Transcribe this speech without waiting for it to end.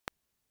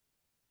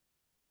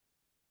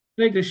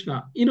హరే కృష్ణ.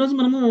 ఈరోజు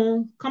మనము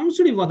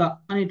కంసుడి వధ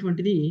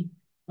అనేటువంటిది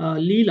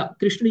లీల,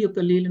 కృష్ణుడి యొక్క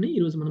లీలని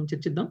ఈరోజు మనం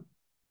చర్చిద్దాం.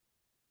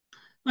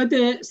 అయితే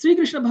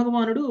శ్రీకృష్ణ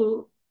భగవానుడు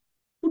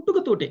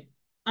పుట్టుకతోటే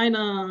ఆయన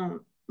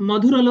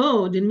మధురలో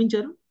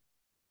జన్మించారు.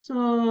 సో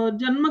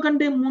జన్మ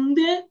కంటే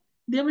ముందే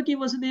దేవకి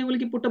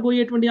వసుదేవులకి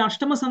పుట్టబోయేటువంటి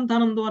అష్టమ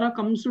సంతానం ద్వారా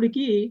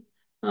కంసుడికి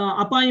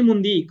అపాయం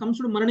ఉంది,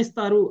 కంసుడు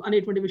మరణిస్తారు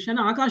అనేటువంటి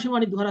విషయాన్ని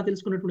ఆకాశవాణి ద్వారా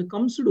తెలుసుకున్నటువంటి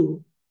కంసుడు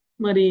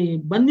మరి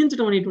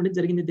బంధించడం అనేటువంటిది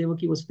జరిగింది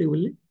దేవకి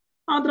వసుదేవుల్ని.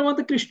 ఆ తర్వాత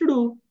కృష్ణుడు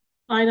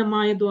ఆయన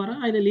మాయ ద్వారా,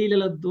 ఆయన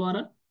లీలల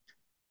ద్వారా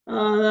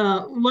ఆ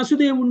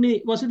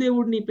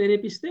వసుదేవుడిని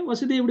ప్రేరేపిస్తే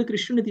వసుదేవుడు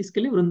కృష్ణుని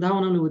తీసుకెళ్లి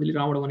బృందావనంలో వదిలి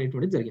రావడం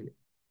అనేటువంటిది జరిగింది.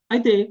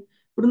 అయితే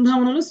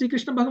బృందావనంలో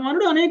శ్రీకృష్ణ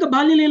భగవానుడు అనేక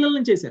బాల్య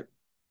లీలలను చేశారు.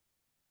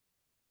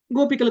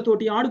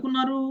 గోపికలతోటి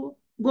ఆడుకున్నారు,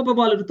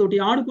 గోపబాలుడితోటి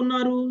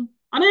ఆడుకున్నారు,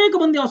 అనేక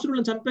మంది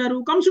అసురులను చంపారు.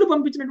 కంసుడు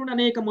పంపించినటువంటి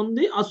అనేక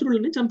మంది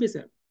అసురులని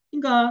చంపేశారు.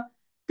 ఇంకా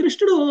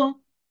కృష్ణుడు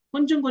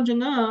కొంచెం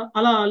కొంచెంగా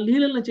అలా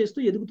లీలలను చేస్తూ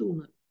ఎదుగుతూ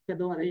ఉన్నారు,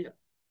 పెద్దవారయ్యారు.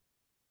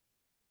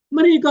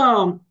 మరి ఇక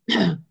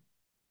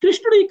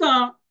కృష్ణుడు ఇక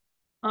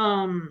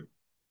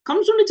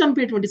కంసుడిని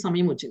చంపేటువంటి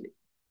సమయం వచ్చింది.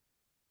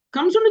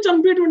 కంసుడిని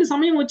చంపేటువంటి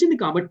సమయం వచ్చింది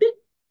కాబట్టి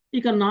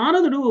ఇక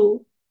నారదుడు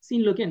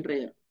సీన్లోకి ఎంటర్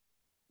అయ్యారు.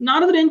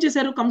 నారదుడు ఏం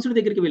చేశారు? కంసుడి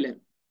దగ్గరికి వెళ్ళారు.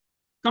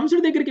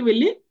 కంసుడి దగ్గరికి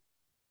వెళ్ళి,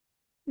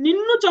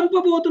 నిన్ను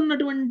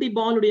చంపబోతున్నటువంటి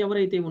బాలుడు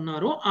ఎవరైతే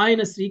ఉన్నారో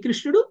ఆయన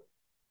శ్రీకృష్ణుడు,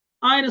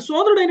 ఆయన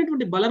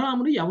సోదరుడైనటువంటి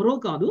బలరాముడు ఎవరో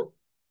కాదు,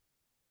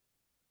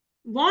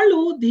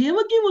 వాళ్ళు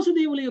దేవకి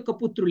వసుదేవుల యొక్క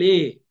పుత్రులే.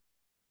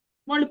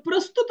 వాళ్ళు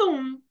ప్రస్తుతం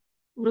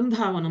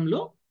బృందావనంలో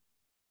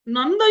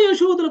నంద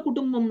యశోదల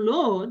కుటుంబంలో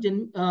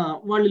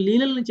వాళ్ళు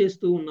లీలలను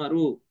చేస్తూ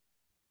ఉన్నారు.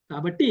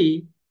 కాబట్టి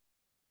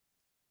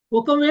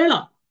ఒకవేళ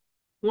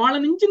వాళ్ళ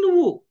నుంచి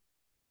నువ్వు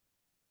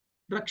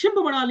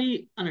రక్షింపబడాలి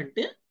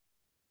అనంటే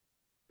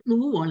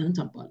నువ్వు వాళ్ళని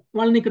చంపాలి,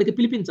 వాళ్ళని ఇక్కడికి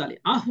పిలిపించాలి,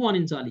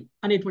 ఆహ్వానించాలి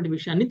అనేటువంటి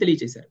విషయాన్ని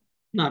తెలియచేశారు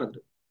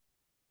నారదుడు.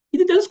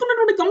 ఇది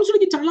తెలుసుకున్నటువంటి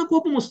కంసుడికి చాలా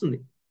కోపం వస్తుంది.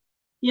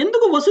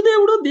 ఎందుకు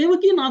వసుదేవుడు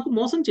దేవకి నాకు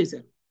మోసం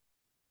చేశారు,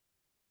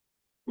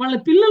 వాళ్ళ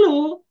పిల్లలు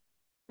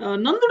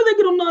నందుడి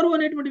దగ్గర ఉన్నారు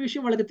అనేటువంటి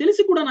విషయం వాళ్ళకి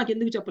తెలిసి కూడా నాకు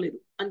ఎందుకు చెప్పలేదు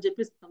అని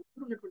చెప్పేసి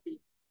కంసుడు ఉన్నటువంటి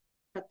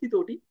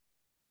కత్తితోటి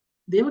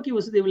దేవకి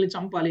వసుదేవుల్ని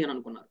చంపాలి అని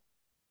అనుకున్నారు.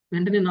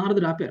 వెంటనే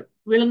నారదుడు ఆపారు.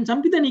 వీళ్ళని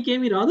చంపితే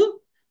నీకేమీ రాదు,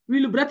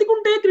 వీళ్ళు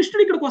బ్రతికుంటే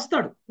కృష్ణుడు ఇక్కడికి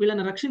వస్తాడు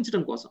వీళ్ళని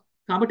రక్షించడం కోసం,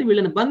 కాబట్టి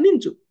వీళ్ళని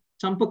బంధించు,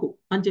 చంపకు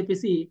అని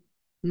చెప్పేసి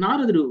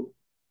నారదుడు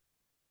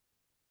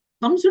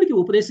కంసుడికి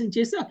ఉపదేశం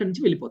చేసి అక్కడి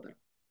నుంచి వెళ్ళిపోతారు.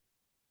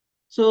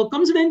 సో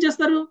కంసుడు ఏం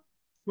చేస్తారు?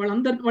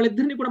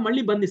 వాళ్ళిద్దరిని కూడా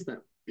మళ్ళీ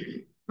బంధిస్తారు.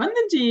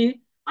 బంధించి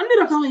అన్ని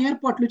రకాల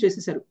ఏర్పాట్లు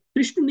చేసేశారు.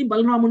 కృష్ణుడిని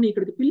బలరాముని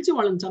ఇక్కడికి పిలిచి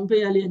వాళ్ళని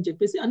చంపేయాలి అని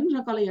చెప్పేసి అన్ని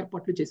రకాల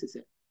ఏర్పాట్లు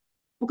చేసేసారు.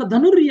 ఒక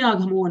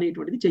ధనుర్యాగము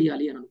అనేటువంటిది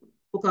చేయాలి అని అనుకున్నారు.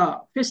 ఒక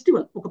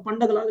ఫెస్టివల్, ఒక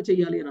పండగలాగా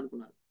చేయాలి అని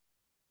అనుకున్నారు.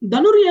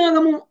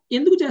 ధనుర్యాగము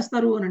ఎందుకు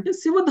చేస్తారు అని అంటే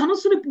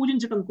శివధనస్సుని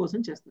పూజించడం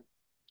కోసం చేస్తారు.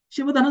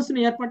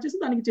 శివధనస్సుని ఏర్పాటు చేసి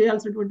దానికి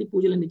చేయాల్సినటువంటి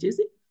పూజలన్నీ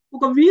చేసి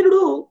ఒక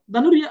వీరుడు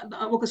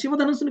ఒక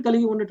శివధనస్సుని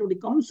కలిగి ఉన్నటువంటి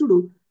కంసుడు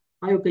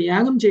ఆ యొక్క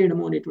యాగం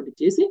చేయడము అనేటువంటి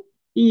చేసి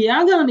ఈ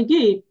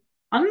యాగానికి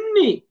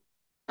అన్ని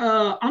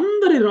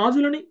అందరి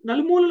రాజులని,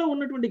 నలుమూలలో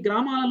ఉన్నటువంటి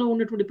గ్రామాలలో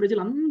ఉన్నటువంటి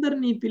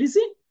ప్రజలందరినీ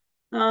పిలిచి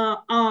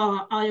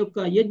ఆ యొక్క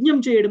యజ్ఞం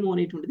చేయడము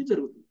అనేటువంటిది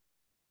జరుగుతుంది.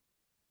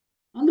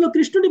 అందులో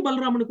కృష్ణుడి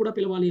బలరాముని కూడా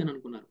పిలవాలి అని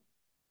అనుకున్నారు.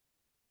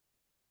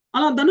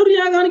 అలా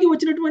ధనుర్యాగానికి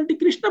వచ్చినటువంటి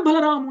కృష్ణ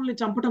బలరాముల్ని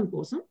చంపడం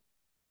కోసం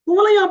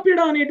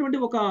కువలయాప్యుడ అనేటువంటి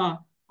ఒక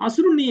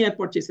అసురుణ్ణి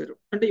ఏర్పాటు చేశారు.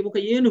 అంటే ఒక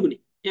ఏనుగుని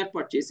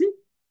ఏర్పాటు చేసి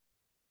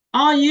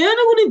ఆ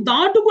ఏనుగుని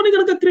దాటుకొని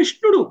గనక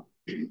కృష్ణుడు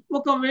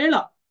ఒకవేళ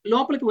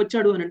లోపలికి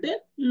వచ్చాడు అని అంటే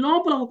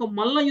లోపల ఒక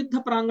మల్ల యుద్ధ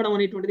ప్రాంగణం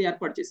అనేటువంటిది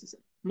ఏర్పాటు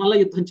చేసేసారు మల్ల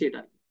యుద్ధం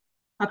చేయడానికి.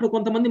 అక్కడ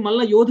కొంతమంది మల్ల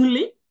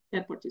యోధుల్ని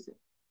ఏర్పాటు చేశారు.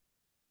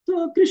 సో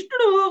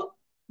కృష్ణుడు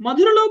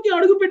మధురలోకి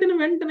అడుగుపెట్టిన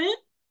వెంటనే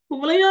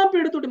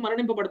కువలయాపేడతోటి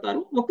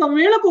మరణింపబడతారు.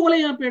 ఒకవేళ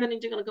కువలయాపేడ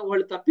నుంచి కనుక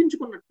వాళ్ళు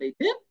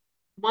తప్పించుకున్నట్లయితే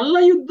మల్ల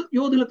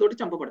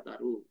యోధులతోటి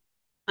చంపబడతారు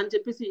అని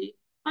చెప్పేసి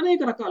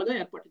అనేక రకాలుగా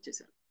ఏర్పాట్లు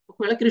చేశారు.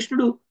 ఒకవేళ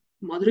కృష్ణుడు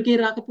మధురకే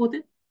రాకపోతే,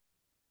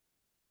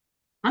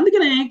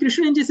 అందుకనే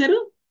కృష్ణుడు ఏం చేశారు?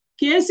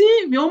 కేసి,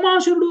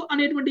 వ్యోమాసురుడు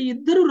అనేటువంటి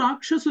ఇద్దరు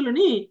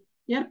రాక్షసులని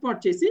ఏర్పాటు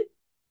చేసి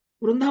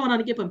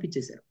బృందావనానికే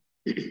పంపించేశారు.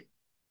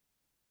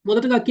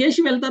 మొదటగా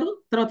కేసి వెళ్తారు,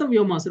 తర్వాత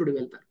వ్యోమాసురుడు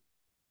వెళ్తారు.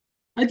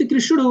 అయితే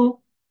కృష్ణుడు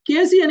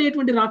కేసి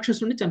అనేటువంటి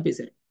రాక్షసుడిని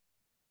చంపేశారు.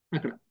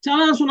 అక్కడ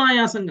చాలా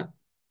సునాయాసంగా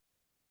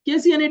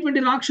కేసి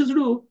అనేటువంటి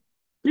రాక్షసుడు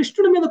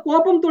కృష్ణుడి మీద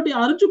కోపంతో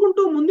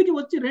అరుచుకుంటూ ముందుకి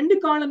వచ్చి రెండు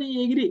కాళ్ళని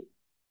ఎగిరి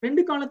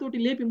రెండు కాళ్ళతోటి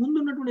లేపి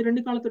ముందున్నటువంటి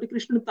రెండు కాళ్ళతోటి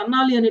కృష్ణుడు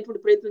తన్నాలి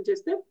అనేటువంటి ప్రయత్నం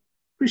చేస్తే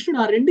కృష్ణుడు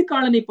ఆ రెండు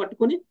కాళ్ళని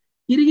పట్టుకొని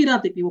గిరిగిరా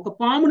తిప్పి, ఒక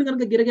పాముని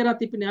కనుక గిరగిరా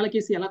తిప్పి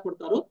నేలకేసి ఎలా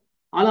కొడతారో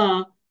అలా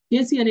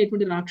కేసి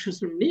అనేటువంటి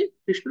రాక్షసుడిని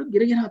కృష్ణుడు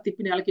గిరగిరా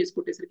తిప్పి నేలకేసి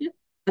కొట్టేసరికి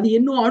అది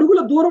ఎన్నో అడుగుల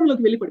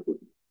దూరంలోకి వెళ్ళి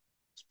పడిపోతుంది,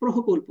 స్పృహ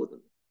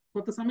కోల్పోతుంది.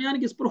 కొంత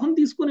సమయానికి స్పృహ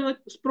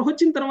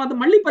వచ్చిన తర్వాత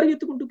మళ్ళీ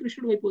పరిగెత్తుకుంటూ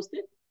కృష్ణుడు వైపు వస్తే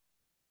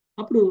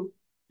అప్పుడు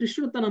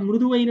కృష్ణుడు తన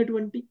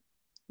మృదువైనటువంటి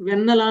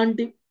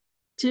వెన్నలాంటి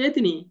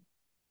చేతిని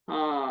ఆ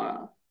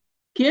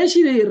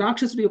కేశి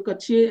రాక్షసుడి యొక్క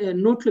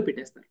నోట్లో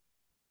పెట్టేస్తారు.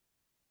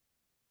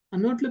 ఆ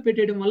నోట్లో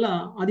పెట్టేయడం వల్ల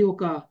అది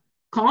ఒక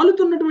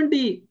కాలుతున్నటువంటి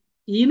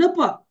ఇనప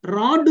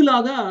రాడ్డు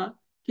లాగా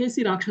కేసి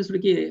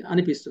రాక్షసుడికి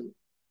అనిపిస్తుంది.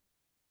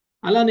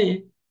 అలానే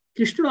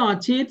కృష్ణుడు ఆ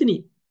చేతిని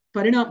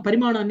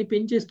పరిమాణాన్ని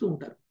పెంచేస్తూ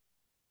ఉంటారు.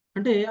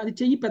 అంటే అది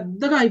చెయ్యి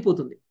పెద్దగా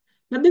అయిపోతుంది.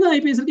 పెద్దగా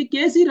అయిపోయేసరికి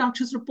కేసీ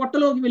రాక్షసుడు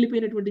పొట్టలోకి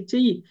వెళ్ళిపోయినటువంటి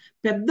చెయ్యి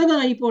పెద్దగా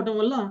అయిపోవటం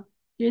వల్ల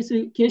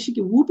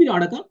కేశికి ఊపిరి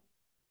ఆడక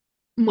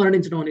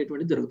మరణించడం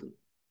అనేటువంటిది జరుగుతుంది.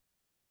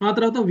 ఆ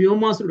తర్వాత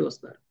వ్యోమాసురుడు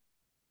వస్తారు.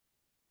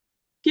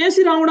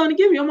 కేసీ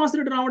రావడానికి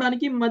వ్యోమాసురుడు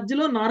రావడానికి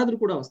మధ్యలో నారదుడు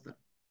కూడా వస్తారు.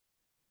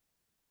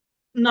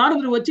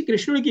 నారదుడు వచ్చి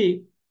కృష్ణుడికి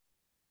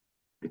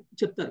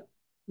చెప్తారు,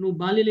 నువ్వు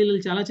బాల్య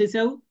లీలలు చాలా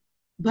చేశావు,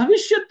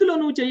 భవిష్యత్తులో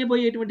నువ్వు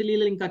చేయబోయేటువంటి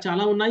లీలలు ఇంకా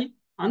చాలా ఉన్నాయి,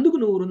 అందుకు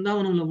నువ్వు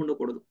వృందావనంలో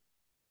ఉండకూడదు,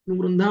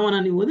 నువ్వు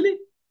వృందావనాన్ని వదిలి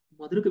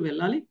మధురకు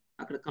వెళ్ళాలి,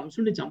 అక్కడ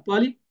కంసుడిని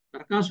చంపాలి,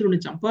 నరకాసురుడిని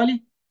చంపాలి,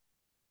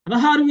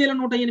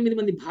 16,108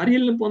 మంది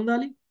భార్యలను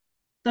పొందాలి,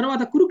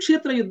 తర్వాత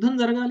కురుక్షేత్ర యుద్ధం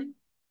జరగాలి,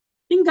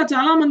 ఇంకా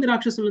చాలా మంది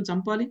రాక్షసులను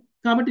చంపాలి,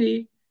 కాబట్టి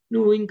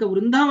నువ్వు ఇంకా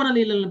వృందావన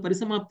లీలలను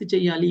పరిసమాప్తి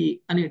చేయాలి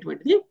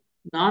అనేటువంటిది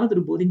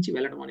నారదుడు బోధించి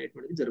వెళ్ళడం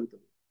అనేటువంటిది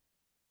జరుగుతుంది.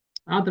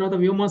 ఆ తర్వాత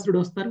వ్యోమాసురుడు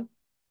వస్తారు.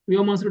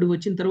 వ్యోమాసురుడు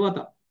వచ్చిన తర్వాత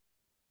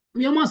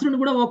వ్యోమాసురుని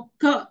కూడా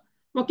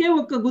ఒకే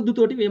ఒక్క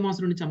గుద్దుతోటి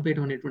వ్యోమాసురుని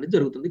చంపేయడం అనేటువంటిది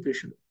జరుగుతుంది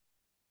కృష్ణుడు.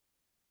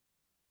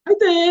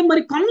 అయితే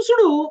మరి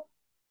కంసుడు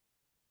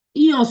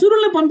ఈ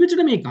అసురుల్ని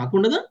పంపించడమే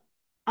కాకుండా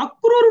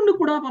అక్రూరుణ్ణి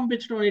కూడా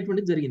పంపించడం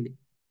అనేటువంటిది జరిగింది.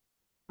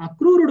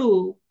 అక్రూరుడు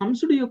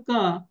కంసుడు యొక్క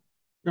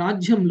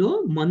రాజ్యంలో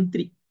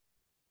మంత్రి.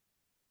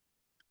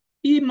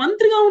 ఈ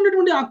మంత్రిగా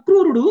ఉన్నటువంటి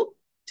అక్రూరుడు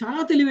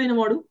చాలా తెలివైన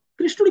వాడు,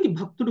 కృష్ణుడికి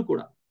భక్తుడు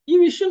కూడా. ఈ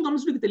విషయం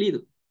కంసుడికి తెలియదు.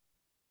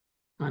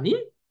 కానీ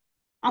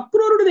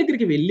అక్రూరుడి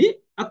దగ్గరికి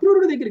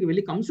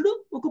వెళ్ళి కంసుడు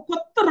ఒక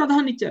కొత్త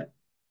రథాన్ని ఇచ్చారు.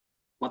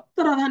 కొత్త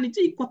రథాన్ని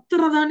ఇచ్చి, ఈ కొత్త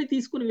రథాన్ని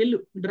తీసుకుని వెళ్ళు,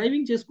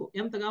 డ్రైవింగ్ చేసుకో,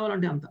 ఎంత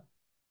కావాలంటే అంత.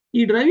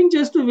 ఈ డ్రైవింగ్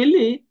చేస్తూ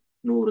వెళ్ళి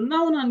నువ్వు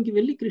వృందావనానికి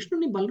వెళ్ళి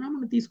కృష్ణుని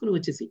బలరాముని తీసుకుని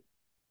వచ్చేసి,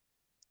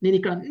 నేను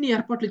ఇక్కడ అన్ని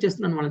ఏర్పాట్లు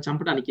చేస్తున్నాను వాళ్ళని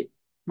చంపడానికి,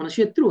 మన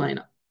శత్రువు ఆయన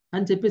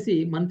అని చెప్పేసి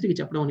మంత్రికి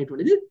చెప్పడం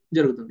అనేటువంటిది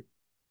జరుగుతుంది.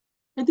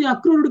 అయితే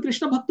అక్రూరుడు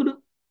కృష్ణ భక్తుడు,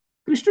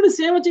 కృష్ణుడి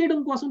సేవ చేయడం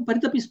కోసం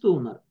పరితపిస్తూ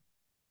ఉన్నారు.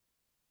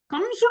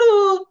 కంసుడు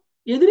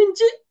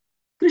ఎదిరించి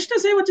కృష్ణ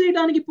సేవ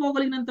చేయడానికి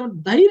పోగలిగినంత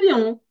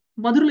ధైర్యం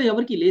మధురలో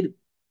ఎవరికీ లేదు.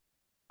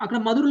 అక్కడ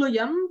మధురలో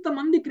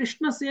ఎంతమంది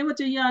కృష్ణ సేవ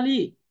చేయాలి,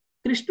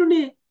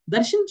 కృష్ణుడిని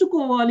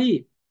దర్శించుకోవాలి,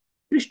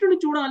 కృష్ణుడిని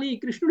చూడాలి,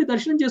 కృష్ణుడి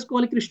దర్శనం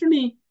చేసుకోవాలి,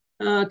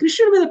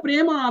 కృష్ణుడి మీద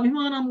ప్రేమ,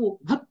 అభిమానము,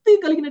 భక్తి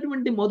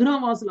కలిగినటువంటి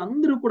మధురావాసులు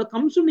అందరూ కూడా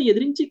కంసుడిని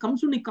ఎదిరించి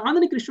కంసుడిని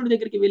కాదని కృష్ణుడి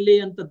దగ్గరికి వెళ్ళే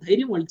అంత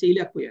ధైర్యం వాళ్ళు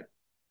చేయలేకపోయారు.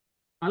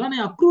 అలానే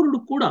అక్రూరుడు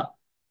కూడా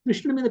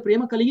కృష్ణుడి మీద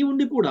ప్రేమ కలిగి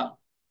ఉండి కూడా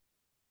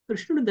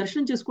కృష్ణుడిని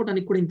దర్శనం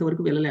చేసుకోవడానికి కూడా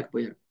ఇంతవరకు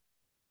వెళ్ళలేకపోయారు.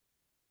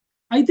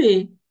 అయితే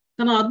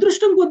తన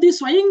అదృష్టం కొద్దీ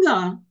స్వయంగా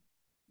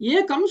ఏ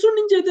కంసుడి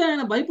నుంచి అయితే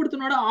ఆయన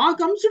భయపడుతున్నాడో ఆ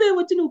కంసుడే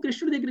వచ్చి నువ్వు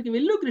కృష్ణుడి దగ్గరికి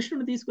వెళ్ళు,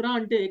 కృష్ణుడిని తీసుకురా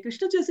అంటే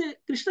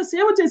కృష్ణ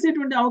సేవ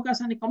చేసేటువంటి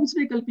అవకాశాన్ని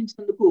కంసుడే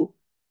కల్పించినందుకు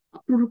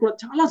అక్రూరుడు కూడా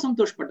చాలా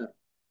సంతోషపడ్డారు.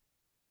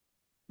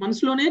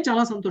 మనసులోనే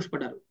చాలా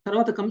సంతోషపడ్డారు.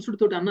 తర్వాత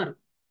కంసుడితో అన్నారు,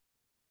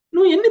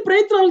 నువ్వు ఎన్ని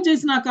ప్రయత్నాలు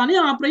చేసినా కానీ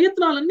ఆ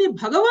ప్రయత్నాలన్నీ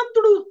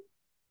భగవంతుడు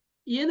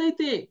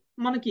ఏదైతే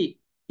మనకి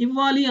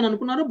ఇవ్వాలి అని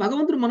అనుకున్నారో,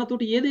 భగవంతుడు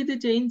మనతోటి ఏదైతే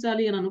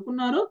చేయించాలి అని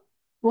అనుకున్నారో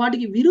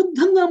వాటికి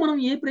విరుద్ధంగా మనం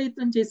ఏ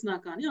ప్రయత్నం చేసినా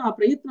కానీ ఆ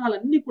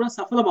ప్రయత్నాలన్నీ కూడా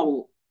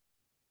సఫలమవ్వవు,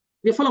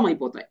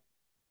 విఫలమైపోతాయి.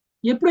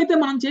 ఎప్పుడైతే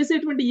మనం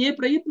చేసేటువంటి ఏ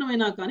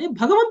ప్రయత్నమైనా కానీ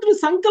భగవంతుడి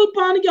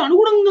సంకల్పానికి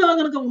అనుగుణంగా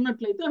కనుక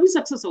ఉన్నట్లయితే అవి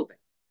సక్సెస్ అవుతాయి.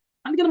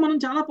 అందుకని మనం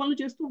చాలా పనులు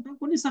చేస్తూ ఉంటాం,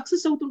 కొన్ని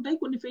సక్సెస్ అవుతుంటాయి,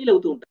 కొన్ని ఫెయిల్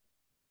అవుతూ ఉంటాయి.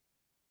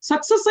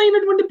 సక్సెస్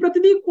అయినటువంటి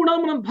ప్రతిదీ కూడా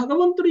మనం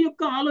భగవంతుడి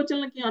యొక్క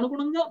ఆలోచనలకి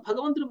అనుగుణంగా,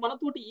 భగవంతుడు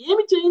మనతోటి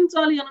ఏమి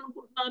చేయించాలి అని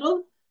అనుకుంటున్నారో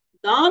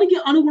దానికి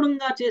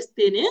అనుగుణంగా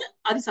చేస్తేనే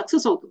అది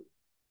సక్సెస్ అవుతుంది.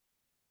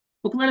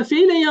 ఒకవేళ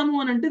ఫెయిల్ అయ్యాము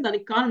అని అంటే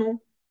దానికి కారణం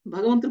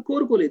భగవంతుడు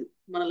కోరుకోలేదు,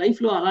 మన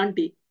లైఫ్లో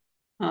అలాంటి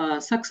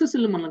సక్సెస్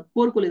మనం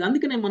కోరుకోలేదు,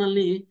 అందుకనే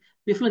మనల్ని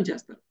విఫలం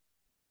చేస్తారు.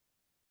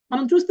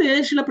 మనం చూస్తే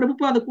శ్రీల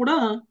ప్రభుపాద కూడా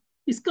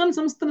ఇస్కాన్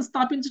సంస్థను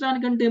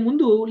స్థాపించడానికంటే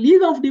ముందు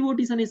లీగ్ ఆఫ్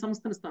డివోటీస్ అనే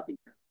సంస్థను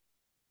స్థాపించారు.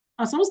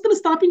 ఆ సంస్థను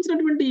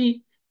స్థాపించినటువంటి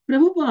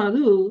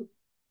ప్రభుపాదు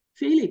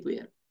ఫెయిల్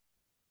అయిపోయారు,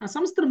 ఆ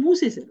సంస్థను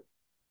మూసేశారు.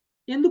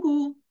 ఎందుకు?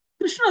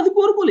 కృష్ణ అది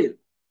కోరుకోలేదు.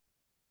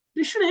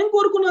 కృష్ణ ఏం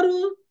కోరుకున్నారు?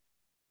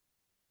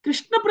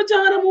 కృష్ణ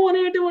ప్రచారము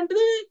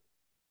అనేటువంటిది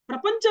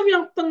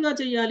ప్రపంచవ్యాప్తంగా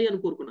చేయాలి అని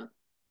కోరుకున్నారు.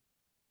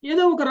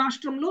 ఏదో ఒక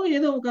రాష్ట్రంలో,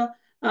 ఏదో ఒక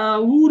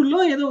ఊరిలో,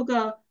 ఏదో ఒక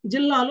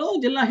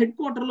జిల్లా హెడ్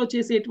క్వార్టర్లో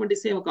చేసేటువంటి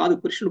సేవ కాదు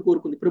కృష్ణుడు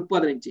కోరుకుంది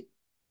ప్రభుపాద నుంచి.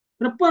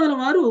 ప్రభుపాదుల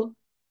వారు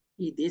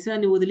ఈ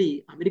దేశాన్ని వదిలి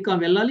అమెరికా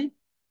వెళ్ళాలి,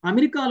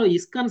 అమెరికాలో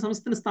ఇస్కాన్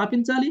సంస్థను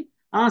స్థాపించాలి,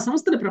 ఆ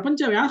సంస్థను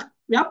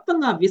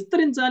వ్యాప్తంగా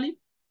విస్తరించాలి,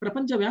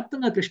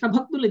 ప్రపంచవ్యాప్తంగా కృష్ణ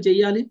భక్తుల్ని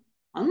చేయాలి,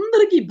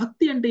 అందరికీ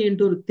భక్తి అంటే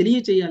ఏంటో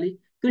తెలియచేయాలి,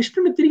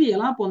 కృష్ణుని తిరిగి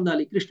ఎలా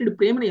పొందాలి, కృష్ణుడి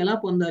ప్రేమను ఎలా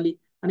పొందాలి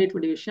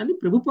అనేటువంటి విషయాన్ని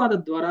ప్రభుపాద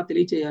ద్వారా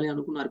తెలియచేయాలి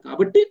అనుకున్నారు.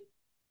 కాబట్టి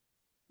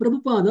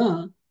ప్రభుపాద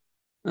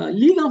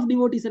లీగ్ ఆఫ్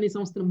డివోటీస్ అనే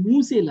సంస్థను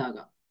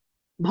మూసేలాగా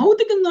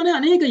భౌతికంగానే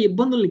అనేక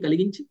ఇబ్బందుల్ని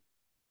కలిగించి,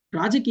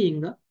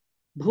 రాజకీయంగా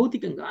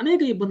భౌతికంగా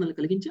అనేక ఇబ్బందులు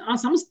కలిగించి ఆ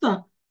సంస్థ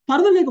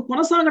ఫర్దర్గా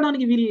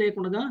కొనసాగడానికి వీలు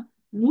లేకుండా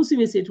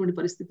మూసివేసేటువంటి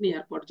పరిస్థితిని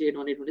ఏర్పాటు చేయడం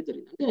అనేటువంటి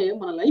జరిగింది. అంటే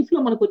మన లైఫ్లో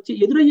మనకు వచ్చి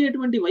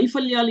ఎదురయ్యేటువంటి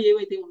వైఫల్యాలు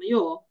ఏవైతే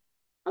ఉన్నాయో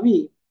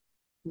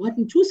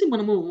వాటిని చూసి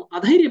మనము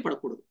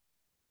అధైర్యపడకూడదు,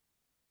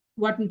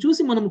 వాటిని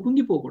చూసి మనం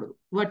కుంగిపోకూడదు,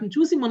 వాటిని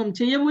చూసి మనం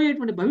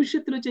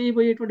భవిష్యత్తులో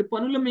చేయబోయేటువంటి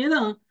పనుల మీద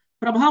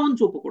ప్రభావం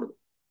చూపకూడదు.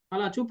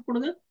 అలా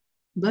చూపకూడదు.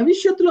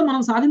 భవిష్యత్తులో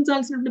మనం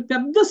సాధించాల్సినటువంటి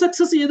పెద్ద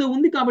సక్సెస్ ఏదో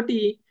ఉంది కాబట్టి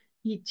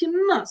ఈ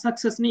చిన్న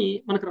సక్సెస్ ని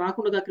మనకు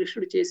రాకుండా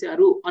కృష్ణుడు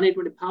చేశారు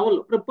అనేటువంటి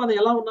భావంలో ప్రభుపాద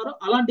ఎలా ఉన్నారో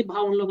అలాంటి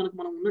భావంలో కనుక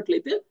మనం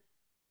ఉన్నట్లయితే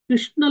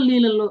కృష్ణ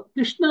లీలలో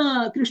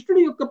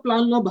కృష్ణుడి యొక్క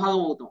ప్లాన్ లో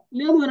భాగం అవుతాం.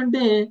 లేదు అని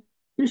అంటే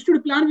కృష్ణుడి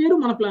ప్లాన్ వేరు,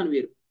 మన ప్లాన్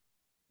వేరు.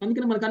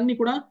 అందుకని మనకు అన్ని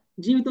కూడా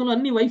జీవితంలో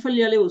అన్ని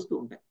వైఫల్యాలే వస్తూ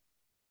ఉంటాయి.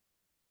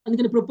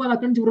 అందుకని ప్రభుపాద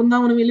అక్కడి నుంచి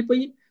బృందావనం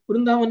వెళ్ళిపోయి,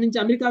 బృందావనం నుంచి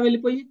అమెరికా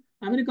వెళ్ళిపోయి,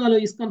 అమెరికాలో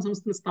ఇస్కాన్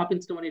సంస్థను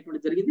స్థాపించడం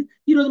అనేటువంటి జరిగింది.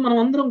 ఈ రోజు మనం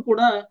అందరం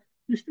కూడా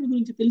కృష్ణుడి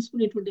గురించి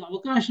తెలుసుకునేటువంటి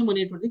అవకాశం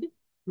అనేటువంటిది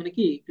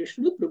మనకి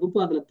కృష్ణుడు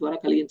ప్రభుపాదుల ద్వారా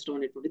కలిగించడం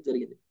అనేటువంటిది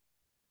జరిగింది.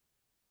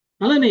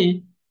 అలానే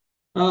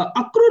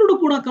అక్రూరుడు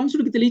కూడా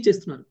కంసుడికి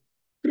తెలియచేస్తున్నారు.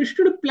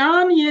 కృష్ణుడి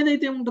ప్లాన్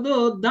ఏదైతే ఉంటుందో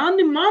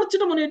దాన్ని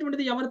మార్చడం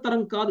అనేటువంటిది ఎవరి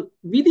తరం కాదు.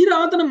 విధి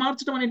రాతను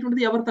మార్చడం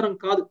అనేటువంటిది ఎవరి తరం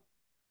కాదు.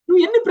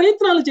 నువ్వు ఎన్ని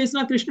ప్రయత్నాలు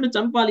చేసినా కృష్ణుడు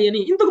చంపాలి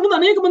అని ఇంతకుముందు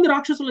అనేక మంది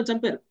రాక్షసులను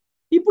చంపారు.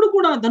 ఇప్పుడు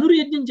కూడా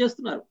ధనుర్యజ్ఞం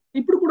చేస్తున్నారు.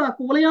 ఇప్పుడు కూడా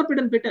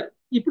కువలయాపీడని పెట్టారు.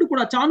 ఇప్పుడు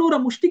కూడా చానూర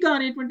ముష్టిక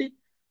అనేటువంటి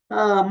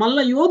మల్ల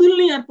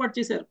యోధుల్ని ఏర్పాటు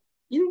చేశారు.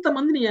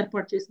 ఇంతమందిని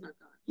ఏర్పాటు చేసినా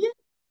కానీ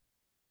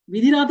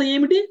విధిరాత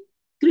ఏమిటి?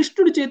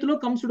 కృష్ణుడి చేతిలో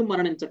కంసుడు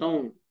మరణించటం.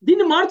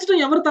 దీన్ని మార్చడం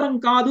ఎవరి తరం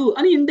కాదు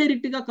అని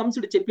ఇండైరెక్ట్ గా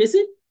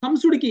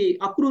కంసుడికి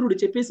అక్రూరుడు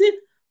చెప్పేసి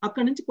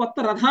అక్కడి నుంచి కొత్త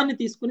రథాన్ని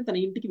తీసుకుని తన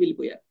ఇంటికి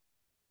వెళ్ళిపోయారు.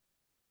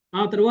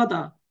 ఆ తరువాత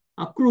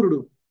అక్రూరుడు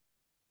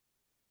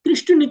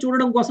కృష్ణుడిని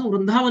చూడడం కోసం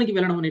వృందావనికి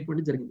వెళ్ళడం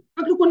అనేటువంటి జరిగింది.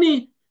 అక్కడ కొన్ని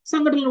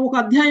సంఘటనలు ఒక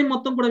అధ్యాయం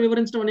మొత్తం కూడా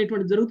వివరించడం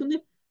అనేటువంటి జరుగుతుంది.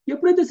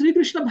 ఎప్పుడైతే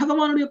శ్రీకృష్ణ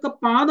భగవానుడి యొక్క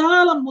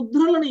పాదాల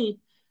ముద్రలని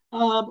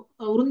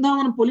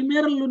వృందావన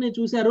పొలిమేరల్లోనే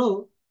చూశారో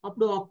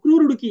అప్పుడు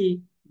అక్రూరుడికి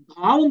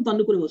భావం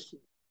తన్నుకుని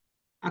వస్తుంది.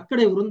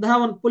 అక్కడే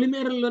వృందావన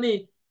పొలిమేరల్లోనే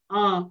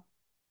ఆ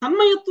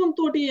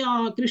తన్మయత్వంతో ఆ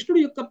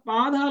కృష్ణుడి యొక్క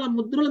పాదాల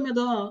ముద్రల మీద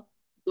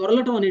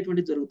దొరలటం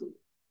అనేటువంటి జరుగుతుంది.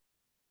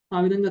 ఆ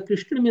విధంగా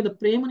కృష్ణుడి మీద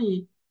ప్రేమని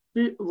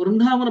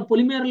వృందావన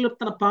పొలిమేరలో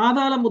తన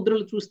పాదాల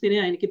ముద్రలు చూస్తేనే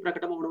ఆయనకి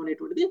ప్రకటమవడం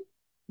అనేటువంటిది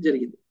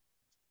జరిగింది.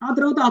 ఆ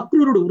తర్వాత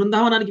అక్రూరుడు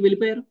వృందావనానికి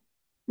వెళ్ళిపోయారు.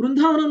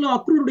 బృందావనంలో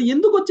అక్రూరుడు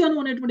ఎందుకు వచ్చాను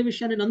అనేటువంటి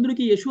విషయాన్ని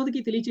నందుడికి యశోదకి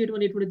తెలియచేయడం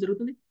అనేటువంటి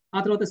జరుగుతుంది. ఆ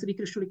తర్వాత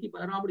శ్రీకృష్ణుడికి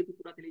బలరాముడికి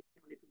కూడా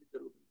తెలియచేయడం అనేటువంటి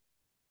జరుగుతుంది.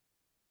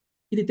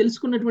 ఇది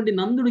తెలుసుకున్నటువంటి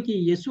నందుడికి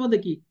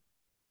యశోదకి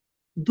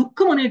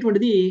దుఃఖం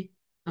అనేటువంటిది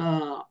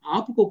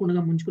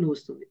ఆపుకోకుండా ముంచుకుని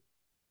వస్తుంది.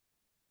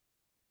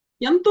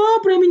 ఎంతో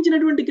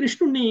ప్రేమించినటువంటి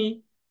కృష్ణుడిని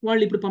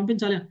వాళ్ళు ఇప్పుడు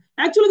పంపించాలి.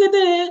 యాక్చువల్గా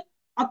అయితే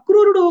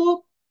అక్రూరుడు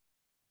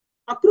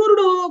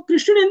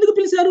కృష్ణుడు ఎందుకు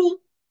పిలిచారు?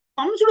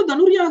 కంసుడు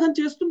ధనుర్యాగం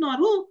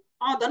చేస్తున్నారు,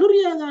 ఆ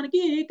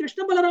ధనుర్యాగానికి కృష్ణ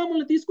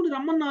బలరాములను తీసుకుని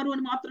రమ్మన్నారు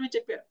అని మాత్రమే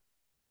చెప్పారు.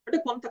 అంటే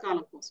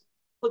కొంతకాలం కోసం,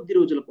 కొద్ది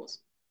రోజుల కోసం.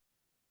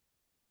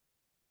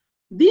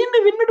 దీన్ని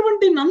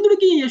విన్నటువంటి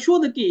నందుడికి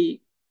యశోదకి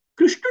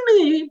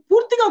కృష్ణుడిని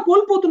పూర్తిగా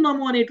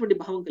కోల్పోతున్నాము అనేటువంటి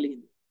భావం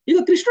కలిగింది. ఇక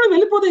కృష్ణుడు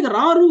వెళ్ళిపోతే ఇక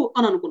రారు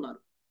అని అనుకున్నారు.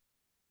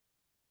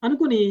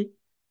 అనుకుని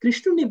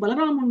కృష్ణుడిని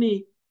బలరాముణ్ణి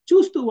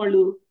చూస్తూ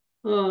వాళ్ళు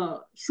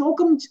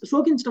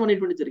శోకించడం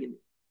అనేటువంటి జరిగింది.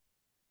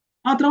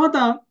 ఆ తర్వాత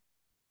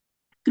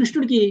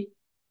కృష్ణుడికి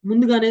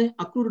ముందుగానే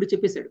అక్రూరుడు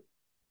చెప్పేశాడు,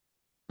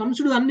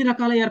 కంసుడు అన్ని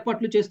రకాల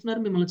ఏర్పాట్లు చేస్తున్నారు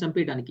మిమ్మల్ని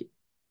చంపేయడానికి,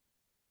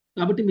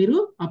 కాబట్టి మీరు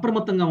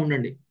అప్రమత్తంగా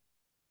ఉండండి.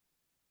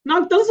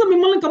 నాకు తెలుసు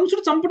మిమ్మల్ని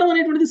కంసుడు చంపడం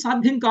అనేటువంటిది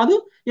సాధ్యం కాదు,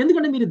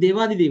 ఎందుకంటే మీరు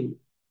దేవాది దేవులు.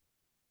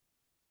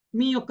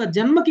 మీ యొక్క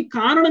జన్మకి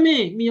కారణమే,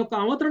 మీ యొక్క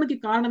అవతరణకి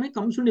కారణమే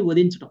కంసుడిని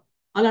వధించడం.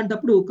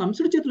 అలాంటప్పుడు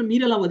కంసుడి చేతులు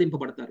మీరు ఎలా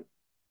వధింపబడతారు?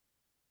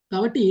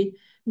 కాబట్టి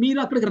మీరు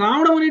అక్కడికి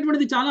రావడం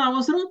అనేటువంటిది చాలా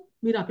అవసరం.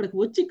 మీరు అక్కడికి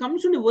వచ్చి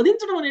కంసుడిని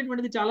వధించడం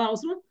అనేటువంటిది చాలా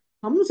అవసరం.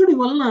 కంసుడి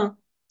వలన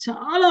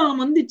చాలా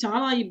మంది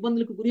చాలా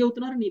ఇబ్బందులకు గురి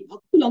అవుతున్నారు. నీ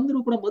భక్తులందరూ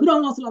కూడా,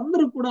 మధురావాసులు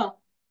అందరూ కూడా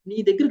నీ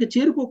దగ్గరికి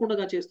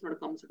చేరుకోకుండా చేస్తున్నాడు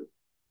కంసుడు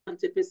అని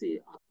చెప్పేసి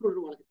అక్రూరుడు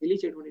వాళ్ళకి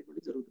తెలియచేయడం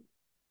అనేటువంటి జరుగుతుంది.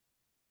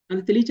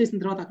 అది తెలియచేసిన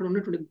తర్వాత అక్కడ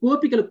ఉన్నటువంటి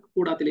గోపికలకు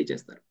కూడా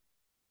తెలియచేస్తారు.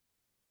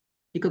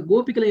 ఇక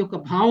గోపికల యొక్క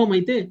భావం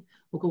అయితే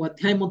ఒక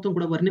అధ్యాయం మొత్తం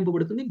కూడా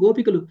వర్ణింపబడుతుంది.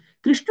 గోపికలు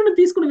కృష్ణుని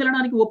తీసుకుని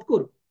వెళ్ళడానికి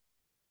ఒప్పుకోరు.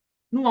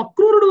 నువ్వు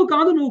అక్రూరుడు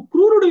కాదు, నువ్వు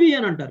క్రూరుడివి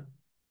అని అంటారు.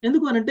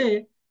 ఎందుకు అనంటే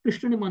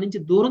కృష్ణుని మా నుంచి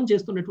దూరం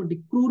చేస్తున్నటువంటి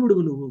క్రూరుడు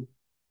నువ్వు.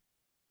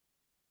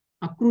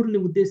 అక్రూరుని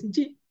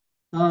ఉద్దేశించి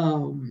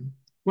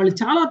వాళ్ళు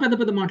చాలా పెద్ద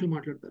పెద్ద మాటలు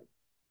మాట్లాడతారు.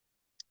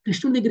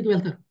 కృష్ణుని దగ్గరికి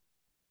వెళ్తారు.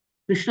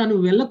 కృష్ణ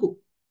నువ్వు వెళ్ళకు,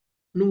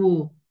 నువ్వు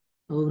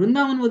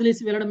వృందావనం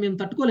వదిలేసి వెళ్ళడం మేము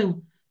తట్టుకోలేము.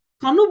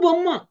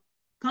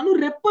 కను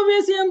రెప్ప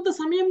వేసేంత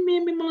సమయం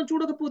మేము మిమ్మల్ని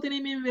చూడకపోతేనే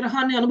మేము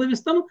విరహాన్ని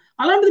అనుభవిస్తాము.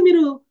 అలాంటిది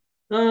మీరు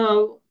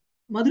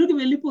మధురకు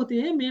వెళ్ళిపోతే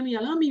మేము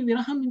ఎలా మీ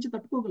విరహం నుంచి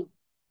తట్టుకోగలం?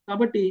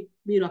 కాబట్టి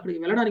మీరు అక్కడికి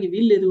వెళ్ళడానికి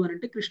వీల్లేదు అని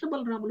అంటే కృష్ణ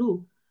బలరాములు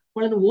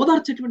వాళ్ళని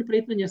ఓదార్చేటువంటి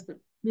ప్రయత్నం చేస్తారు.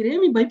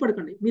 మీరేమీ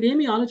భయపడకండి,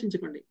 మీరేమీ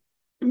ఆలోచించకండి,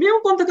 మేము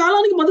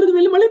కొంతకాలానికి మధురకు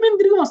వెళ్ళి మళ్ళీ మేము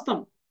తిరిగి వస్తాం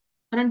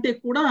అని అంటే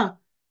కూడా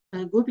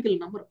గోపికలు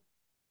నమ్మరు.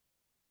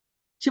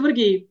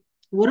 చివరికి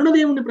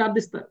వరుణదేవుణ్ణి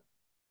ప్రార్థిస్తారు.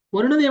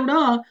 వరుణదేవుడా,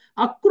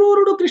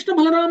 అక్రూరుడు కృష్ణ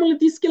బలరాముల్ని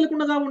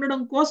తీసుకెళ్లకుండా ఉండడం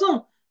కోసం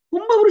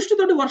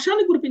కుంభవృష్టితోటి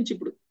వర్షాన్ని కురిపించి,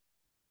 ఇప్పుడు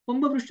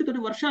కుంభవృష్టితోటి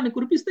వర్షాన్ని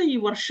కురిపిస్తే ఈ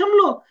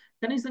వర్షంలో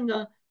కనీసంగా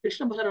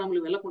కృష్ణ బలరాములు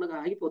వెళ్లకుండా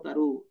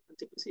ఆగిపోతారు అని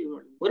చెప్పేసి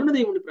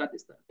వరుణదేవుణ్ణి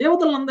ప్రార్థిస్తారు.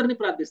 దేవతలందరినీ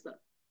ప్రార్థిస్తారు,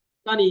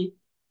 కానీ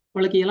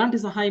వాళ్ళకి ఎలాంటి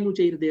సహాయము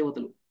చేయరు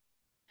దేవతలు.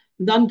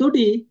 దాంతో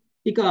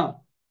ఇక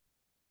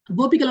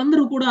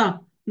గోపికలందరూ కూడా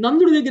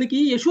నందుడి దగ్గరికి,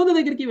 యశోద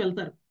దగ్గరికి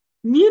వెళ్తారు.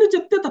 మీరు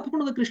చెప్తే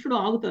తప్పకుండా కృష్ణుడు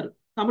ఆగుతారు.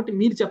 కాబట్టి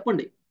మీరు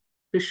చెప్పండి,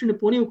 కృష్ణుని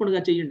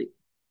పోనివ్వకుండా చేయండి.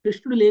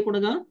 కృష్ణుడు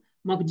లేకుండా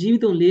మాకు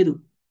జీవితం లేదు.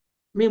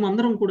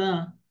 మేమందరం కూడా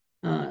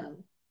ఆ,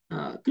 ఆ,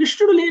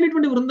 కృష్ణుడు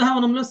లేనటువంటి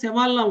వృందావనంలో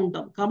శవాల్లా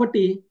ఉంటాం.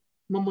 కాబట్టి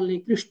మమ్మల్ని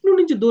కృష్ణుడి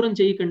నుంచి దూరం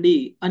చేయకండి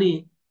అని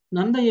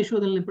నంద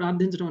యశోదల్ని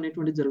ప్రార్థించడం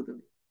అనేటువంటిది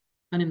జరుగుతుంది.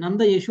 కానీ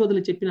నంద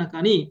యశోదలు చెప్పినా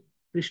కానీ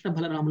కృష్ణ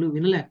బలరాములు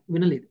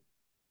వినలేదు.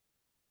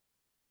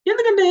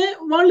 ఎందుకంటే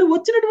వాళ్ళు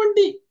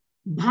వచ్చినటువంటి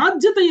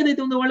బాధ్యత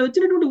ఏదైతే ఉందో, వాళ్ళు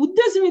వచ్చినటువంటి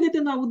ఉద్దేశం ఏదైతే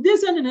ఉందో, ఆ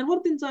ఉద్దేశాన్ని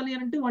నిర్వర్తించాలి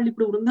అని అంటే వాళ్ళు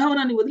ఇప్పుడు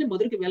వృందావనాన్ని వదిలి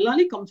మధురకి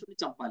వెళ్ళాలి, కంసుడిని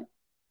చంపాలి.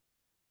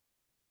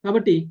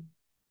 కాబట్టి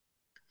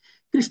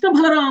కృష్ణ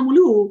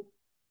బలరాములు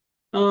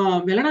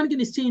వెళ్ళడానికి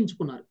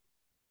నిశ్చయించుకున్నారు.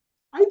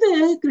 అయితే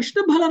కృష్ణ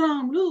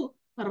బలరాములు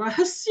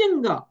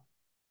రహస్యంగా,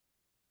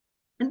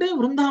 అంటే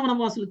వృందావన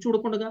వాసులు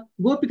చూడకుండగా,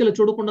 గోపికలు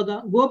చూడకుండగా,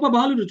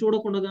 గోపబాలులు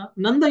చూడకుండగా,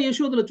 నంద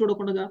యశోదలు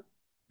చూడకుండగా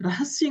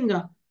రహస్యంగా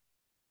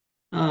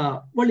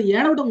వాళ్ళు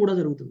ఏడవడం కూడా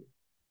జరుగుతుంది,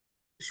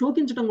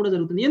 శోకించడం కూడా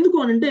జరుగుతుంది. ఎందుకు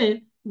అని అంటే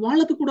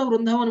వాళ్ళకు కూడా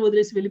వృందావనం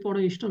వదిలేసి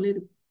వెళ్ళిపోవడం ఇష్టం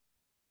లేదు.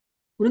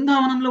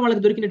 వృందావనంలో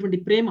వాళ్ళకి దొరికినటువంటి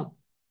ప్రేమ,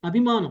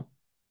 అభిమానం,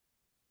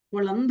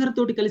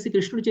 వాళ్ళందరితోటి కలిసి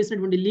కృష్ణుడు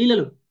చేసినటువంటి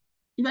లీలలు,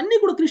 ఇవన్నీ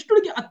కూడా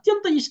కృష్ణుడికి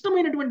అత్యంత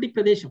ఇష్టమైనటువంటి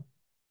ప్రదేశం.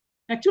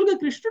 యాక్చువల్గా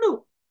కృష్ణుడు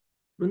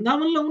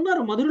బృందావనంలో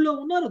ఉన్నారు, మధురలో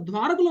ఉన్నారు,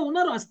 ద్వారకలో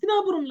ఉన్నారు,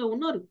 హస్తినాపురంలో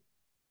ఉన్నారు.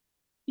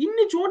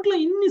 ఇన్ని చోట్ల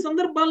ఇన్ని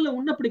సందర్భాల్లో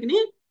ఉన్నప్పటికీ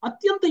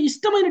అత్యంత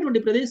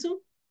ఇష్టమైనటువంటి ప్రదేశం,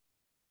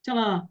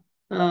 చాలా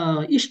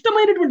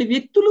ఇష్టమైనటువంటి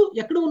వ్యక్తులు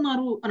ఎక్కడ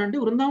ఉన్నారు అని అంటే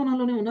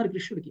వృందావనంలోనే ఉన్నారు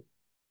కృష్ణుడికి.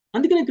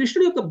 అందుకని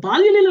కృష్ణుడి యొక్క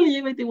బాల్యలీలలు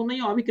ఏవైతే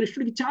ఉన్నాయో అవి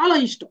కృష్ణుడికి చాలా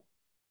ఇష్టం.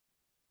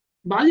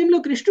 బాల్యంలో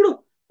కృష్ణుడు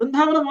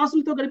బృందావన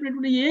వాసులతో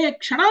గడిపినటువంటి ఏ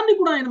క్షణాన్ని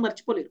కూడా ఆయన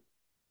మర్చిపోలేరు.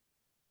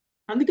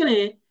 అందుకనే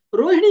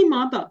రోహిణి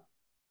మాత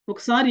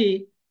ఒకసారి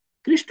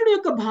కృష్ణుడి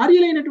యొక్క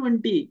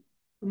భార్యలైనటువంటి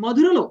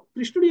మధురలో,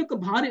 కృష్ణుడి యొక్క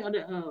భార్య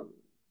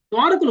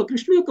ద్వారకలో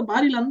కృష్ణుడి యొక్క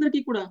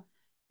భార్యలందరికీ కూడా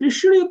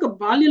కృష్ణుడి యొక్క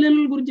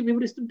బాల్యలీలల గురించి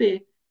వివరిస్తుంటే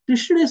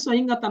కృష్ణుడే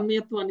స్వయంగా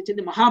తన్మయత్వాన్ని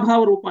చెంది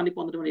మహాభావ రూపాన్ని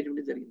పొందడం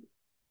అనేటువంటి జరిగింది.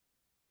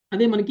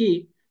 అదే మనకి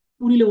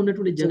పూరిలో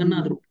ఉన్నటువంటి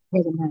జగన్నాథ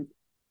రూపం.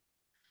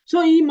 సో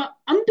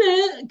అంటే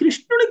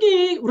కృష్ణుడికి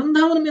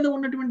వృందావనం మీద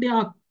ఉన్నటువంటి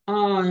ఆ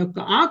యొక్క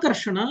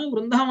ఆకర్షణ,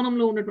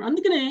 వృందావనంలో ఉన్నటువంటి,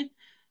 అందుకనే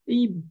ఈ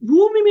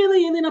భూమి మీద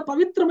ఏదైనా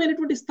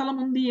పవిత్రమైనటువంటి స్థలం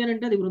ఉంది అని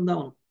అంటే అది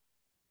వృందావనం.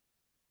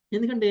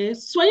 ఎందుకంటే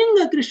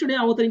స్వయంగా కృష్ణుడే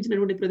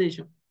అవతరించినటువంటి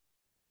ప్రదేశం.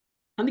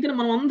 అందుకని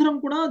మనం అందరం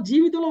కూడా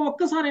జీవితంలో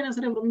ఒక్కసారైనా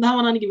సరే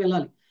వృందావనానికి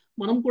వెళ్ళాలి.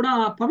 మనం కూడా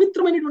ఆ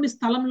పవిత్రమైనటువంటి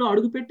స్థలంలో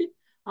అడుగుపెట్టి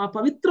ఆ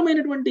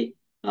పవిత్రమైనటువంటి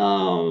ఆ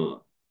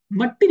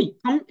మట్టిని,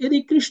 ఇది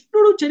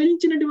కృష్ణుడు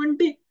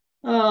చరించినటువంటి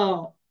ఆ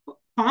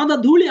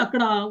పాదధూళి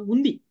అక్కడ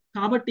ఉంది.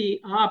 కాబట్టి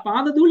ఆ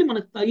పాదధూళి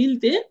మనకు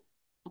తగిలితే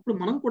అప్పుడు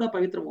మనం కూడా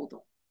పవిత్రం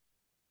అవుతాం.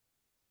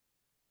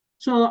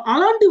 సో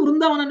అలాంటి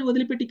వృందావనాన్ని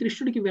వదిలిపెట్టి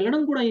కృష్ణుడికి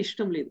వెళ్ళడం కూడా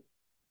ఇష్టం లేదు.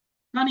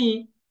 కానీ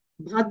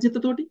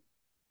బాధ్యతతోటి,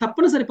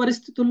 తప్పనిసరి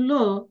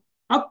పరిస్థితుల్లో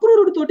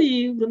అక్రూరుడితోటి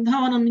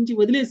బృందావనం నుంచి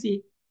వదిలేసి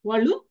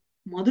వాళ్ళు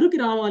మధురకి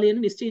రావాలి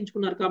అని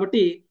నిశ్చయించుకున్నారు.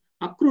 కాబట్టి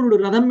అక్రూరుడు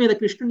రథం మీద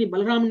కృష్ణుడిని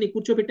బలరాముని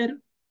కూర్చోబెట్టారు.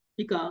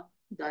 ఇక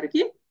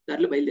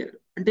దారిలో బయలుదేరారు.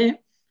 అంటే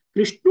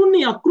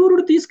కృష్ణుడిని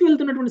అక్రూరుడు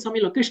తీసుకువెళ్తున్నటువంటి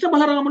సమయంలో కృష్ణ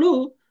బలరాములు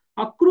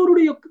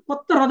అక్రూరుడు యొక్క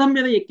కొత్త రథం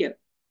మీద ఎక్కారు.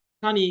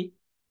 కానీ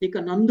ఇక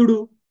నందుడు,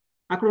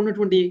 అక్కడ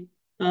ఉన్నటువంటి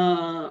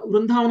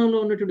బృందావనంలో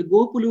ఉన్నటువంటి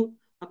గోపులు,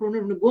 అక్కడ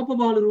ఉన్నటువంటి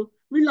గోపబాలురు,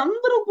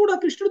 వీళ్ళందరూ కూడా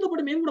కృష్ణుడితో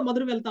పాటు మేము కూడా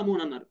మధుర వెళ్తాము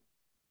అని అన్నారు.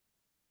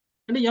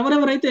 అంటే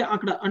ఎవరెవరైతే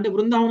అక్కడ అంటే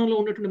బృందావనంలో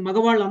ఉన్నటువంటి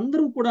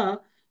మగవాళ్ళందరూ కూడా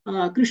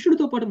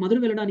కృష్ణుడితో పాటు మధుర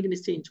వెళ్ళడానికి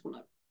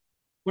నిశ్చయించుకున్నారు.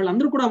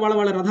 వాళ్ళందరూ కూడా వాళ్ళ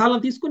వాళ్ళ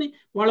రథాలను తీసుకుని,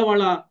 వాళ్ళ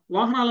వాళ్ళ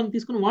వాహనాలను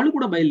తీసుకుని వాళ్ళు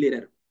కూడా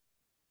బయలుదేరారు.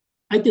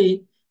 అయితే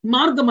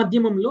మార్గ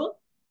మధ్యమంలో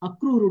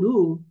అక్రూరుడు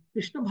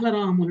కృష్ణ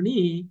బలరాములని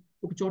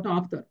ఒక చోట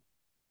ఆపుతారు.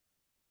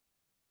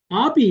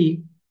 ఆపి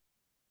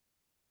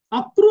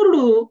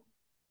అక్రూరుడు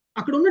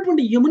అక్కడ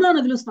ఉన్నటువంటి యమునా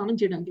నదిలో స్నానం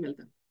చేయడానికి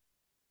వెళ్తాడు.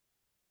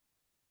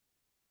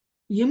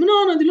 యమునా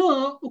నదిలో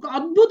ఒక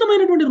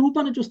అద్భుతమైనటువంటి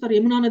రూపాన్ని చూస్తారు.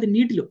 యమునా నది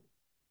నీటిలో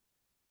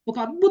ఒక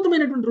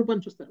అద్భుతమైనటువంటి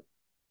రూపాన్ని చూస్తారు.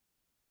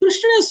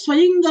 కృష్ణుడే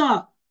స్వయంగా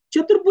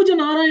చతుర్భుజ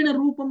నారాయణ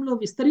రూపంలో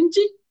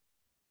విస్తరించి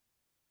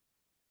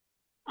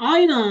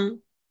ఆయన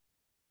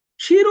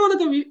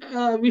క్షీరోదక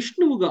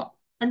విష్ణువుగా,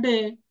 అంటే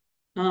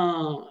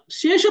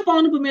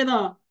శేషపానుపు మీద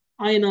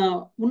ఆయన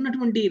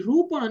ఉన్నటువంటి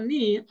రూపాన్ని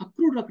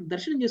అక్రూరుడు అక్కడ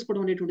దర్శనం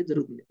చేసుకోవడం అనేటువంటి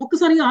జరుగుతుంది.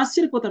 ఒక్కసారిగా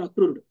ఆశ్చర్యపోతారు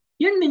అక్రూరుడు.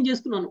 ఏంటి నేను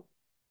చేస్తున్నాను,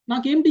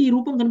 నాకేమిటి ఈ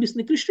రూపం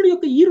కనిపిస్తుంది, కృష్ణుడు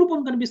యొక్క ఈ రూపం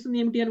కనిపిస్తుంది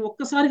ఏమిటి అని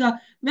ఒక్కసారిగా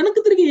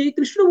వెనక్కి తిరిగి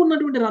కృష్ణుడు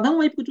ఉన్నటువంటి రథం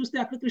వైపుకు చూస్తే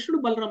అక్కడ కృష్ణుడు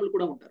బలరాములు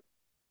కూడా ఉంటారు.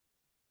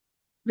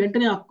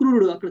 వెంటనే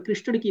అక్రూరుడు అక్కడ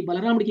కృష్ణుడికి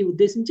బలరాముడికి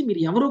ఉద్దేశించి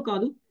మీరు ఎవరో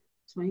కాదు,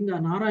 స్వయంగా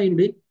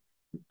నారాయణుడే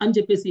అని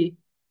చెప్పేసి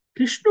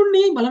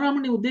కృష్ణుడిని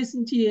బలరాముడిని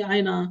ఉద్దేశించి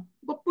ఆయన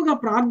గొప్పగా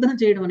ప్రార్థన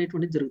చేయడం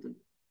అనేటువంటిది జరుగుతుంది.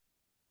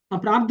 ఆ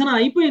ప్రార్థన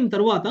అయిపోయిన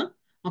తర్వాత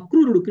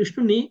అక్రూరుడు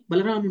కృష్ణుడిని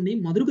బలరాముడిని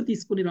మధురకు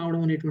తీసుకుని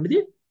రావడం అనేటువంటిది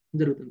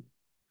జరుగుతుంది.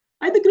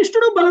 అయితే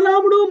కృష్ణుడు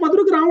బలరాముడు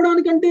మధురకు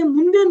రావడానికంటే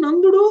ముందే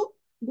నందుడు,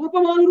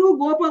 గోపబాలురు,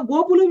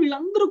 గోపులు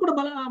వీళ్ళందరూ కూడా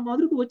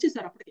మధురకు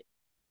వచ్చేసారు.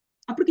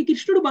 అప్పటికి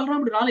కృష్ణుడు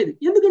బలరాముడు రాలేదు.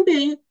 ఎందుకంటే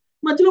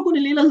మధ్యలో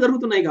కొన్ని లీలలు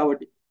జరుగుతున్నాయి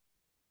కాబట్టి.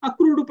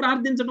 అక్రూరుడు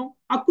ప్రార్థించడం,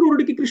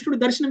 అక్రూరుడికి కృష్ణుడు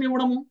దర్శనం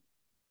ఇవ్వడము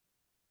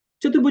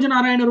చతుర్భుజ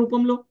నారాయణ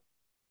రూపంలో,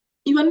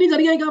 ఇవన్నీ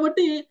జరిగాయి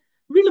కాబట్టి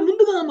వీళ్ళు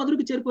ముందుగా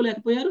మధురకు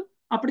చేరుకోలేకపోయారు.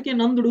 అప్పటికే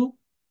నందుడు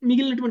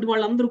మిగిలినటువంటి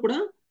వాళ్ళందరూ కూడా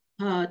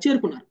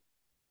చేరుకున్నారు.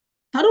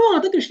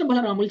 తరువాత కృష్ణ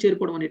బలరాములు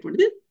చేరుకోవడం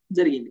అనేటువంటిది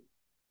జరిగింది.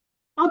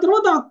 ఆ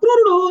తర్వాత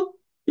అక్రూరుడు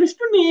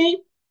కృష్ణుడిని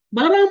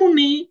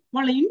బలరాముణ్ణి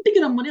వాళ్ళ ఇంటికి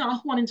రమ్మని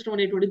ఆహ్వానించడం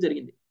అనేటువంటిది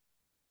జరిగింది.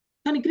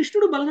 కానీ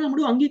కృష్ణుడు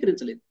బలరాముడు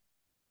అంగీకరించలేదు.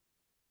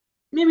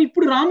 మేము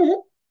ఇప్పుడు రాము,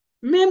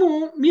 మేము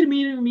మీరు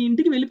మీరు మీ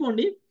ఇంటికి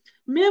వెళ్ళిపోండి,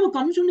 మేము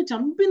కంసుడిని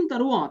చంపిన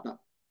తరువాత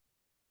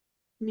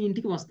మీ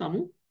ఇంటికి వస్తాము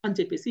అని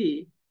చెప్పేసి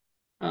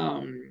ఆ,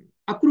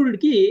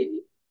 అక్రూరుడికి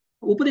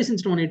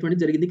ఉపదేశించడం అనేటువంటి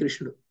జరిగింది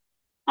కృష్ణుడు.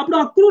 అప్పుడు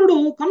అక్రూరుడు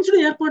కంసుడు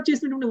ఏర్పాటు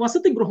చేసినటువంటి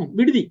వసతి గృహం,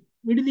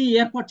 విడిది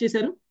ఏర్పాటు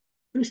చేశారు.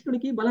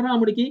 కృష్ణుడికి,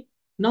 బలరాముడికి,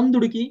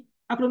 నందుడికి,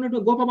 అక్కడ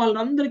ఉన్నటువంటి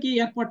గోపబాలందరికీ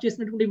ఏర్పాటు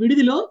చేసినటువంటి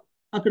విడిదిలో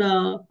అక్కడ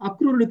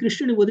అక్రూరుడు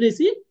కృష్ణుడిని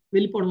వదిలేసి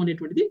వెళ్ళిపోవడం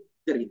అనేటువంటిది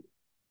జరిగింది.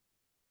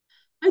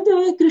 అయితే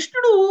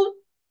కృష్ణుడు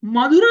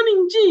మధుర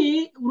నుంచి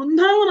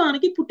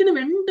బృందావనానికి పుట్టిన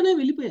వెంటనే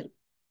వెళ్ళిపోయారు.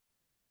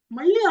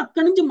 మళ్ళీ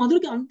అక్కడి నుంచి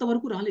మధురకి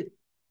అంతవరకు రాలేదు.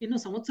 ఎన్నో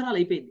సంవత్సరాలు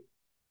అయిపోయింది.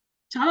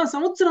 చాలా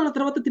సంవత్సరాల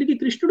తర్వాత తిరిగి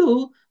కృష్ణుడు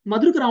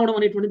మధురకు రావడం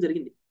అనేటువంటిది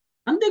జరిగింది.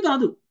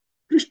 అంతేకాదు,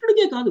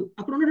 కృష్ణుడికే కాదు,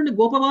 అక్కడ ఉన్నటువంటి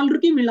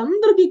గోపబాలుడికి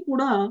వీళ్ళందరికీ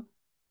కూడా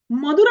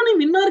మధురని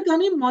విన్నారు,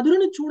 కానీ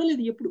మధురని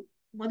చూడలేదు.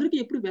 మధురకి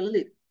ఎప్పుడు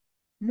వెళ్ళలేదు.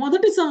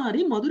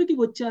 మొదటిసారి మధురకి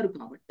వచ్చారు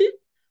కాబట్టి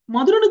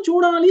మధురను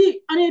చూడాలి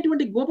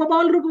అనేటువంటి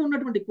గోపబాలుడికి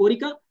ఉన్నటువంటి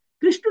కోరిక,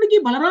 కృష్ణుడికి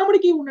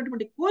బలరాముడికి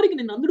ఉన్నటువంటి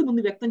కోరికని నందుడు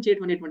ముందు వ్యక్తం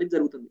చేయడం అనేటువంటిది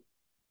జరుగుతుంది.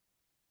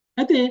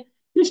 అయితే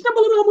కృష్ణ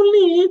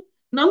బలరాముల్ని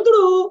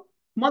నందుడు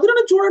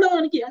మధురను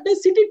చూడడానికి, అంటే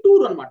సిటీ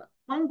టూర్ అనమాట.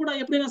 మనం కూడా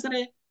ఎప్పుడైనా సరే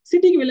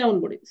సిటీకి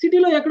వెళ్ళామనుకోండి,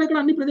 సిటీలో ఎక్కడెక్కడ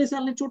అన్ని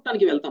ప్రదేశాలని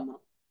చూడటానికి వెళ్తాం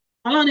మనం.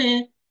 అలానే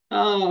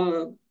ఆ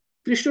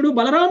కృష్ణుడు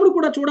బలరాముడు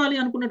కూడా చూడాలి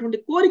అనుకున్నటువంటి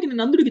కోరికని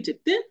నందుడికి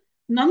చెప్తే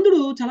నందుడు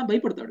చాలా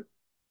భయపడతాడు.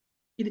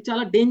 ఇది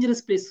చాలా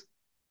డేంజరస్ ప్లేస్,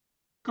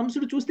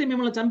 కంసుడు చూస్తే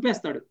మిమ్మల్ని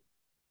చంపేస్తాడు,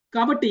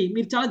 కాబట్టి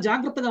మీరు చాలా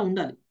జాగ్రత్తగా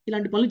ఉండాలి,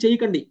 ఇలాంటి పనులు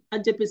చేయకండి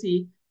అని చెప్పేసి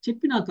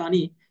చెప్పినా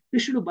కానీ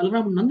కృష్ణుడు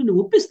బలరాముడు నందుని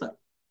ఒప్పిస్తారు.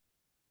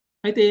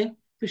 అయితే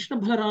కృష్ణ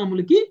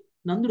బలరాములకి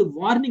నందుడు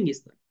వార్నింగ్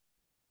ఇస్తారు.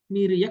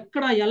 మీరు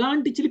ఎక్కడ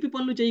ఎలాంటి చిలిపి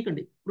పనులు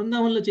చేయకండి,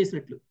 బృందావనంలో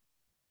చేసినట్లు.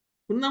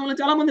 బృందావనంలో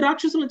చాలా మంది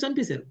రాక్షసులను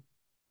చంపేశారు.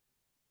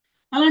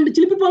 అలాంటి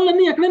చిలిపి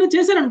పనులన్నీ ఎక్కడైనా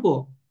చేశారనుకో,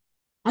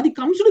 అది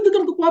కంసుడికి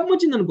కనుక కోపం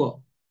వచ్చిందనుకో,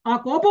 ఆ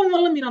కోపం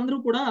వల్ల మీరు అందరూ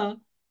కూడా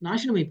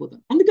నాశనం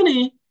అయిపోతారు. అందుకని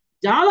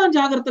చాలా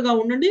జాగ్రత్తగా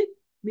ఉండండి.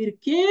 మీరు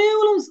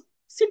కేవలం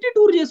సిటీ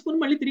టూర్ చేసుకొని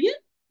మళ్ళీ తిరిగి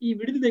ఈ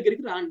విడిది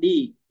దగ్గరికి రాండి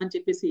అని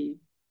చెప్పేసి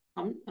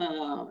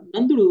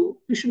నందుడు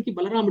కృష్ణుడికి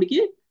బలరాముడికి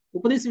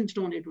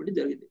ఉపదేశించడం అనేటువంటి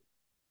జరిగింది.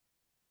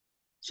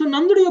 సో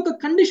నందుడి యొక్క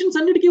కండిషన్స్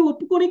అన్నిటికీ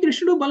ఒప్పుకొని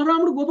కృష్ణుడు,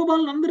 బలరాముడు,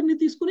 గోపబాలను అందరినీ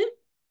తీసుకుని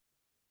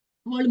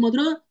వాళ్ళు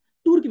మధుర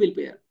టూర్కి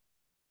వెళ్ళిపోయారు.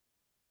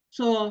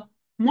 సో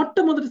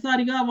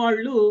మొట్టమొదటిసారిగా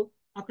వాళ్ళు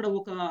అక్కడ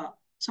ఒక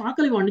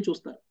చాకలి వాడిని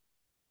చూస్తారు.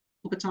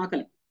 ఒక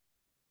చాకలి,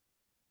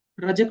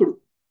 రజకుడు.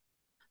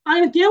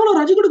 ఆయన కేవలం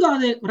రజకుడు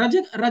కాదే,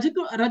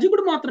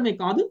 రజకుడు మాత్రమే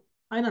కాదు,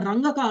 ఆయన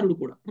రంగకారుడు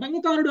కూడా.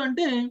 రంగకారుడు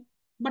అంటే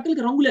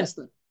బట్టలకి రంగులు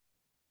వేస్తారు.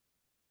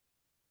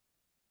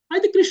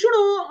 అయితే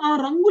కృష్ణుడు ఆ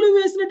రంగులు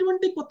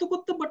వేసినటువంటి కొత్త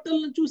కొత్త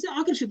బట్టలను చూసి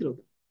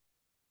ఆకర్షితులవుతారు.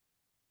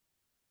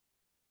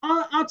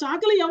 ఆ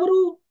చాకలి ఎవరు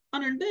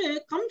అని అంటే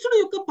కంసుడు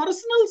యొక్క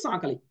పర్సనల్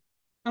చాకలి.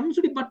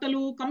 కంసుడి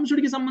బట్టలు,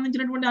 కంసుడికి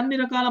సంబంధించినటువంటి అన్ని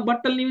రకాల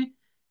బట్టల్ని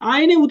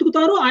ఆయనే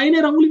ఉతుకుతారు, ఆయనే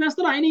రంగులు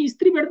వేస్తారు, ఆయనే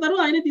ఇస్త్రీ పెడతారు,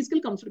 ఆయనే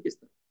తీసుకెళ్లి కంసుడికి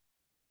ఇస్తారు.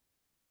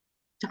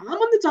 చాలా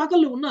మంది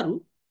చాకళ్ళు ఉన్నారు,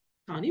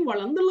 కానీ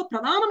వాళ్ళందరిలో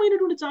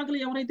ప్రధానమైనటువంటి చాకలి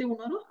ఎవరైతే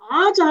ఉన్నారో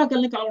ఆ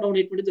చాకల్ని కలవడం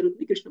అనేటువంటి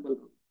జరుగుతుంది కృష్ణ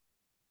బలరాముడు.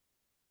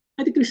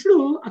 అయితే కృష్ణుడు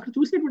అక్కడ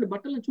చూసినటువంటి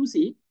బట్టలను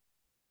చూసి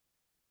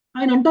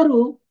ఆయన అంటారు,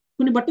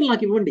 కొన్ని బట్టలు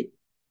నాకు ఇవ్వండి,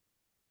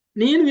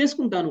 నేను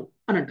వేసుకుంటాను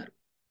అని అంటారు.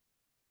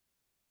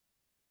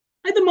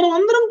 అయితే మనం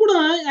అందరం కూడా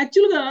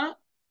యాక్చువల్గా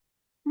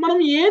మనం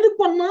ఏది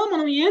కొన్నా,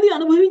 మనం ఏది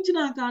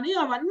అనుభవించినా కానీ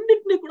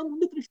అవన్నిటిని కూడా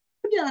ముందు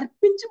కృష్ణుడికి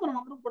అర్పించి మనం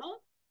అందరం కూడా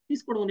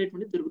తీసుకోవడం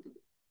అనేటువంటిది జరుగుతుంది.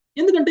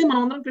 ఎందుకంటే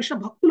మనం అందరం కృష్ణ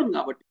భక్తులం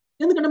కాబట్టి,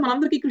 ఎందుకంటే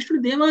మనందరికీ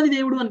కృష్ణుడు దేవాది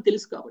దేవుడు అని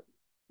తెలుసు కాబట్టి,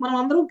 మనం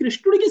అందరం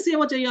కృష్ణుడికి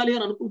సేవ చేయాలి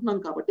అని అనుకుంటున్నాం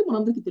కాబట్టి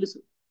మనందరికీ తెలుసు.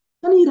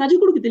 కానీ ఈ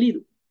రజకుడికి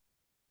తెలియదు,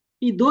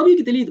 ఈ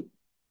ధోబికి తెలియదు.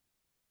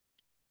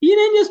 ఈయన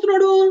ఏం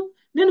చేస్తున్నాడు,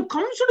 నేను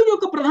కంసుడి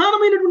యొక్క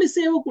ప్రధానమైనటువంటి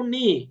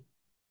సేవకుణ్ణి,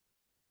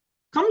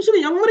 కంసుడు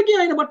ఎవరికి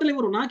ఆయన బట్టలు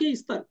ఇవ్వరు, నాకే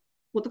ఇస్తారు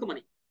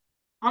ఉతకమని.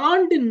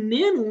 అలాంటి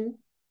నేను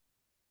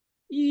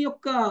ఈ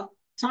యొక్క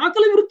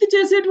చాకలి వృత్తి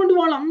చేసేటువంటి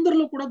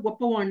వాళ్ళందరిలో కూడా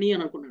గొప్పవాణ్ణి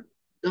అని అనుకున్నాడు.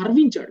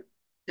 గర్వించాడు.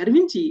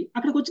 గర్వించి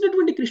అక్కడికి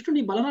వచ్చినటువంటి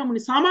కృష్ణుని,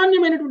 బలరాముని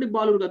సామాన్యమైనటువంటి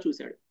బాలుడుగా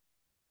చూశాడు.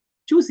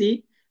 చూసి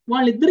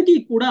వాళ్ళిద్దరికీ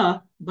కూడా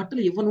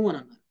బట్టలు ఇవ్వను అని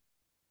అన్నారు.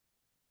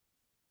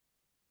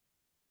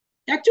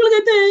 యాక్చువల్గా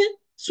అయితే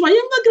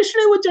స్వయంగా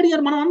కృష్ణుడే వచ్చి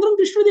అడిగారు. మనం అందరం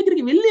కృష్ణుడి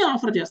దగ్గరికి వెళ్ళి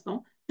ఆఫర్ చేస్తాం,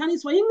 కానీ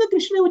స్వయంగా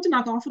కృష్ణుడే వచ్చి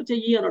నాకు ఆఫర్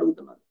చెయ్యి అని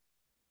అడుగుతున్నారు.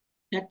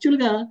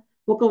 యాక్చువల్గా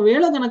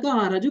ఒకవేళ గనక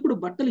ఆ రజకుడు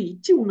బట్టలు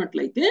ఇచ్చి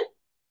ఉన్నట్లయితే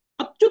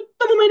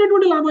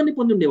అత్యుత్తమమైనటువంటి లాభాన్ని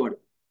పొంది ఉండేవాడు.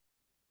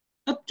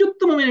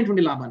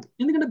 అత్యుత్తమమైనటువంటి లాభాన్ని.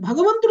 ఎందుకంటే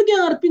భగవంతుడికి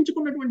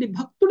అర్పించుకున్నటువంటి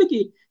భక్తుడికి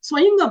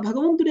స్వయంగా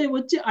భగవంతుడే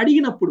వచ్చి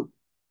అడిగినప్పుడు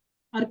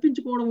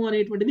అర్పించుకోవడం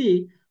అనేటువంటిది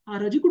ఆ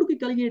రజకుడికి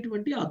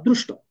కలిగేటువంటి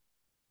అదృష్టం.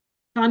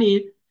 కానీ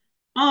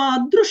ఆ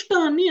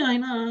అదృష్టాన్ని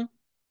ఆయన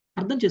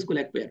అర్థం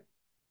చేసుకోలేకపోయారు.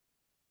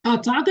 ఆ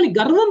చాకలి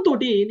గర్వంతో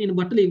నేను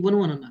బట్టలు ఇవ్వను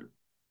అని అన్నారు.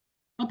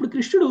 అప్పుడు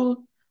కృష్ణుడు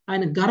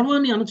ఆయన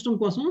గర్వాన్ని అణచడం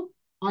కోసం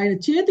ఆయన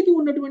చేతికి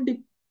ఉన్నటువంటి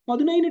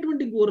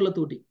పదునైనటువంటి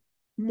గోరులతోటి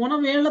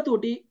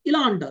మొనవేళ్లతోటి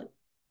ఇలా అంటారు.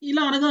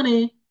 ఇలా అనగానే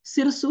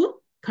శిరస్సు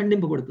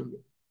ఖండింపబడుతుంది.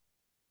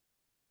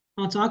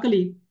 ఆ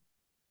చాకలి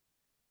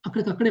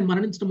అక్కడికక్కడే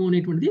మరణించడం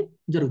అనేటువంటిది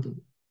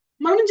జరుగుతుంది.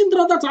 మరణించిన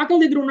తర్వాత ఆ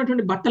చాకలి దగ్గర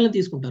ఉన్నటువంటి బట్టలను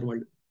తీసుకుంటారు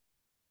వాళ్ళు.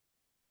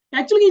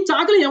 యాక్చువల్గా ఈ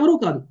చాకలి ఎవరూ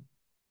కాదు.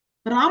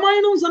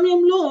 రామాయణం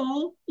సమయంలో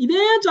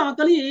ఇదే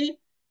చాకలి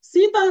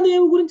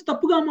సీతాదేవి గురించి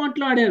తప్పుగా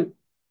మాట్లాడారు.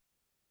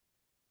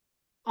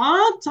 ఆ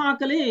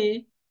చాకలే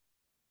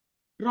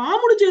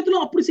రాముడి చేతిలో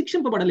అప్పుడు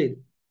శిక్షింపబడలేదు.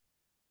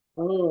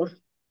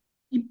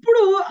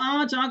 ఇప్పుడు ఆ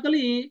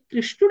చాకలి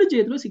కృష్ణుడి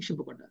చేతిలో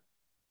శిక్షింపబడ్డారు.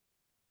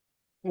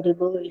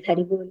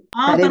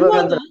 ఆ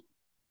తరువాత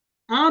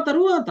ఆ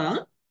తరువాత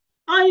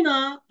ఆయన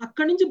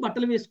అక్కడి నుంచి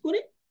బట్టలు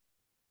వేసుకొని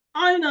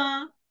ఆయన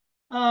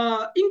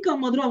ఇంకా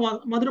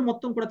మధుర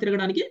మొత్తం కూడా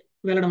తిరగడానికి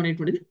వెళ్ళడం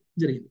అనేటువంటిది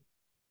జరిగింది.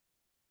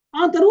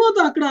 ఆ తరువాత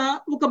అక్కడ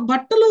ఒక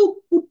బట్టలు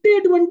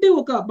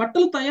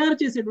తయారు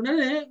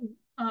చేసేటువంటి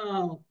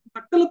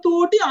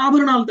బట్టలతోటి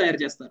ఆభరణాలు తయారు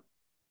చేస్తారు.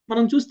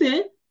 మనం చూస్తే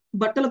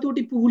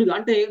బట్టలతోటి పువ్వులుగా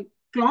అంటే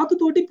క్లాత్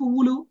తోటి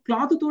పువ్వులు,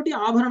 క్లాత్ తోటి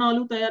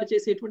ఆభరణాలు తయారు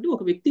చేసేటువంటి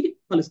ఒక వ్యక్తికి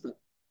కలుస్తారు.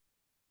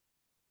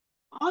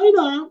 ఆయన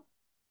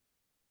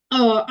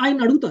ఆయన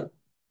అడుగుతారు,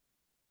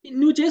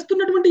 నువ్వు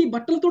చేస్తున్నటువంటి ఈ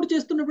బట్టలతోటి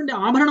చేస్తున్నటువంటి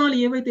ఆభరణాలు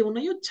ఏవైతే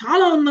ఉన్నాయో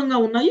చాలా అందంగా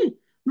ఉన్నాయి,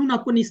 నువ్వు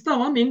నాకు కొన్ని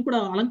ఇస్తావా, మేము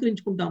కూడా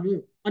అలంకరించుకుంటాము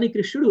అని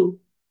కృష్ణుడు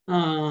ఆ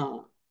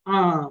ఆ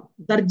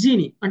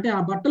దర్జీని అంటే ఆ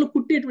బట్టలు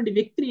కుట్టేటువంటి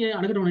వ్యక్తిని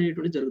అడగడం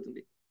అనేటువంటి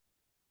జరుగుతుంది.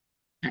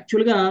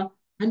 యాక్చువల్గా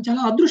ఆయన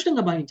చాలా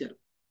అదృష్టంగా భావించారు.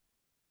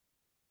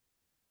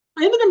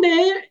 ఎందుకంటే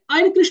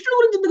ఆయన కృష్ణుడి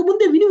గురించి ఇంతకు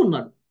ముందే విని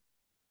ఉన్నాడు.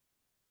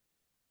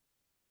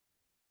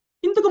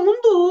 ఇంతకు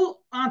ముందు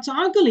ఆ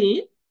చాకలి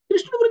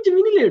కృష్ణుడి గురించి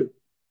వినిలేడు,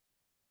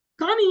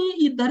 కానీ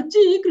ఈ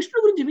దర్జీ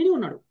కృష్ణుడి గురించి విని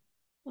ఉన్నాడు.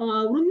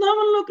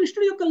 బృందావనంలో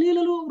కృష్ణుడి యొక్క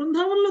లీలలు,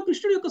 బృందావనంలో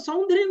కృష్ణుడి యొక్క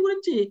సౌందర్యం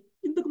గురించి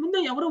ఇంతకు ముందే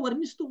ఎవరో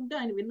వర్ణిస్తూ ఉంటే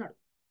ఆయన విన్నాడు.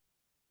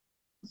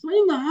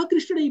 స్వయంగా ఆ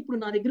కృష్ణుడే ఇప్పుడు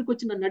నా దగ్గరికి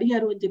వచ్చి నన్ను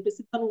అడిగారు అని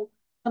చెప్పేసి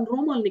తన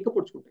రోమాలు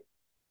నిక్కపొడుచుకుంటాయి.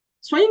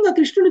 స్వయంగా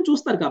కృష్ణుడిని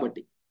చూస్తారు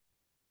కాబట్టి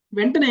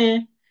వెంటనే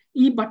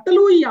ఈ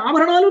బట్టలు ఈ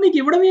ఆభరణాలు నీకు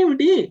ఇవ్వడం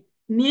ఏమిటి,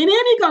 నేనే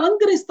నీకు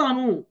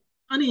అలంకరిస్తాను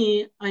అని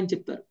ఆయన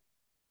చెప్తారు.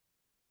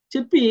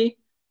 చెప్పి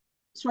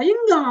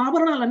స్వయంగా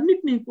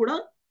ఆభరణాలన్నింటినీ కూడా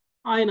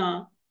ఆయన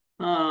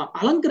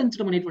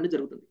అలంకరించడం అనేటువంటి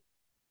జరుగుతుంది.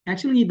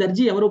 యాక్చువల్గా ఈ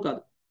దర్జీ ఎవరో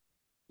కాదు.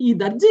 ఈ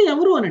దర్జీ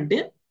ఎవరు అనంటే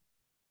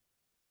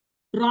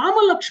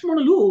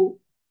రామలక్ష్మణులు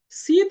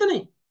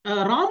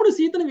రాముడు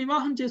సీతని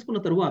వివాహం చేసుకున్న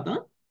తరువాత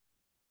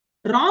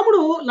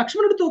రాముడు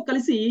లక్ష్మణుడితో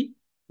కలిసి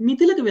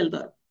మిథిలకు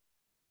వెళ్తారు.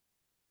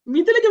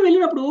 మిథిలకి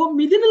వెళ్ళినప్పుడు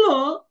మిథిలలో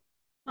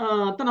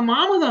తన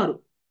మామగారు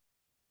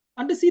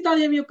అంటే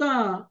సీతాదేవి యొక్క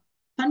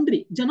తండ్రి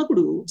జనక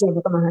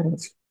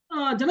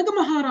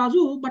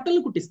మహారాజు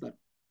బట్టలను కుట్టిస్తారు.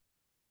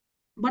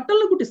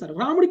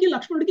 రాముడికి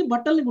లక్ష్మణుడికి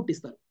బట్టల్ని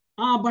కుట్టిస్తారు.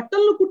 ఆ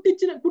బట్టలను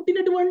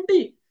కుట్టినటువంటి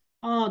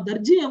ఆ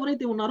దర్జీ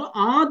ఎవరైతే ఉన్నారో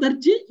ఆ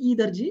దర్జీ ఈ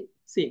దర్జీ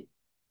సేమ్.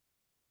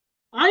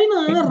 ఆయన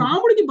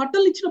రాముడికి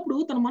బట్టలు ఇచ్చినప్పుడు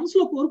తన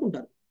మనసులో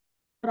కోరుకుంటారు,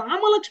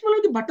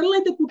 రామలక్ష్మణుడికి బట్టలను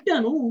అయితే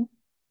కుట్టాను,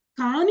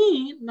 కానీ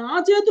నా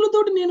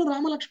చేతులతోటి నేను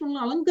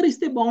రామలక్ష్మణులను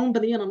అలంకరిస్తే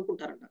బాగుంటది అని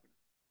అనుకుంటారంట.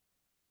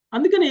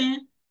 అందుకనే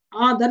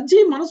ఆ దర్జీ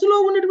మనసులో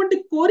ఉన్నటువంటి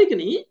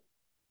కోరికని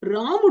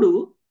రాముడు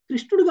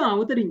కృష్ణుడిగా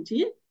అవతరించి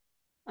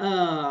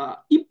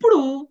ఇప్పుడు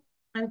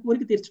ఆయన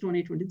కోరిక తీర్చడం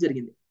అనేటువంటిది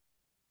జరిగింది.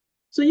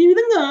 సో ఈ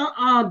విధంగా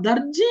ఆ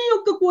దర్జీ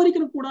యొక్క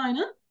కోరికను కూడా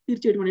ఆయన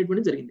తీర్చేయడం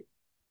అనేటువంటిది జరిగింది.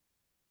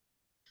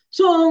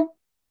 సో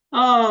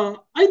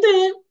అయితే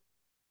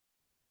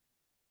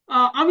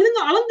ఆ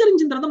విధంగా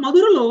అలంకరించిన తర్వాత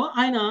మధురలో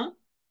ఆయన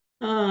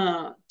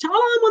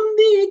చాలా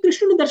మంది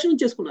కృష్ణుని దర్శనం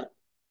చేసుకున్నారు.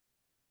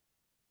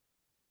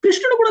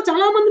 కృష్ణుడు కూడా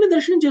చాలా మందిని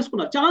దర్శనం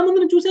చేసుకున్నారు, చాలా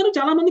మందిని చూశారు,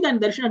 చాలా మందికి ఆయన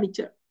దర్శనాన్ని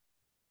ఇచ్చారు.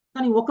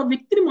 కానీ ఒక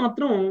వ్యక్తిని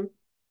మాత్రం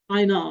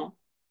ఆయన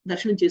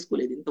దర్శనం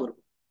చేసుకోలేదు ఇంతవరకు.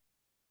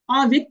 ఆ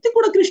వ్యక్తి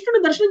కూడా కృష్ణుని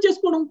దర్శనం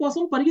చేసుకోవడం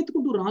కోసం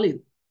పరిగెత్తుకుంటూ రాలేదు.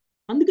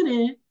 అందుకనే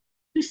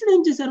కృష్ణుడు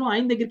ఏం చేశారు,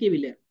 ఆయన దగ్గరికి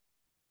వెళ్ళారు.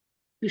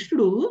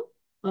 కృష్ణుడు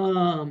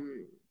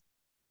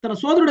తన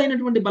సోదరుడు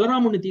అయినటువంటి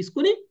బలరాముడిని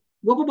తీసుకొని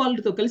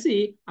గోపబాలుడితో కలిసి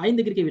ఆయన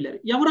దగ్గరికి వెళ్ళారు.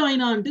 ఎవరు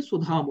ఆయన అంటే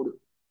సుధాముడు.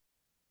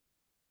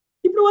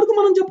 ఇప్పటి వరకు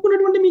మనం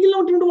చెప్పుకున్నటువంటి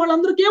మిగిలినటువంటి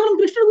వాళ్ళందరూ కేవలం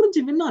కృష్ణుడి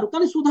గురించి విన్నారు,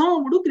 కానీ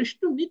సుధాముడు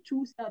కృష్ణుడిని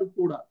చూశారు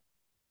కూడా.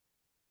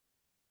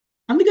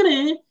 అందుకనే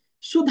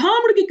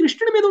సుధాముడికి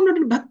కృష్ణుడి మీద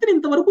ఉన్నటువంటి భక్తిని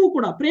ఇంతవరకు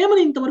కూడా,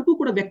 ప్రేమని ఇంతవరకు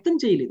కూడా వ్యక్తం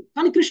చేయలేదు,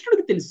 కానీ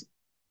కృష్ణుడికి తెలుసు.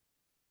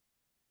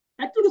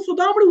 యాక్చువల్గా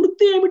సుధాముడి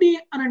వృత్తి ఏమిటి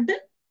అని అంటే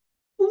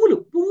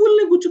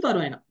పువ్వుల్ని గుచ్చుతారు.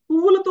 ఆయన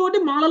పువ్వులతోటి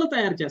మాలలు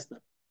తయారు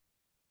చేస్తారు.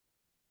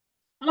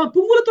 అలా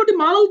పువ్వులతోటి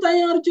మాలలు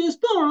తయారు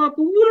చేస్తూ ఆ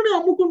పువ్వులను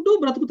అమ్ముకుంటూ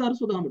బ్రతుకుతారు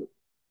సుధాముడు.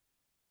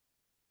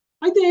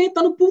 అయితే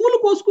తను పువ్వులు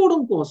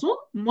కోసుకోవడం కోసం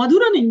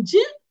మధుర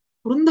నుంచి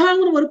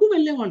బృందావనం వరకు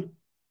వెళ్ళేవాళ్ళు.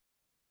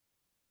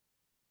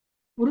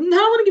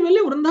 బృందావనికి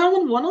వెళ్ళి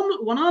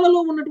వనాలలో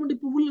ఉన్నటువంటి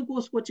పువ్వులను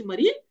కోసుకొచ్చి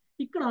మరి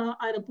ఇక్కడ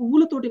ఆయన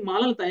పువ్వులతోటి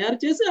మాలలు తయారు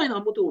చేసి ఆయన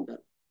అమ్ముతూ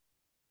ఉంటారు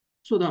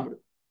సుధాముడు.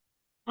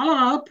 అలా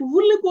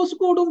పువ్వుల్ని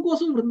కోసుకోవడం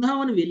కోసం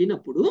బృందావనం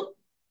వెళ్ళినప్పుడు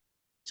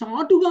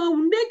చాటుగా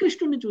ఉండే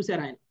కృష్ణుడిని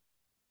చూశారు ఆయన.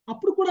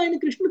 అప్పుడు కూడా ఆయన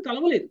కృష్ణుడు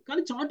కలవలేదు,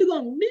 కానీ చాటుగా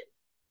ఉండి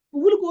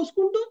పువ్వులు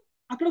కోసుకుంటూ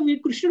అక్కడ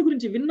కృష్ణుడి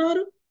గురించి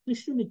విన్నారు,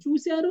 కృష్ణుని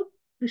చూశారు,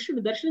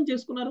 కృష్ణుని దర్శనం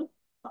చేసుకున్నారు.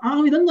 ఆ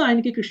విధంగా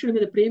ఆయనకి కృష్ణుడి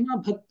మీద ప్రేమ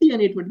భక్తి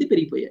అనేటువంటిది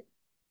పెరిగిపోయాయి.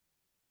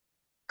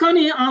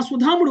 కానీ ఆ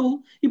సుధాముడు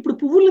ఇప్పుడు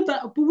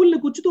పువ్వుల్ని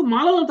గుచ్చుతూ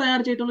మాలలను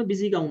తయారు చేయడంలో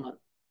బిజీగా ఉన్నారు.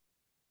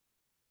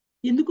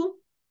 ఎందుకు?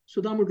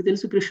 సుధాముడికి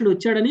తెలుసు కృష్ణుడు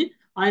వచ్చాడని.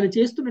 ఆయన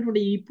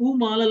చేస్తున్నటువంటి ఈ పువ్వు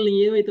మాలల్ని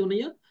ఏవైతే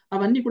ఉన్నాయో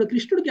అవన్నీ కూడా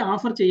కృష్ణుడికి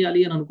ఆఫర్ చేయాలి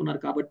అని అనుకున్నారు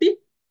కాబట్టి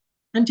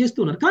ఆయన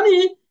చేస్తున్నారు. కానీ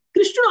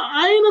కృష్ణుడు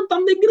ఆయన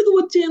తన దగ్గరికి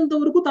వచ్చేంత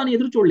వరకు తాను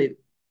ఎదురు చూడలేదు.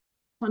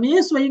 తనే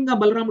స్వయంగా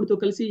బలరాముడితో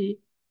కలిసి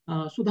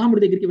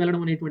సుధాముడి దగ్గరికి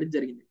వెళ్ళడం అనేటువంటిది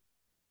జరిగింది.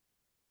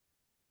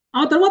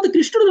 ఆ తర్వాత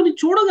కృష్ణుడు దాన్ని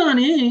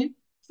చూడగానే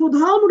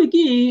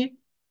సుధాముడికి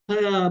ఆ,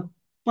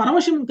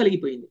 పరవశం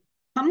కలిగిపోయింది,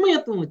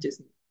 తన్మయత్వం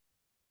వచ్చేసింది.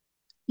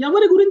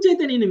 ఎవరి గురించి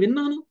అయితే నేను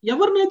విన్నాను,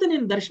 ఎవరినైతే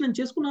నేను దర్శనం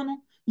చేసుకున్నాను,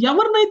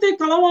 ఎవరినైతే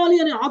కలవాలి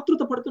అని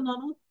ఆతృత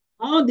పడుతున్నాను,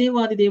 ఆ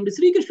దేవాది దేవుడు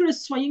శ్రీకృష్ణుడు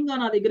స్వయంగా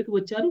నా దగ్గరికి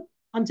వచ్చారు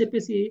అని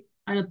చెప్పేసి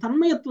ఆయన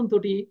తన్మయత్వంతో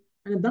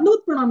ఆయన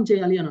దండవత్ ప్రణామం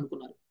చేయాలి అని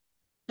అనుకున్నారు.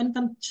 కానీ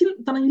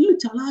తన ఇల్లు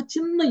చాలా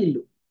చిన్న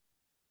ఇల్లు.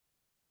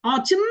 ఆ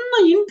చిన్న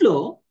ఇంట్లో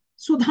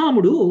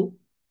సుధాముడు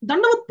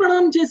దండవత్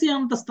ప్రణామం చేసే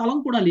అంత స్థలం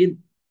కూడా లేదు.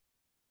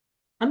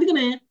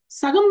 అందుకనే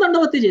సగం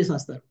దండవత్తే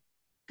చేసేస్తారు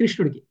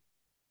కృష్ణుడికి,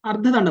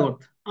 అర్ధ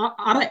దండవత్,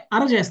 అర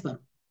అర చేస్తారు.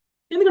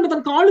 ఎందుకంటే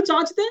తన కాళ్ళు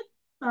చాచితే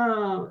ఆ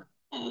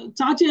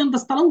చాచేంత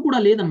స్థలం కూడా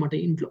లేదనమాట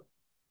ఇంట్లో.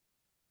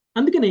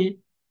 అందుకనే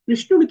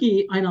కృష్ణుడికి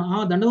ఆయన ఆ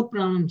దండవత్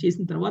ప్రణామం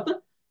చేసిన తర్వాత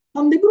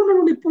తన దగ్గర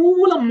ఉన్నటువంటి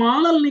పువ్వుల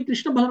మాలల్ని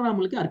కృష్ణ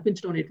బలరాములకి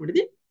అర్పించడం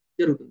అనేటువంటిది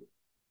జరుగుతుంది.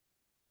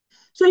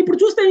 సో ఇప్పుడు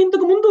చూస్తే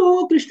ఇంతకు ముందు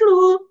కృష్ణుడు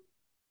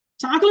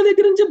చాకల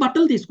దగ్గర నుంచి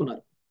బట్టలు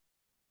తీసుకున్నారు,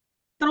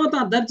 తర్వాత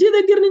దర్జీ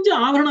దగ్గర నుంచి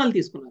ఆభరణాలు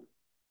తీసుకున్నారు,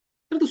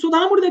 తర్వాత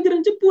సుధాముడి దగ్గర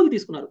నుంచి పూలు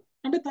తీసుకున్నారు.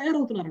 అంటే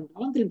తయారవుతున్నారంట,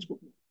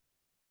 అలంకరించుకుంటున్నారు.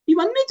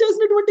 ఇవన్నీ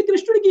చేసినటువంటి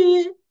కృష్ణుడికి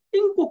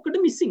ఇంకొకటి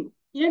మిస్సింగ్.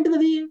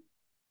 ఏంటిది?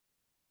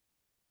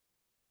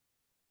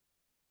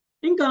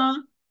 ఇంకా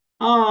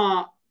ఆ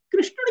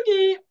కృష్ణుడికి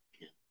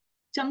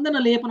చందన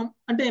లేపనం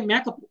అంటే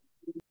మేకప్,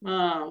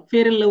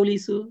 ఫేర్ అండ్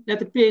లవ్లీస్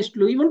లేకపోతే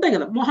పేస్ట్లు ఇవి ఉంటాయి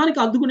కదా, మొహానికి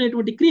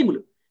అద్దుకునేటువంటి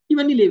క్రీములు,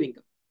 ఇవన్నీ లేవు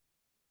ఇంకా.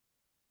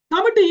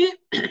 కాబట్టి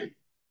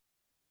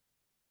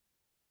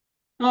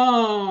ఆ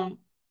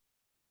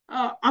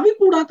అవి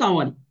కూడా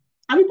కావాలి.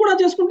 అవి కూడా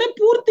చేసుకుంటే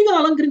పూర్తిగా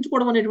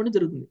అలంకరించుకోవడం అనేటువంటి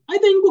జరుగుతుంది.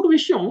 అయితే ఇంకొక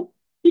విషయం,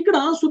 ఇక్కడ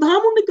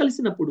సుధాముడిని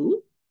కలిసినప్పుడు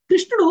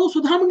కృష్ణుడు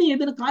సుధాముడిని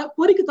ఏదైనా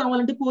కోరిక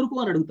కావాలంటే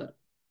కోరుకో అని అడుగుతారు.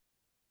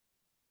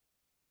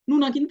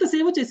 నువ్వు నాకు ఇంత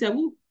సేవ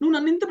చేశావు, నువ్వు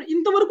నన్ను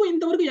ఇంతవరకు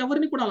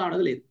ఎవరిని కూడా అలా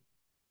అడగలేదు.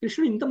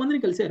 కృష్ణుడు ఇంతమందిని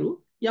కలిశారు,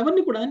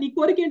 ఎవరిని కూడా నీ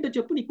కోరిక ఏంటో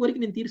చెప్పు, నీ కోరిక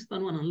నేను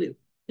తీరుస్తాను అని అనలేదు.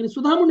 నేను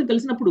సుధాముడిని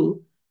కలిసినప్పుడు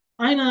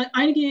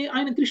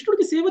ఆయన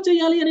కృష్ణుడికి సేవ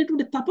చేయాలి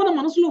అనేటువంటి తపన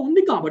మనసులో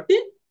ఉంది కాబట్టి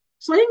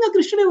స్వయంగా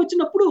కృష్ణుడే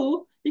వచ్చినప్పుడు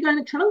ఇక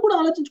ఆయన క్షణం కూడా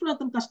ఆలోచించుకుని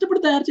అతను కష్టపడి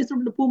తయారు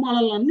చేసినటువంటి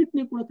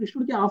పూమాలన్నింటినీ కూడా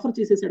కృష్ణుడికి ఆఫర్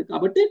చేసేసాడు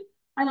కాబట్టి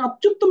ఆయన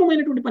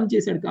అత్యుత్తమమైనటువంటి పని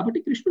చేశాడు కాబట్టి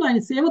కృష్ణుడు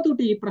ఆయన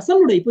సేవతోటి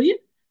ప్రసన్నుడైపోయి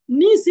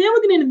నీ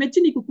సేవకి నేను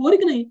మెచ్చి నీకు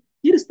కోరికని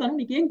తీరుస్తాను,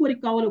 నీకేం కోరిక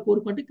కావాలో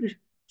కోరుకుంటే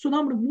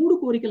సుధాముడు 3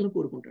 కోరికలను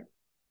కోరుకుంటాడు.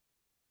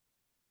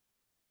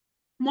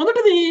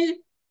 మొదటిది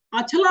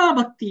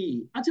అచలాభక్తి.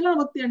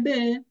 అచలాభక్తి అంటే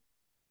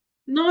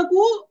నాకు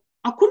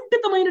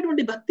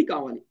అకుంఠితమైనటువంటి భక్తి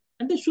కావాలి,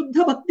 అంటే శుద్ధ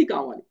భక్తి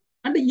కావాలి.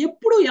 అంటే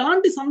ఎప్పుడు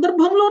ఎలాంటి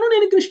సందర్భంలోనూ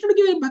నేను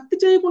కృష్ణుడికి భక్తి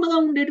చేయకుండా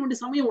ఉండేటువంటి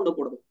సమయం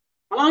ఉండకూడదు,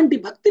 అలాంటి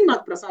భక్తిని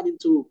నాకు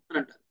ప్రసాదించు అని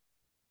అంటారు.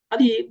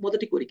 అది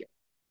మొదటి కోరిక.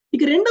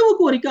 ఇక రెండవ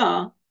కోరిక,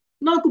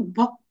 నాకు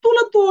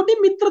భక్తులతోటి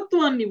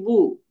మిత్రత్వాన్ని ఇవ్వు,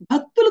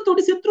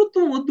 భక్తులతోటి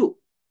శత్రుత్వం వద్దు.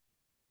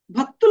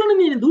 భక్తులను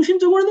నేను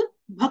దూషించకూడదు,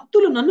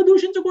 భక్తులు నన్ను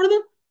దూషించకూడదు,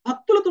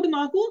 భక్తులతోటి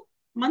నాకు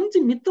మంచి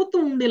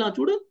మిత్రత్వం ఉండేలా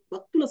చూడు,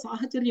 భక్తుల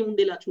సాహచర్యం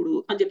ఉండేలా చూడు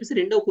అని చెప్పేసి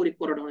రెండవ కోరిక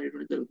కోరడం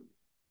అనేటువంటి జరుగుతుంది.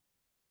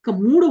 ఇక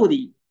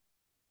మూడవది,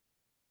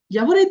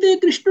 ఎవరైతే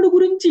కృష్ణుడు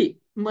గురించి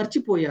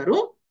మర్చిపోయారో,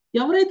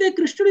 ఎవరైతే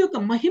కృష్ణుడి యొక్క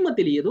మహిమ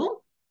తెలియదో,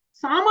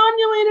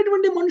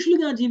 సామాన్యమైనటువంటి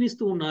మనుషులుగా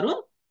జీవిస్తూ ఉన్నారో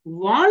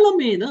వాళ్ళ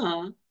మీద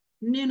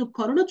నేను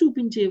కరుణ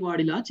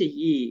చూపించేవాడిలా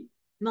చెయ్యి,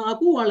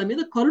 నాకు వాళ్ళ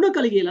మీద కరుణ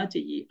కలిగేలా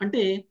చెయ్యి.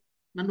 అంటే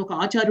నన్ను ఒక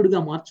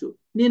ఆచార్యుడిగా మార్చు,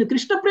 నేను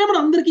కృష్ణ ప్రేమను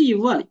అందరికీ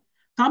ఇవ్వాలి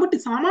కాబట్టి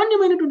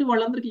సామాన్యమైనటువంటి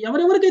వాళ్ళందరికీ,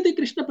 ఎవరెవరికైతే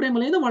కృష్ణ ప్రేమ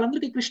లేదో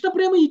వాళ్ళందరికీ కృష్ణ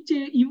ప్రేమ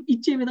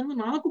ఇచ్చే విధంగా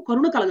నాకు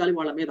కరుణ కలగాలి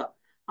వాళ్ళ మీద,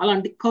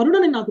 అలాంటి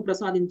కరుణని నాకు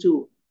ప్రసాదించు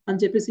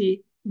అని చెప్పేసి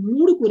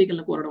 3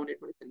 కోరికలను కోరడం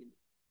అనేటువంటి జరిగింది.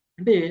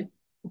 అంటే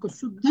ఒక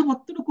శుద్ధ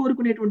భక్తుడు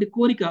కోరుకునేటువంటి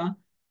కోరిక,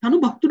 తను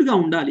భక్తుడిగా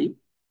ఉండాలి,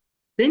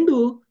 2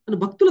 తను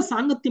భక్తుల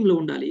సాంగత్యంలో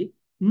ఉండాలి,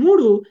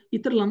 3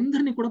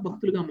 ఇతరులందరినీ కూడా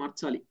భక్తులుగా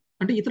మార్చాలి,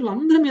 అంటే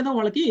ఇతరులందరి మీద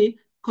వాళ్ళకి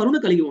కరుణ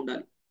కలిగి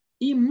ఉండాలి.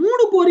 ఈ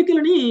 3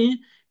 కోరికలని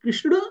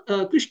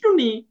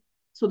కృష్ణుడిని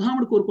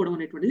సుధాముడు కోరుకోవడం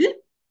అనేటువంటిది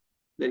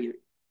జరిగింది.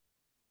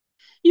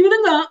 ఈ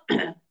విధంగా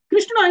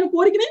కృష్ణుడు ఆయన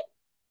కోరికని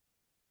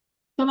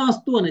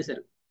తదాస్తు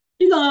అనేశారు.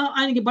 ఇక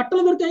ఆయనకి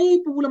బట్టలు దొరికాయి,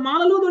 పువ్వుల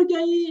మాలలు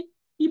దొరికాయి,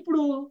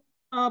 ఇప్పుడు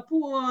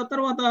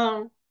తర్వాత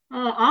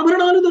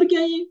ఆభరణాలు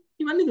దొరికాయి,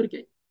 ఇవన్నీ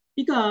దొరికాయి.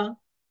 ఇక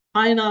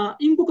ఆయన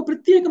ఇంకొక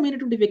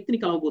ప్రత్యేకమైనటువంటి వ్యక్తిని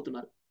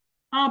కలవబోతున్నారు.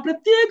 ఆ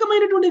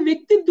ప్రత్యేకమైనటువంటి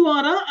వ్యక్తి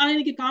ద్వారా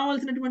ఆయనకి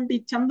కావాల్సినటువంటి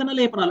చందన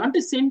లేపనాలు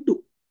అంటే సెంటు,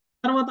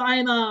 తర్వాత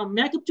ఆయన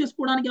మేకప్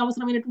చేసుకోవడానికి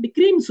అవసరమైనటువంటి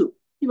క్రీమ్స్,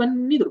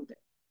 ఇవన్నీ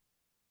దొరుకుతాయి.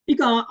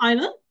 ఇక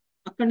ఆయన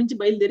అక్కడి నుంచి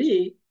బయలుదేరి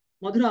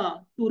మధుర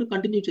టూర్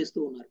కంటిన్యూ చేస్తూ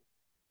ఉన్నారు.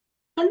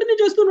 కంటిన్యూ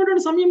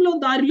చేస్తున్నటువంటి సమయంలో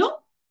దారిలో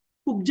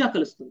కుబ్జా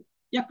కలుస్తుంది.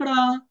 ఎక్కడ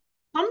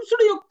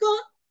కంసుడు యొక్క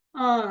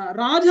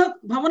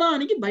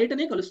రాజభవనానికి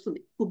బయటనే కలుస్తుంది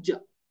కుబ్జ.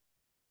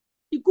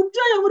 ఈ కుబ్జ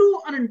ఎవరు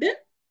అనంటే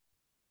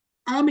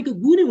ఆమెకు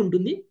గూని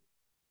ఉంటుంది.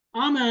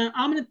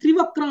 ఆమెను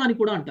త్రివక్ర అని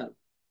కూడా అంటారు.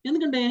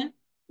 ఎందుకంటే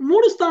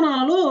 3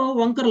 స్థానాలలో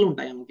వంకరలు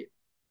ఉంటాయి ఆమెకి.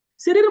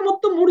 శరీరం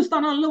మొత్తం 3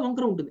 స్థానాల్లో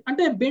వంకర ఉంటుంది.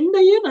 అంటే బెండ్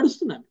అయ్యే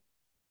నడుస్తుంది ఆమె,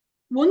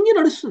 వంగి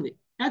నడుస్తుంది.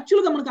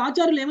 యాక్చువల్గా మనకు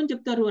ఆచార్యులు ఏమని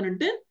చెప్తారు అని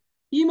అంటే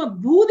ఈమె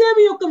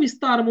భూదేవి యొక్క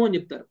విస్తారము అని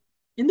చెప్తారు.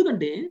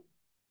 ఎందుకంటే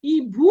ఈ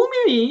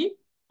భూమిని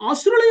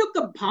అసురుల యొక్క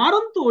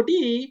భారంతో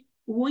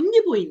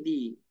వంగిపోయింది.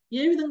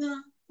 ఏ విధంగా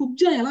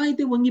కుబ్జ ఎలా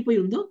అయితే వంగిపోయి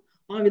ఉందో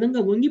ఆ విధంగా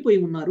వంగిపోయి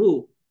ఉన్నారు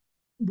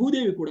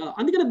భూదేవి కూడా.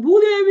 అందుకని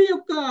భూదేవి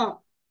యొక్క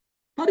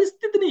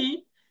పరిస్థితిని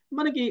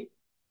మనకి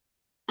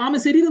ఆమె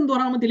శరీరం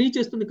ద్వారా ఆమె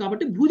తెలియచేస్తుంది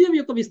కాబట్టి భూదేవి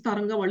యొక్క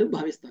విస్తారంగా వాళ్ళు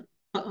భావిస్తారు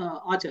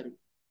ఆచార్యులు.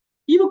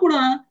 ఈమె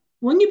కూడా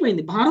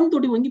వంగిపోయింది, భారంతో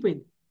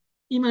వంగిపోయింది.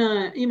 ఈమె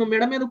ఈమె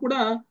మెడ మీద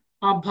కూడా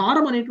ఆ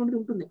భారం అనేటువంటిది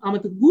ఉంటుంది,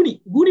 ఆమెకు గూని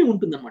గూని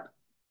ఉంటుంది అనమాట.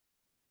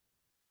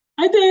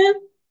 అయితే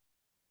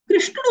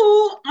కృష్ణుడు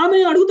ఆమె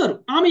అడుగుతారు,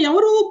 ఆమె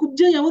ఎవరు,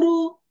 కుబ్జ ఎవరు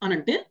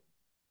అనంటే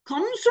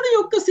కంసుడి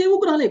యొక్క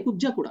సేవకురాలే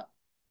కుబ్జ కూడా.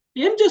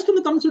 ఏం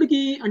చేస్తుంది కంసుడికి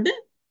అంటే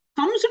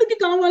కంసుడికి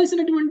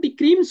కావాల్సినటువంటి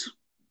క్రీమ్స్,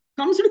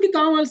 కంసుడికి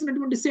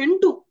కావాల్సినటువంటి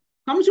సెంటు,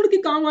 కంసుడికి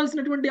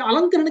కావాల్సినటువంటి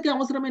అలంకరణకి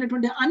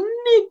అవసరమైనటువంటి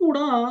అన్ని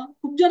కూడా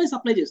కుబ్జాని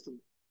సప్లై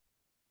చేస్తుంది.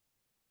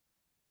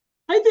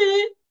 అయితే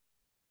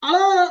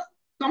అలా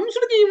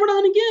కంసుడికి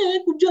ఇవ్వడానికే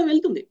కుబ్జా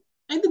వెళ్తుంది.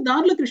 అయితే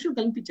దారిలో కృష్ణుడు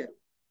కనిపించారు.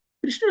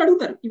 కృష్ణుడు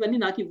అడుగుతారు, ఇవన్నీ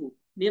నాకు ఇవ్వు,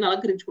 నేను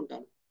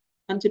అలంకరించుకుంటాను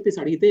అని చెప్పేసి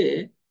అడిగితే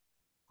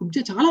కుబ్జ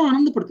చాలా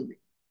ఆనందపడుతుంది.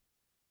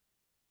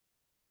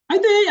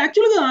 అయితే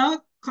యాక్చువల్గా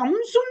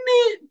కంసుణ్ణి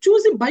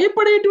చూసి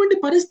భయపడేటువంటి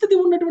పరిస్థితి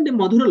ఉన్నటువంటి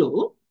మధురలో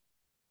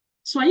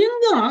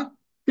స్వయంగా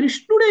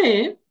కృష్ణుడే,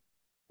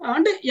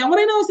 అంటే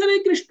ఎవరైనా సరే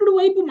కృష్ణుడు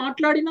వైపు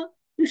మాట్లాడినా,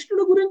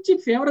 కృష్ణుడు గురించి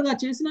ఫేవర్గా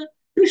చేసినా,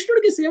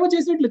 కృష్ణుడికి సేవ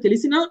చేసినట్లు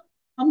తెలిసినా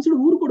కంసుడు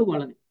ఊరుకోడు,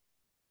 వాళ్ళని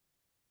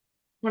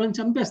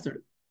చంపేస్తాడు.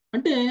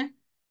 అంటే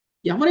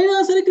ఎవరైనా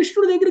సరే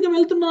కృష్ణుడి దగ్గరికి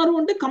వెళ్తున్నారు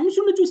అంటే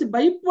కంసుడిని చూసి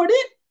భయపడి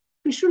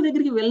కృష్ణుడి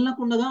దగ్గరికి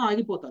వెళ్ళకుండా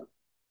ఆగిపోతారు.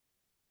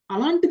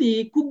 అలాంటిది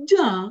కుబ్జ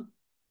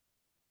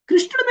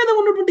కృష్ణుడి మీద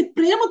ఉన్నటువంటి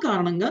ప్రేమ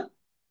కారణంగా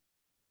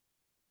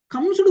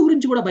కంసుడు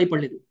గురించి కూడా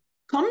భయపడలేదు.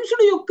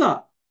 కంసుడు యొక్క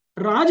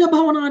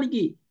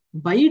రాజభవనానికి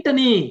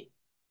బయటనే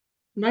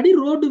నడి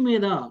రోడ్డు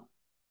మీద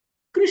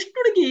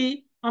కృష్ణుడికి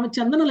ఆమె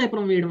చందన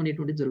లేపనం వేయడం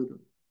అనేటువంటిది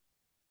జరుగుతుంది.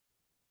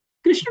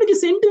 కృష్ణుడికి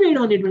సెంటు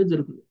వేయడం అనేటువంటిది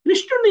జరుగుతుంది.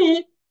 కృష్ణుడిని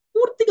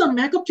పూర్తిగా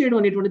మేకప్ చేయడం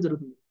అనేటువంటిది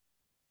జరుగుతుంది.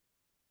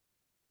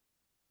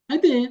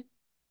 అయితే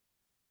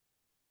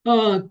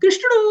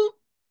కృష్ణుడు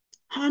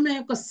ఆమె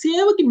యొక్క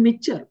సేవకి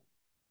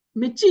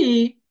మెచ్చి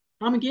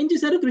ఆమెకి ఏం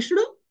చేశారు,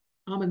 కృష్ణుడు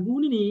ఆమె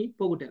గూనిని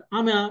పోగొట్టారు.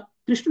 ఆమె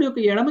కృష్ణుడు యొక్క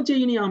ఎడమ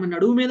చేయిని ఆమె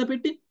నడుము మీద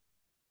పెట్టి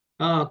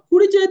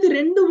కుడి చేతి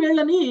 2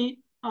 వేళ్లని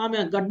ఆమె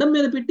గడ్డం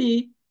మీద పెట్టి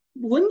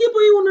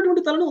వంగిపోయి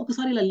ఉన్నటువంటి తలను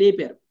ఒకసారి ఇలా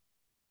లేపారు.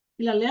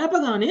 ఇలా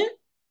లేపగానే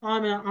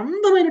ఆమె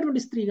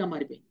అందమైనటువంటి స్త్రీగా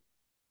మారిపోయింది.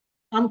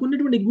 ఆమెకు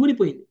ఉన్నటువంటి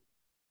గూనిపోయింది,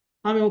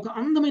 ఆమె ఒక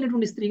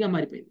అందమైనటువంటి స్త్రీగా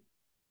మారిపోయింది.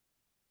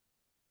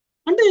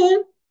 అంటే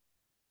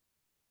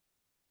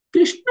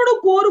కృష్ణుడు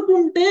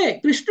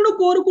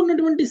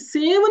కోరుకున్నటువంటి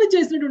సేవని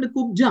చేసినటువంటి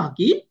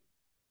కుబ్జాకి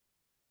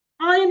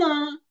ఆయన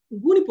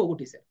గూని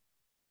పోగొట్టేశారు.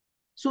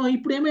 సో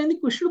ఇప్పుడు ఏమైంది,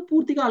 కృష్ణుడు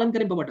పూర్తిగా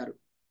అలంకరింపబడ్డారు.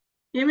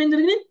 ఏమేం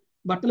జరిగింది,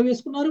 బట్టలు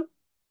వేసుకున్నారు,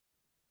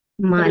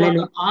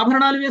 తర్వాత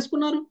ఆభరణాలు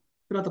వేసుకున్నారు,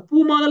 తర్వాత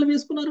పూమాలలు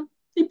వేసుకున్నారు,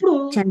 ఇప్పుడు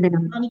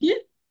దానికి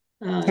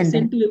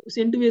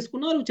సెంటు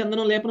వేసుకున్నారు,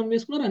 చందనం లేపనం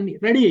వేసుకున్నారు, అన్ని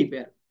రెడీ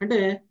అయిపోయారు. అంటే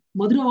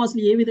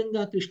మధురవాసులు ఏ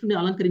విధంగా కృష్ణుని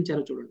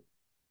అలంకరించారో చూడండి.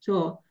 సో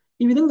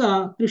ఈ విధంగా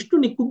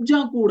కృష్ణుని కుబ్జా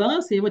కూడా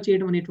సేవ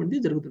చేయడం అనేటువంటిది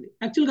జరుగుతుంది.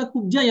 యాక్చువల్గా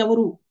కుబ్జా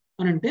ఎవరు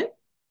అనంటే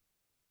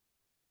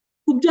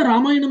కుబ్జ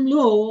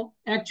రామాయణంలో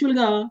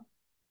యాక్చువల్గా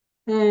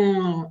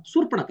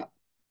శూర్పణఖ.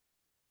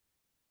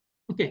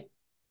 ఓకే,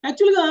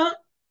 యాక్చువల్గా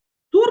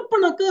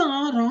శూర్పణఖ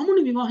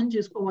రాముని వివాహం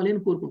చేసుకోవాలి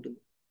అని కోరుకుంటుంది.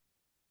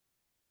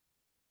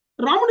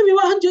 రాముని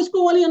వివాహం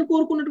చేసుకోవాలి అని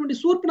కోరుకున్నటువంటి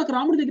శూర్పణఖ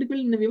రాముడి దగ్గరికి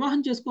వెళ్ళి నేను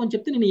వివాహం చేసుకో అని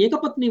చెప్తే, నేను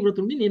ఏకపత్ని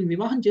వ్రతుడిని, నేను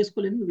వివాహం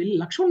చేసుకోలేను, వెళ్ళి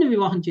లక్ష్మణుని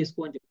వివాహం చేసుకో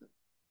అని చెప్తాను.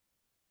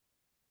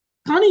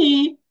 కానీ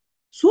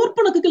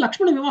శూర్పణఖకి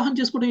లక్ష్మణ వివాహం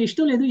చేసుకోవడం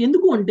ఇష్టం లేదు.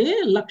 ఎందుకు అంటే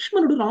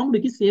లక్ష్మణుడు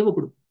రాముడికి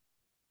సేవకుడు.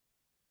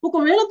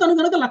 ఒకవేళ తను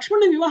గనక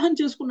లక్ష్మణుని వివాహం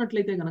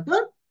చేసుకున్నట్లయితే గనక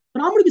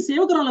రాముడికి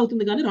సేవకురాలు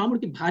అవుతుంది, కానీ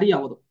రాముడికి భార్య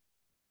అవ్వదు.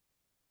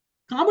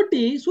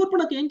 కాబట్టి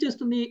శూర్పణఖ ఏం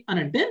చేస్తుంది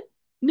అనంటే,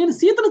 నేను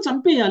సీతను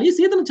చంపేయాలి,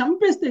 సీతను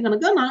చంపేస్తే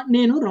గనక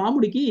నేను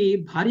రాముడికి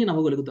భార్యను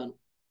అవ్వగలుగుతాను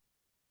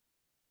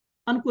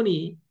అనుకుని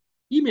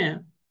ఈమె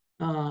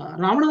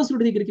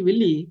రావణాసురుడి దగ్గరికి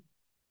వెళ్ళి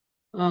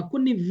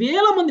కొన్ని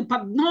వేల మంది,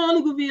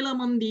 14,000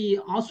 మంది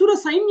అసుర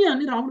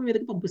సైన్యాన్ని రాముడి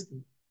మీదకి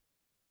పంపిస్తుంది.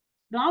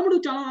 రాముడు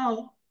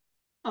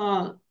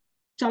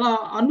చాలా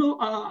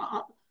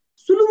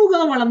సులువుగా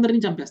వాళ్ళందరినీ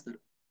చంపేస్తారు.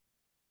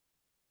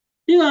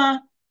 ఇక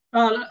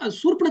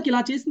శూర్పణఖ ఇలా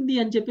చేసింది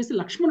అని చెప్పేసి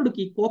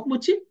లక్ష్మణుడికి కోపం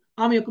వచ్చి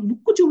ఆమె యొక్క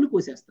ముక్కు చెవులు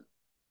కోసేస్తారు.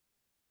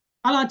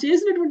 అలా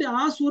చేసినటువంటి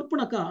ఆ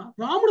శూర్పణఖ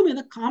రాముడి మీద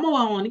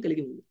కామభావాన్ని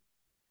కలిగి ఉంది.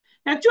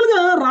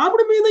 యాక్చువల్గా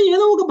రాముడి మీద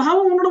ఏదో ఒక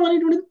భావం ఉండడం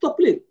అనేటువంటిది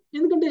తప్పులేదు,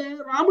 ఎందుకంటే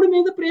రాముడి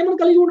మీద ప్రేమను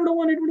కలిగి ఉండడం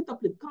అనేటువంటి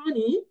తప్పులేదు.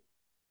 కానీ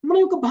మన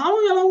యొక్క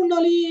భావం ఎలా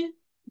ఉండాలి,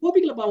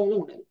 గోపికల భావంలో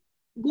ఉండాలి.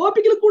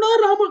 గోపికలు కూడా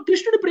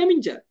కృష్ణుని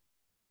ప్రేమించారు.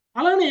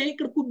 అలానే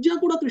ఇక్కడ కుబ్జా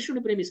కూడా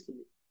కృష్ణుని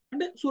ప్రేమిస్తుంది,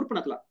 అంటే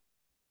శూర్పణఖల.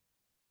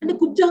 అంటే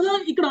కుబ్జాగా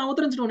ఇక్కడ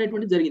అవతరించడం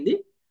అనేటువంటి జరిగింది.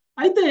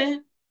 అయితే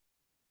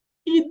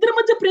ఈ ఇద్దరి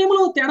మధ్య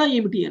ప్రేమలో తేడా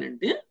ఏమిటి అని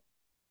అంటే,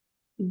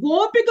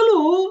 గోపికలు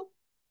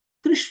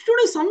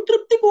కృష్ణుడి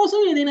సంతృప్తి కోసం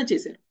ఏదైనా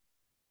చేశారు.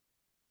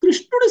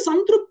 కృష్ణుడి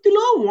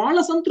సంతృప్తిలో వాళ్ళ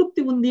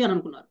సంతృప్తి ఉంది అని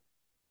అనుకున్నారు.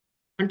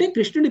 అంటే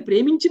కృష్ణుని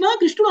ప్రేమించినా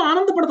కృష్ణుడు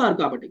ఆనందపడతారు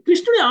కాబట్టి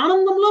కృష్ణుడి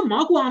ఆనందంలో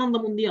మాకు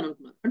ఆనందం ఉంది అని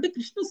అనుకున్నారు. అంటే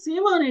కృష్ణ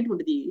సేవ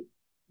అనేటువంటిది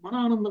మన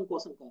ఆనందం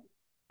కోసం కాదు,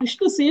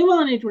 కృష్ణ సేవ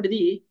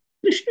అనేటువంటిది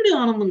కృష్ణుడి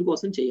ఆనందం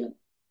కోసం చేయాలి.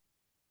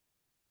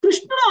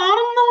 కృష్ణుడి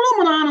ఆనందంలో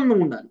మన ఆనందం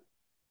ఉండాలి,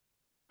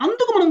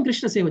 అందుకు మనం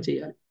కృష్ణ సేవ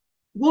చేయాలి.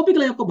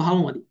 గోపికల యొక్క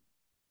భావం అది.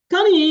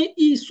 కానీ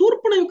ఈ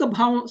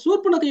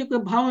శూర్పణఖ యొక్క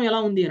భావం ఎలా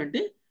ఉంది అని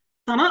అంటే,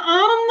 తన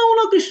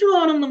ఆనందంలో కృష్ణుడు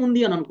ఆనందం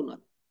ఉంది అని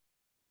అనుకున్నారు.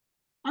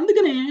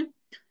 అందుకనే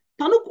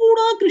తను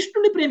కూడా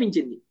కృష్ణుని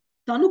ప్రేమించింది,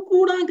 తను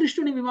కూడా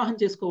కృష్ణుని వివాహం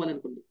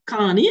చేసుకోవాలనుకుంది.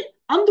 కానీ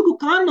అందుకు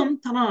కారణం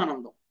తన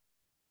ఆనందం.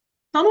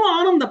 తను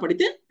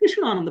ఆనందపడితే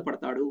కృష్ణుడు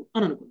ఆనందపడతాడు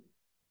అని అనుకుంది.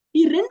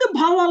 ఈ రెండు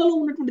భావాలలో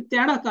ఉన్నటువంటి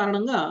తేడా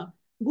కారణంగా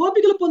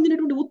గోపికలు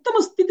పొందినటువంటి ఉత్తమ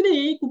స్థితిని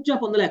కుబ్జా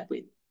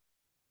పొందలేకపోయింది.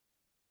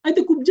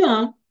 అయితే కుబ్జా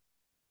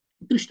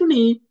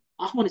కృష్ణుని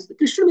ఆహ్వానిస్తుంది.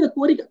 కృష్ణుడి మీద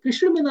కోరిక,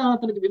 కృష్ణుడి మీద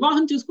తనకి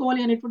వివాహం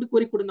చేసుకోవాలి అనేటువంటి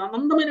కోరిక కూడా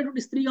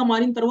ఆనందమైనటువంటి స్త్రీగా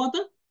మారిన తర్వాత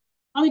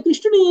ఆమె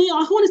కృష్ణుని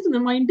ఆహ్వానిస్తుంది.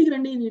 మా ఇంటికి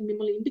రండి, నేను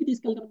మిమ్మల్ని ఇంటికి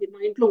తీసుకెళ్తాను, మీరు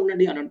మా ఇంట్లో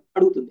ఉండండి అని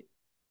అడుగుతుంది.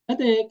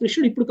 అయితే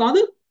కృష్ణుడు ఇప్పుడు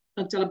కాదు,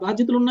 నాకు చాలా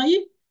బాధ్యతలు ఉన్నాయి,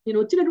 నేను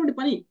వచ్చినటువంటి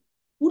పని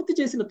పూర్తి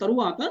చేసిన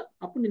తరువాత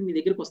అప్పుడు నేను మీ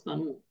దగ్గరికి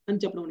వస్తాను అని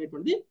చెప్పడం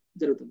అనేటువంటిది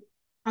జరుగుతుంది.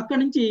 అక్కడి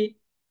నుంచి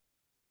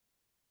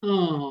ఆ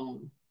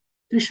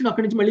కృష్ణుడు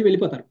అక్కడి నుంచి మళ్ళీ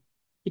వెళ్ళిపోతారు.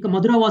 ఇక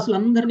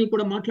మధురావాసులందరినీ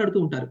కూడా మాట్లాడుతూ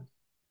ఉంటారు.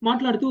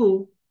 మాట్లాడుతూ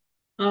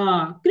ఆ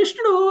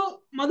కృష్ణుడు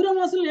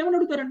మధురావాసులను ఏమని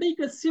అడుగుతారంటే,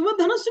 ఇక్కడ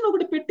శివధనస్సును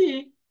ఒకటి పెట్టి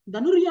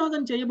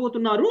ధనుర్యాగం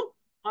చేయబోతున్నారు,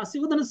 ఆ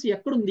శివధనస్సు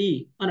ఎక్కడుంది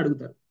అని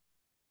అడుగుతారు.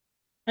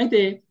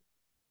 అయితే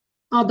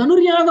ఆ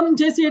ధనుర్యాగం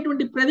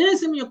చేసేటువంటి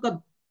ప్రదేశం యొక్క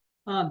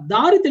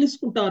దారి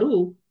తెలుసుకుంటారు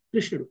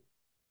కృష్ణుడు.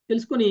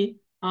 తెలుసుకొని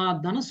ఆ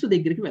ధనస్సు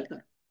దగ్గరికి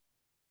వెళ్తారు.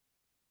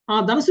 ఆ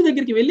ధనస్సు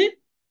దగ్గరికి వెళ్ళి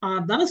ఆ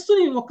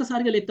ధనస్సుని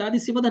ఒక్కసారిగా లేపుతారు. అది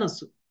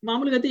శివధనస్సు.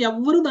 మామూలుగా అయితే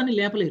ఎవ్వరూ దాన్ని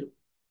లేపలేరు.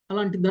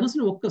 అలాంటి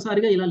ధనస్సుని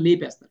ఒక్కసారిగా ఇలా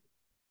లేపేస్తారు.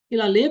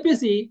 ఇలా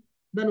లేపేసి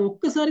దాన్ని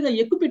ఒక్కసారిగా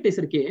ఎక్కువ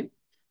పెట్టేసరికి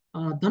ఆ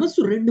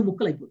ధనస్సు రెండు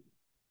ముక్కలైపోతుంది.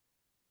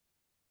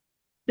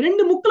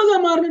 రెండు ముక్కలుగా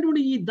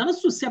మారినటువంటి ఈ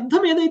ధనస్సు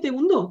శబ్దం ఏదైతే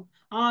ఉందో,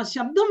 ఆ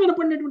శబ్దం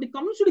వినపడినటువంటి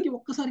కంసుడికి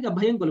ఒక్కసారిగా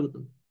భయం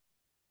కలుగుతుంది.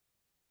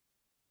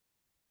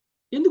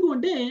 ఎందుకు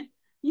అంటే,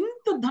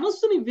 ఇంత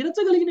ధనస్సుని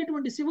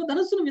విరచగలిగినటువంటి శివ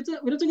ధనస్సును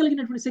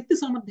విరచగలిగినటువంటి శక్తి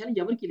సామర్థ్యాలు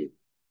ఎవరికీ లేవు,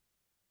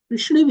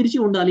 కృష్ణుడే విరిచి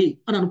ఉండాలి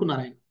అని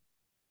అనుకున్నారు ఆయన.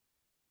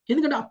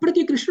 ఎందుకంటే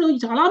అప్పటికే కృష్ణుడు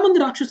చాలా మంది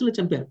రాక్షసులు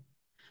చంపారు.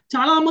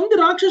 చాలా మంది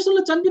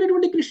రాక్షసులను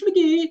చంపినటువంటి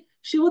కృష్ణుడికి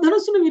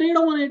శివధనస్సును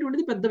విరేయడం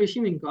అనేటువంటిది పెద్ద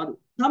విషయం ఏం కాదు.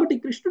 కాబట్టి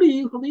కృష్ణుడి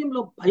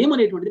హృదయంలో భయం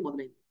అనేటువంటిది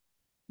మొదలైంది.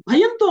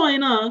 భయంతో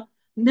ఆయన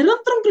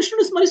నిరంతరం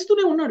కృష్ణుడు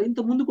స్మరిస్తూనే ఉన్నాడు ఇంత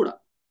ముందు కూడా.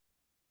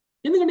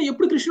 ఎందుకంటే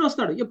ఎప్పుడు కృష్ణుడు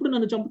వస్తాడు, ఎప్పుడు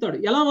నన్ను చంపుతాడు,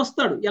 ఎలా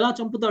వస్తాడు, ఎలా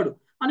చంపుతాడు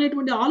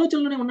అనేటువంటి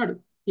ఆలోచనలోనే ఉన్నాడు.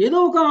 ఏదో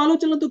ఒక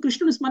ఆలోచనలతో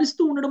కృష్ణుని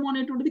స్మరిస్తూ ఉండడము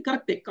అనేటువంటిది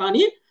కరెక్టే.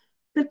 కానీ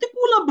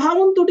ప్రతికూల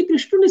భావంతో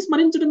కృష్ణుని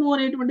స్మరించడము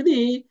అనేటువంటిది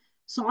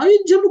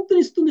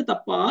సాయుధ్యముక్తిని ఇస్తుంది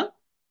తప్ప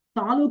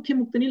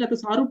సాలోక్యముక్తిని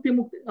లేకపోతే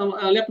సారూప్యముక్తి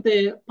లేకపోతే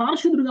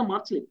పార్షదుడుగా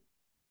మార్చలేదు.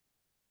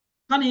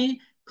 కానీ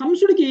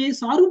కంసుడికి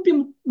సారూప్య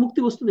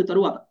ముక్తి వస్తుంది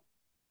తరువాత.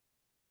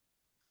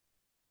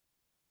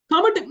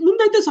 కాబట్టి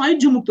ముందైతే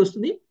సాయుధ్య ముక్తి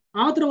వస్తుంది,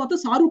 ఆ తర్వాత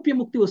సారూప్య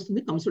ముక్తి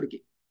వస్తుంది కంసుడికి.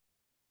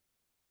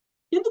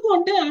 ఎందుకు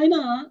అంటే ఆయన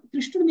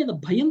కృష్ణుడి మీద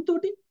భయంతో,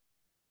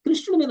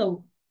 కృష్ణుడి మీద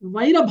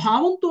వైర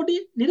భావంతో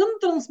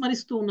నిరంతరం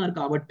స్మరిస్తూ ఉన్నారు.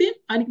 కాబట్టి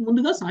ఆయనకి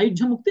ముందుగా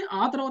సాయుధ్య ముక్తి,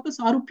 ఆ తర్వాత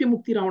సారూప్య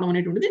ముక్తి రావడం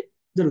అనేటువంటిది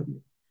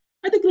జరుగుతుంది.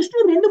 అయితే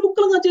కృష్ణుడు రెండు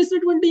ముక్కలుగా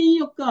చేసినటువంటి ఈ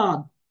యొక్క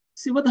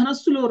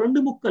శివధనస్సులో రెండు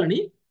ముక్కలని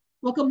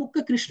ఒక ముక్క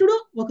కృష్ణుడు,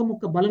 ఒక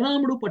ముక్క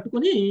బలరాముడు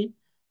పట్టుకొని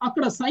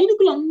అక్కడ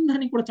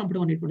సైనికులందరినీ కూడా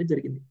చంపడం అనేటువంటిది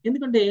జరిగింది.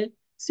 ఎందుకంటే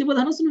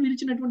శివధనస్సును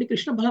విరిచినటువంటి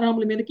కృష్ణ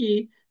బలరాముల మీదకి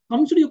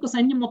కంసుడి యొక్క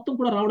సైన్యం మొత్తం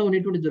కూడా రావడం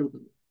అనేటువంటిది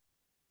జరుగుతుంది.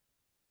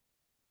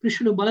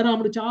 కృష్ణుడు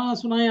బలరాముడు చాలా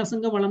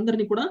సునాయాసంగా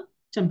వాళ్ళందరినీ కూడా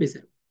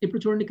చంపేశారు.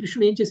 ఇప్పుడు చూడండి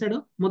కృష్ణుడు ఏం చేశాడో.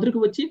 మధురకు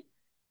వచ్చి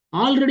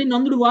ఆల్రెడీ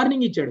నందుడు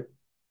వార్నింగ్ ఇచ్చాడు,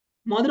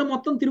 మధుర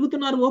మొత్తం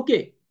తిరుగుతున్నారు, ఓకే,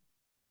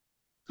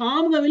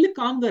 కామ్గా వెళ్ళి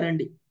కామ్గా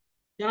రండి,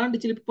 ఎలాంటి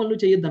చిలిపి పనులు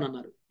చేయొద్దని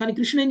అన్నారు. కానీ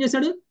కృష్ణుడు ఏం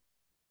చేశాడు,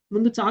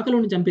 ముందు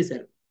చాకలోని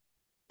చంపేశారు,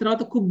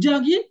 తర్వాత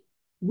కుబ్జాకి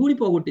గూడి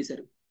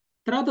పోగొట్టేశారు,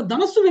 తర్వాత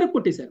ధనస్సు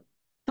విరక్కొట్టేశారు,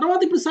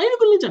 తర్వాత ఇప్పుడు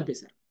సైనికుల్ని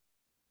చంపేశారు.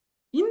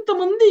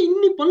 ఇంతమంది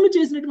ఇన్ని పనులు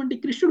చేసినటువంటి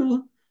కృష్ణుడు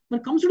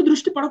మరి కంసుడి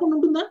దృష్టి పడకుండా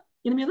ఉంటుందా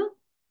ఈయన మీద?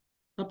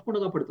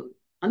 తప్పకుండా పడుతుంది.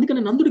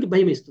 అందుకని నందుడికి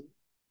భయం వేస్తుంది,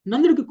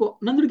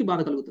 నందుడికి బాధ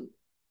కలుగుతుంది.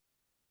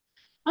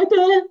 అయితే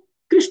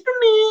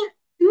కృష్ణుడిని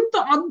ఇంత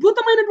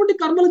అద్భుతమైనటువంటి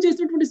కర్మలు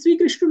చేసినటువంటి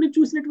శ్రీకృష్ణుడిని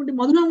చూసినటువంటి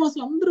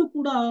మధురావాసులు అందరూ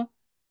కూడా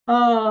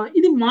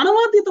ఇది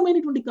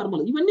మానవాతీతమైనటువంటి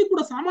కర్మలు, ఇవన్నీ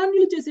కూడా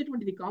సామాన్యులు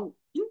చేసేటువంటివి కావు.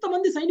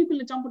 ఇంతమంది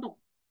సైనికుల్ని చంపడం,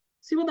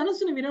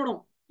 శివధనస్సుని వినడం,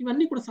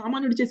 ఇవన్నీ కూడా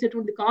సామాన్యుడు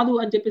చేసేటువంటి కాదు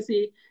అని చెప్పేసి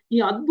ఈ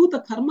అద్భుత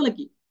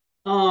కర్మలకి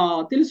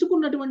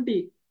తెలుసుకున్నటువంటి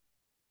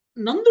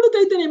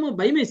నందుడికైతేనేమో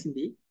భయం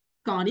వేసింది.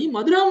 కానీ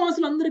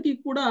మధురావాసులందరికీ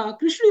కూడా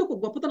కృష్ణుడి యొక్క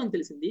గొప్పతనం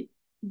తెలిసింది.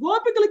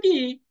 గోపికలకి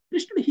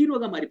కృష్ణుడు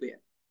హీరోగా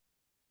మారిపోయారు.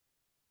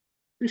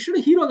 కృష్ణుడు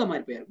హీరోగా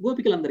మారిపోయారు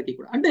గోపికలందరికీ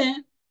కూడా. అంటే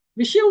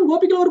విషయం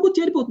గోపికల వరకు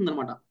చేరిపోతుంది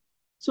అనమాట.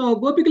 సో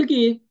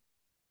గోపికలకి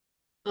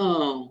ఆ,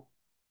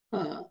 ఆ,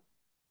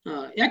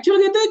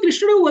 యాక్చువల్గా అయితే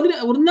కృష్ణుడు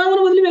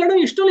బృందావనం వదిలి వెళ్ళడం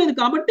ఇష్టం లేదు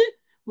కాబట్టి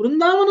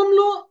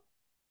బృందావనంలో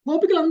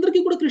గోపికలందరికీ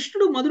కూడా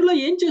కృష్ణుడు మధురలో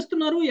ఏం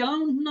చేస్తున్నారు, ఎలా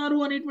ఉంటున్నారు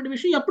అనేటువంటి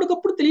విషయం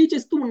ఎప్పటికప్పుడు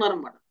తెలియచేస్తూ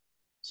ఉన్నారనమాట.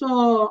 సో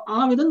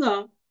ఆ విధంగా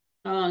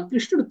ఆ,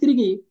 కృష్ణుడు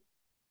తిరిగి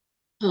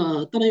ఆ,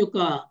 తన యొక్క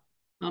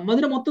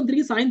మధుర మొత్తం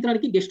తిరిగి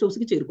సాయంత్రానికి గెస్ట్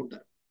హౌస్కి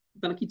చేరుకుంటారు.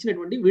 తనకి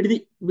ఇచ్చినటువంటి విడిది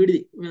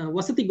విడిది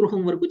వసతి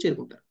గృహం వరకు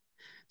చేరుకుంటారు.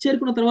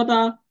 చేరుకున్న తర్వాత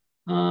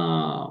ఆ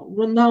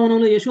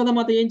బృందావనంలో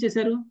యశోదమాత ఏం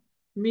చేశారు,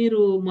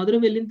 మీరు మధుర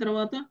వెళ్ళిన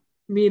తర్వాత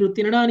మీరు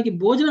తినడానికి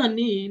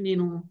భోజనాన్ని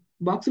నేను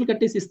బాక్సులు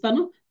కట్టేసి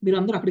ఇస్తాను, మీరు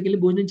అందరూ అక్కడికి వెళ్ళి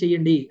భోజనం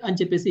చేయండి అని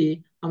చెప్పేసి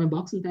ఆమె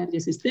బాక్సులు తయారు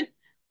చేసి ఇస్తే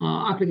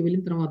అక్కడికి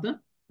వెళ్ళిన తర్వాత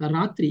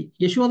రాత్రి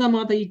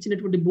యశోదమాత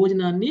ఇచ్చినటువంటి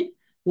భోజనాన్ని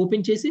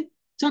ఓపెన్ చేసి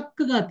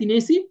చక్కగా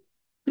తినేసి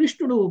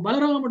కృష్ణుడు,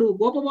 బలరాముడు,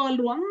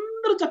 గోపబాలుడు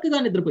అందరూ చక్కగా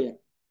నిద్రపోయారు.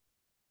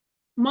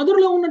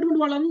 మధురలో ఉన్నటువంటి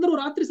వాళ్ళందరూ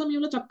రాత్రి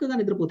సమయంలో చక్కగా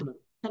నిద్రపోతున్నారు.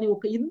 కానీ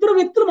ఒక ఇద్దరు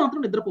వ్యక్తులు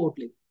మాత్రం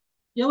నిద్రపోవట్లేదు.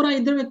 ఎవరా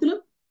ఇద్దరు వ్యక్తులు?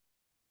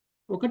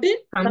 ఒకటి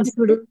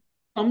కంసుడు,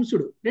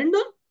 కంసుడు, రెండు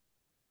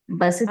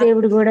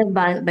వసుదేవుడు కూడా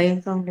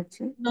భయంతో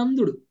ఉండొచ్చు.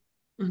 నందుడు.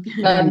 ఓకే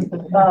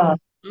ఆ,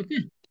 ఓకే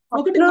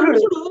ఒకటి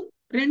కంసుడు,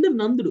 రెండు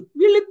నందుడు.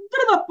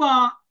 వీళ్ళిద్దరు తప్ప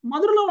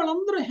మధురలో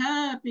వాళ్ళందరూ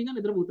హ్యాపీగా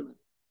నిద్రపోతున్నారు.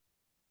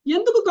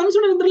 ఎందుకు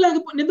కంసుడు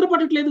నిద్ర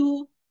పట్టట్లేదు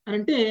అని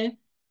అంటే,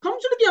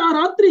 కంసుడికి ఆ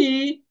రాత్రి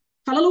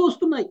కలలు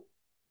వస్తున్నాయి,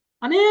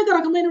 అనేక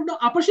రకమైనటువంటి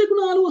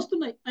అపశకునాలు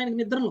వస్తున్నాయి ఆయనకి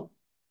నిద్రలో.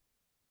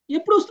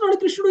 ఎప్పుడు వస్తున్నాడు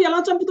కృష్ణుడు, ఎలా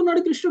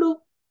చంపుతున్నాడు కృష్ణుడు,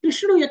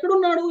 కృష్ణుడు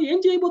ఎక్కడున్నాడు, ఏం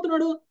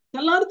చేయబోతున్నాడు,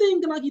 తెల్లారితే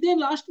ఇంకా నాకు ఇదే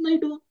లాస్ట్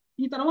నైట్,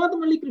 ఈ తర్వాత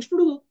మళ్ళీ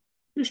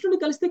కృష్ణుడు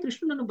కలిస్తే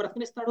కృష్ణుడు నన్ను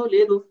బ్రతకనిస్తాడో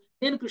లేదు,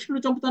 నేను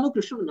కృష్ణుడు చంపుతాను,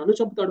 కృష్ణుడు నన్ను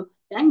చంపుతాడు.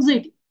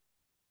 యాంగ్జైటీ,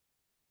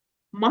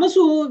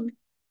 మనసు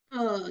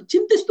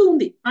చింతిస్తూ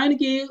ఉంది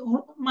ఆయనకి.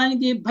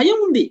 ఆయనకి భయం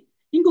ఉంది,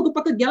 ఇంకొక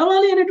పక్క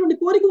గెలవాలి అనేటువంటి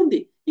కోరిక ఉంది,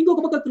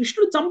 ఇంకొక పక్క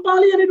కృష్ణుడు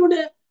చంపాలి అనేటువంటి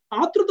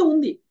ఆతృత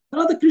ఉంది.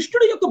 తర్వాత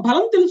కృష్ణుడి యొక్క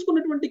బలం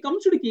తెలుసుకున్నటువంటి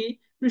కంసుడికి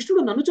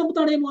కృష్ణుడు నన్ను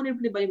చంపుతాడేమో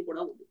అనేటువంటి భయం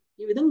కూడా ఉంది.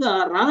 ఈ విధంగా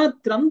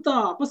రాత్రంతా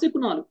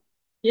అపశకునాలు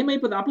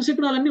ఏమైపోతాయి,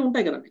 అపశకునాలన్నీ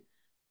ఉంటాయి కదండి,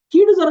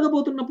 కీడు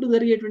జరగబోతున్నప్పుడు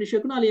జరిగేటువంటి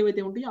శకునాలు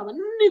ఏవైతే ఉంటాయో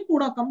అవన్నీ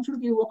కూడా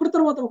కంసుడికి ఒకటి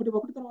తర్వాత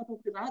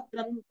ఒకటి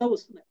రాత్రంతా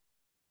వస్తున్నాయి.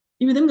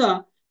 ఈ విధంగా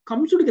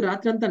కంసుడికి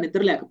రాత్రంతా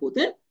నిద్ర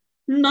లేకపోతే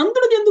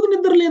నందుడికి ఎందుకు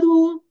నిద్ర లేదు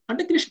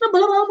అంటే, కృష్ణ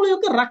బలరాముల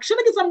యొక్క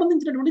రక్షణకి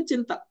సంబంధించినటువంటి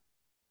చింత.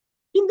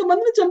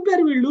 ఇంతమందిని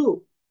చంపారు వీళ్ళు,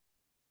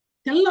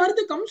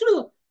 తెల్లారితే కంసుడు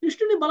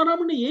కృష్ణుని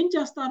బలరాముడిని ఏం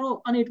చేస్తారో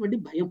అనేటువంటి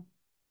భయం,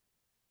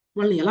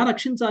 వాళ్ళని ఎలా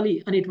రక్షించాలి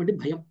అనేటువంటి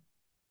భయం.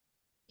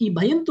 ఈ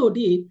భయంతో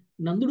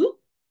నందుడు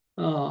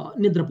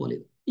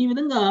నిద్రపోలేదు. ఈ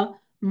విధంగా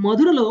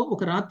మధురలో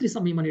ఒక రాత్రి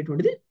సమయం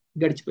అనేటువంటిది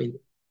గడిచిపోయింది.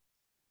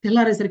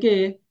 తెల్లారేసరికి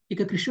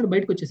ఇక కృష్ణుడు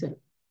బయటకు వచ్చేసారు.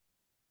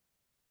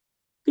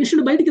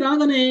 కృష్ణుడు బయటికి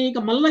రాగానే ఇక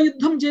మల్ల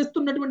యుద్ధం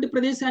చేస్తున్నటువంటి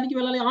ప్రదేశానికి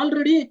వెళ్ళాలి.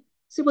 ఆల్రెడీ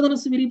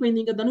శివధనస్సు విరిగిపోయింది,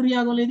 ఇంకా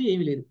ధనుర్యాగం లేదు,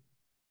 ఏమీ లేదు,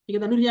 ఇక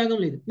ధనుర్యాగం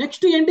లేదు.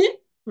 నెక్స్ట్ ఏంటి,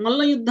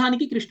 మల్ల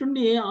యుద్ధానికి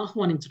కృష్ణుడిని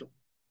ఆహ్వానించడం.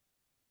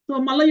 సో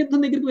మల్ల యుద్ధం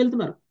దగ్గరికి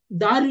వెళ్తున్నారు.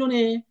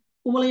 దారిలోనే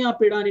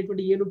కువలయాపేడ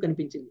అనేటువంటి ఏనుగు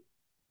కనిపించింది.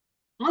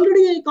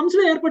 ఆల్రెడీ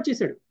కంసుడు ఏర్పాటు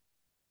చేశాడు,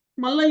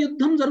 మల్ల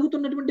యుద్ధం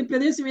జరుగుతున్నటువంటి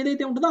ప్రదేశం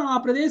ఏదైతే ఉంటుందో ఆ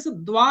ప్రదేశ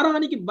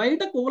ద్వారానికి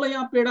బయట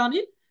కువలయాపేడ అని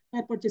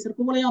ఏర్పాటు చేశారు.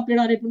 కువలయాపేడ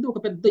అనేటువంటి ఒక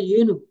పెద్ద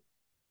ఏనుగు.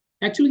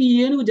 యాక్చువల్గా ఈ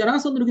ఏనుగు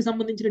జరాసంధుడికి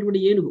సంబంధించినటువంటి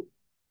ఏనుగు.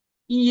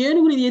 ఈ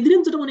ఏనుగుని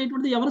ఎదిరించడం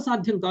అనేటువంటిది ఎవరు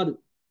సాధ్యం కాదు.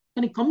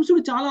 కానీ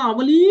కంసుడు చాలా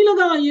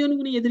అవలీలగా ఆ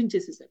ఏనుగుని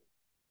ఎదిరించేసేసాడు.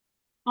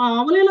 ఆ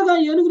అవలీలగా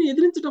ఏనుగుని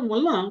ఎదిరించడం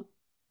వల్ల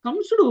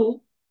కంసుడు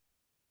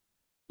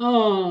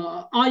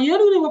ఆ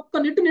ఏనుగుని ఒక్క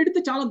నెట్టు నెడితే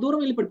చాలా దూరం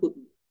వెళ్ళి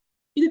పడిపోతుంది.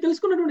 ఇది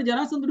తెలుసుకున్నటువంటి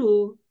జరాసంధుడు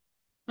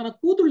తన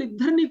కూతుళ్ళు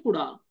ఇద్దరినీ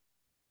కూడా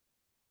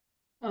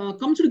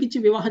కంసుడికి ఇచ్చి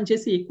వివాహం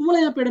చేసి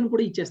కువలయాపేడను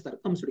కూడా ఇచ్చేస్తారు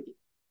కంసుడికి.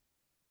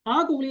 ఆ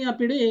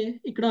కువలయాపేడే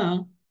ఇక్కడ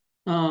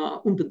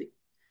ఉంటుంది.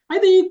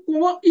 అయితే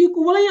ఈ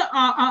కువలయ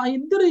ఆ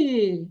ఇద్దరి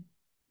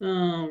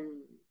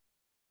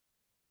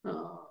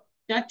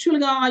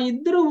యాక్చువల్గా ఆ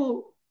ఇద్దరు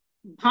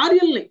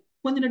భార్యల్ని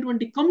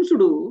పొందినటువంటి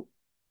కంసుడు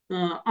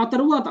ఆ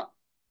తరువాత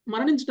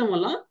మరణించడం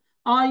వల్ల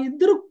ఆ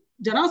ఇద్దరు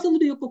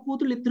జరాసంధుడి యొక్క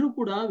కూతురు ఇద్దరు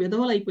కూడా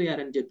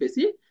విధవలైపోయారని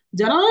చెప్పేసి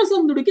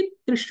జరాసంధుడికి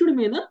కృష్ణుడి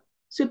మీద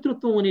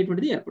శత్రుత్వం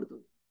అనేటువంటిది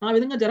ఏర్పడుతుంది. ఆ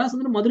విధంగా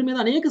జరాసంధుడు మధుర మీద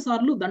అనేక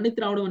సార్లు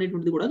దండెత్తి రావడం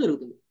అనేటువంటిది కూడా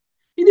జరుగుతుంది.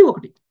 ఇది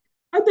ఒకటి.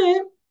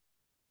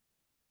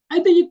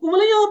 అయితే ఈ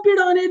కువలయాపీడ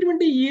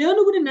అనేటువంటి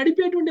ఏనుగుని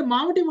నడిపేటువంటి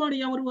మావటివాడు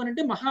ఎవరు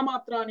అనంటే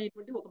మహామాత్ర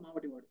అనేటువంటి ఒక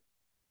మావటివాడు.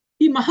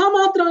 ఈ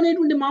మహామాత్ర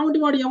అనేటువంటి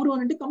మావటివాడు ఎవరు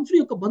అనంటే కంసుడి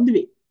యొక్క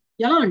బంధువే.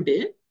 ఎలా అంటే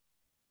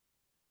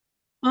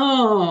ఆ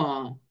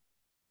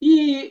ఈ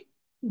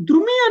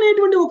ద్రుమి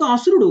అనేటువంటి ఒక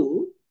అసురుడు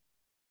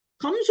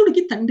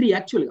కంసుడికి తండ్రి.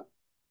 యాక్చువల్గా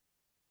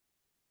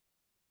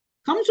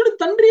కంసుడి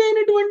తండ్రి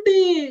అయినటువంటి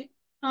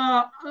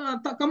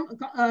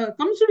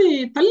కంసుడి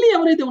తల్లి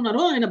ఎవరైతే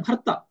ఉన్నారో ఆయన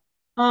భర్త,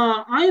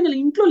 ఆయన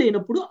ఇంట్లో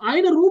లేనప్పుడు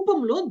ఆయన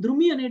రూపంలో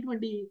ద్రుమి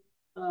అనేటువంటి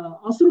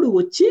అసురుడు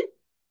వచ్చి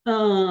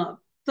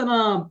తన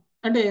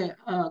అంటే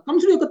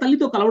కంసుడి యొక్క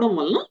తల్లితో కలవడం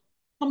వలన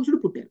కంసుడు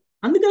పుట్టారు.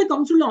 అందుకని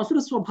కంసుడిలో అసుర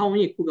స్వభావం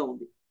ఎక్కువగా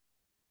ఉంది.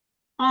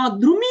 ఆ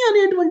ద్రుమి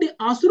అనేటువంటి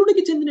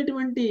అసురుడికి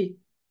చెందినటువంటి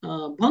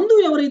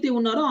బంధువు ఎవరైతే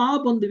ఉన్నారో ఆ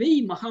బంధువే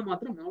ఈ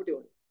మహామాత్ర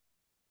మావటివాడు.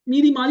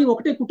 మీది మాది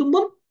ఒకటే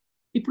కుటుంబం.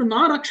 ఇప్పుడు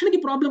నా రక్షణకి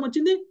ప్రాబ్లం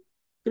వచ్చింది.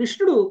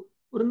 కృష్ణుడు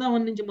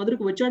బృందావనం నుంచి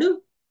మధురకు వచ్చాడు.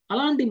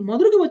 అలాంటి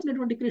మధురకు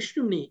వచ్చినటువంటి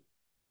కృష్ణుడిని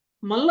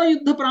మల్ల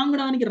యుద్ధ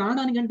ప్రాంగణానికి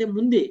రావడానికంటే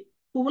ముందే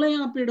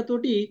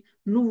కువలయాపీడతోటి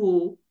నువ్వు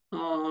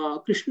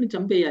కృష్ణుని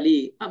చంపేయాలి,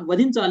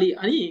 వధించాలి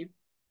అని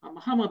ఆ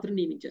మహామాత్రని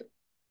నియమించారు.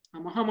 ఆ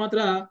మహామాత్ర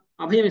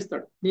అభయం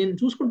ఇస్తాడు, నేను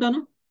చూసుకుంటాను,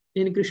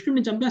 నేను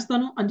కృష్ణుడిని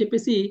చంపేస్తాను అని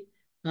చెప్పేసి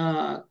ఆ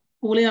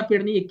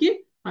కువలయాపీడని ఎక్కి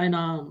ఆయన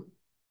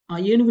ఆ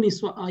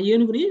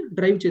ఏనుగుని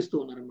డ్రైవ్ చేస్తూ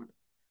ఉన్నారనమాట.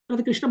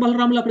 తర్వాత కృష్ణ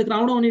బలరాములు అక్కడికి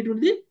రావడం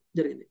అనేటువంటిది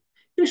జరిగింది.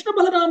 కృష్ణ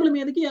బలరాముల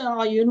మీదకి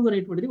ఆ ఏనుగు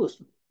అనేటువంటిది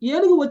వస్తుంది.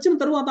 ఏనుగు వచ్చిన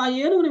తర్వాత ఆ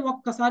ఏనుగుని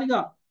ఒక్కసారిగా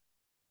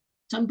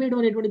చంపేయడం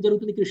అనేటువంటిది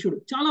జరుగుతుంది. కృష్ణుడు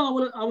చాలా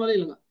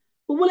అవలీలంగా.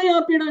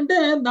 కువలయాపీడ అంటే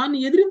దాన్ని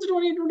ఎదిరించడం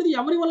అనేటువంటిది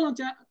ఎవరి వల్ల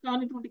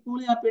కానిటువంటి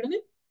కువలయాపీడని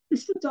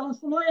కృష్ణుడు చాలా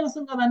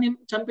సునాయాసంగా దాన్ని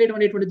చంపేయడం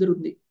అనేటువంటిది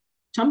జరుగుతుంది.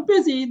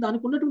 చంపేసి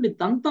దానికి ఉన్నటువంటి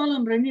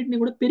దంతాలను రెండింటిని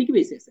కూడా పెరికి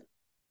వేసేశారు.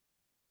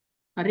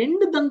 ఆ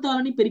రెండు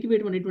దంతాలని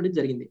పెరికివేయడం అనేటువంటిది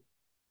జరిగింది.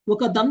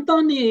 ఒక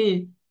దంతాన్ని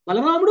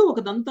బలరాముడు, ఒక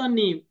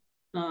దంతాన్ని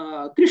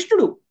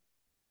కృష్ణుడు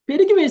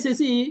పెరికి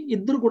వేసేసి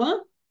ఇద్దరు కూడా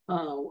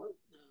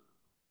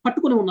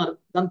పట్టుకుని ఉన్నారు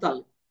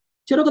దంతాలను.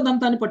 చెరొక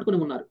దంతాన్ని పట్టుకుని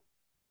ఉన్నారు.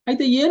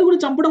 అయితే ఏనుగుని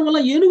చంపడం వల్ల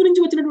ఏనుగు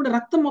నుంచి వచ్చినటువంటి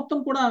రక్తం మొత్తం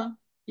కూడా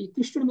ఈ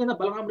కృష్ణుడి మీద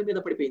బలరాముడి మీద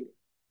పడిపోయింది.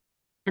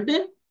 అంటే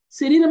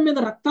శరీరం మీద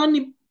రక్తాన్ని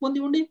పొంది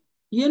ఉండి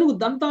ఏనుగు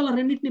దంతాల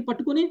రెండింటిని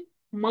పట్టుకుని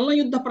మల్ల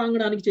యుద్ధ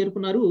ప్రాంగణానికి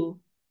చేరుకున్నారు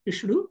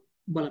కృష్ణుడు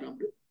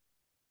బలరాముడు.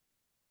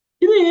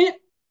 ఇది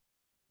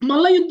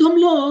మల్ల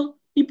యుద్ధంలో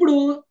ఇప్పుడు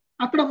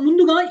అక్కడ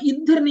ముందుగా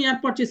ఇద్దరిని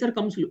ఏర్పాటు చేశారు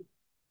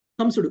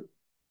కంసుడు.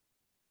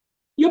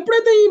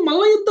 ఎప్పుడైతే ఈ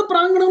మల్ల యుద్ధ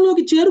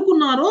ప్రాంగణంలోకి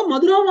చేరుకున్నారో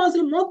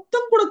మధురావాసులు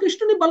మొత్తం కూడా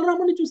కృష్ణుని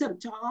బలరాముడిని చూశారు.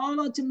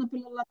 చాలా చిన్న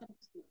పిల్లల్లా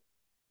కనిపిస్తున్నారు.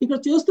 ఇక్కడ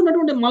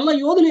చేస్తున్నటువంటి మల్ల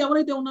యోధులు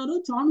ఎవరైతే ఉన్నారో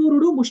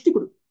చాణూరుడు,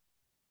 ముష్టికుడు,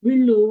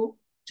 వీళ్ళు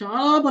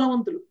చాలా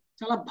బలవంతులు,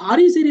 చాలా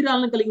భారీ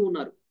శరీరాలను కలిగి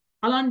ఉన్నారు.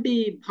 అలాంటి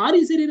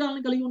భారీ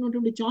శరీరాలను కలిగి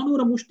ఉన్నటువంటి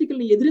చాణూర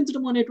ముష్టికుల్ని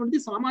ఎదిరించడం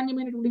అనేటువంటిది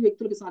సామాన్యమైనటువంటి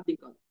వ్యక్తులకు సాధ్యం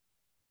కాదు.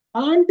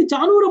 అలాంటి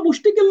చాణూర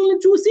ముష్టికుల్ని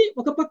చూసి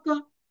ఒక పక్క,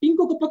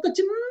 ఇంకొక పక్క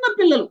చిన్న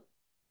పిల్లలు,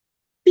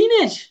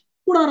 టీనేజ్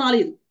కూడా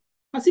రాలేదు,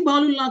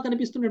 పసిబాలుల్లా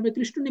కనిపిస్తున్నటువంటి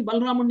కృష్ణుడిని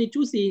బలరాముడిని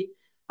చూసి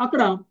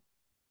అక్కడ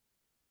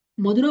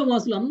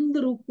మధురావాసులు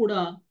అందరూ కూడా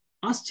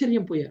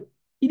ఆశ్చర్యం పోయారు.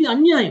 ఇది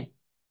అన్యాయం.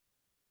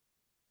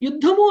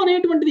 యుద్ధము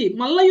అనేటువంటిది,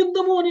 మల్ల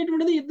యుద్ధము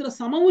అనేటువంటిది ఇద్దరు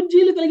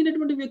సమవుజ్జీలు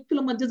కలిగినటువంటి వ్యక్తుల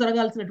మధ్య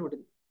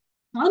జరగాల్సినటువంటిది.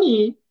 కానీ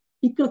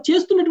ఇక్కడ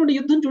చేస్తున్నటువంటి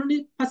యుద్ధం చూడండి,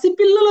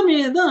 పసిపిల్లల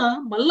మీద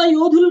మల్ల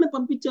యోధుల్ని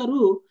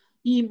పంపించారు.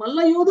 ఈ మల్ల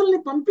యోధుల్ని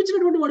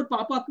పంపించినటువంటి వాడు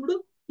పాపాత్ముడు.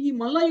 ఈ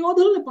మల్ల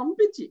యోధుల్ని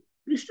పంపించి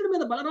కృష్ణుడి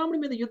మీద బలరాముడి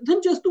మీద యుద్ధం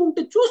చేస్తూ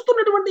ఉంటే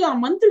చూస్తున్నటువంటి ఆ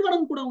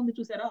మంత్రిగణం కూడా ఉంది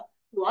చూసారా,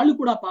 వాళ్ళు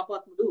కూడా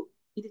పాపాత్ముడు.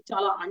 ఇది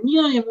చాలా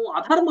అన్యాయము,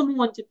 అధర్మము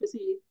అని చెప్పేసి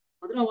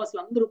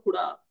మధురావాసులు అందరూ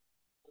కూడా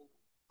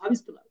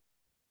భావిస్తున్నారు.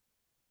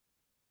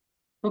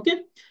 ఓకే,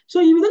 సో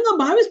ఈ విధంగా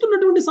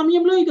భావిస్తున్నటువంటి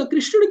సమయంలో ఇక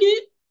కృష్ణుడికి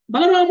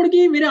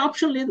బలరాముడికి వేరే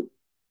ఆప్షన్ లేదు.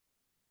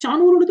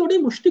 చాణూరుడితోటి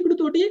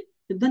ముష్టికుడితోటి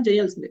యుద్ధం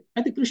చేయాల్సిందే.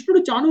 అయితే కృష్ణుడు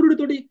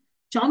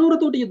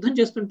చాణూరతోటి యుద్ధం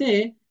చేస్తుంటే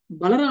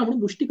బలరాముడు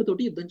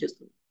ముష్టికతోటి యుద్ధం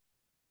చేస్తుంది.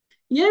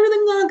 ఏ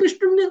విధంగా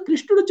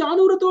కృష్ణుడు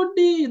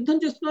చాణూరతోటి యుద్ధం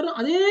చేస్తున్నారు,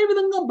 అదే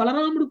విధంగా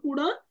బలరాముడు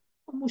కూడా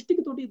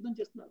ముష్టికతోటి యుద్ధం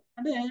చేస్తున్నారు.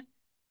 అంటే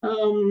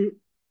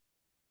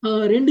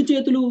రెండు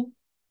చేతులు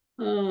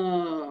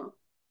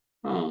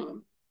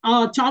ఆ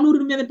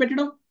చాణూరుడి మీద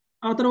పెట్టడం,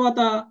 ఆ తర్వాత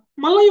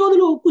మల్ల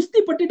యోధులు కుస్తీ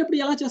పట్టేటప్పుడు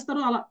ఎలా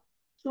చేస్తారో అలా.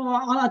 సో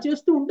అలా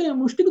చేస్తూ ఉంటే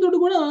ముష్టికతోటి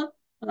కూడా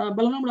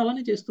బలరాముడు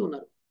అలానే చేస్తూ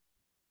ఉన్నారు.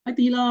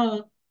 అయితే ఇలా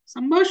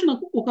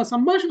ఒక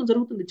సంభాషణ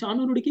జరుగుతుంది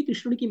చాణూరుడికి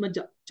కృష్ణుడికి మధ్య.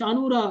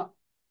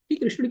 చాణూరకి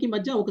కృష్ణుడికి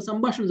మధ్య ఒక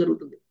సంభాషణ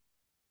జరుగుతుంది.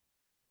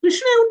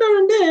 కృష్ణుడు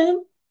ఏమంటాడంటే,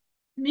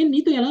 నేను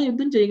నీతో ఎలా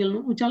యుద్ధం చేయగలను,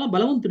 నువ్వు చాలా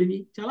బలవంతుడివి,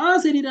 చాలా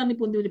శరీరాన్ని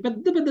పొంది,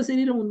 పెద్ద పెద్ద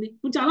శరీరం ఉంది,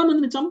 నువ్వు చాలా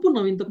మందిని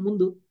చంపున్నావు ఇంతకు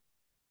ముందు,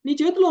 నీ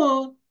చేతిలో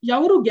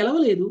ఎవరు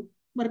గెలవలేదు,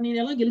 మరి నేను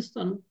ఎలా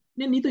గెలుస్తాను,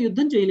 నేను నీతో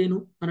యుద్ధం చేయలేను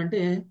అని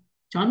అంటే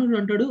చాణూరుడు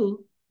అంటాడు,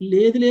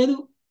 లేదు లేదు,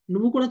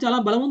 నువ్వు కూడా చాలా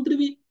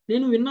బలవంతుడివి,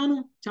 నేను విన్నాను,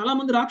 చాలా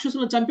మంది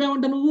రాక్షసులను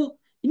చంపావంట నువ్వు,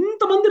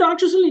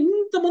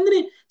 ఇంతమందిని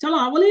చాలా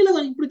అవలీలగా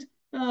ఇప్పుడు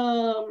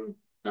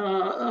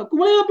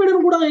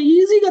కువలయాపీడను కూడా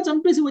ఈజీగా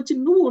చంపేసి వచ్చి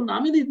నువ్వు నా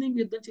మీద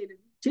యుద్ధం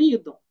చేయలేదు, చెయ్యి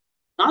యుద్ధం,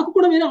 నాకు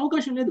కూడా వేరే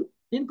అవకాశం లేదు,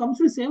 నేను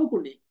కంసుడి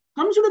సేవకుడిని,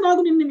 కంసుడు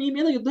నాకు నీ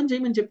మీద యుద్ధం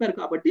చేయమని చెప్పారు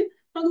కాబట్టి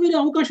నాకు వేరే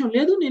అవకాశం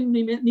లేదు, నేను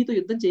నీతో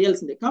యుద్ధం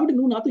చేయాల్సిందే, కాబట్టి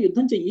నువ్వు నాతో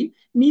యుద్ధం చెయ్యి,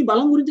 నీ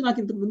బలం గురించి నాకు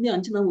ఇంతకు ముందే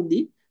అంచనా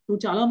ఉంది,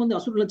 నువ్వు చాలా మంది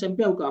అసురులను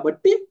చంపావు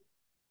కాబట్టి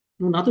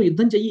నువ్వు నాతో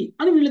యుద్ధం చెయ్యి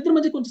అని వీళ్ళిద్దరి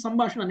మధ్య కొంచెం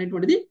సంభాషణ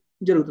అనేటువంటిది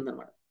జరుగుతుంది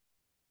అనమాట.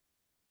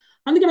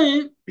 అందుకనే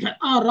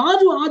ఆ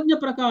రాజు ఆజ్ఞ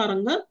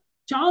ప్రకారంగా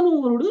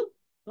చాణూరుడు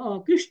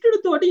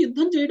కృష్ణుడితోటి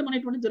యుద్ధం చేయడం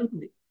అనేటువంటిది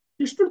జరుగుతుంది.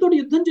 కృష్ణుడితోటి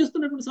యుద్ధం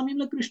చేస్తున్నటువంటి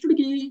సమయంలో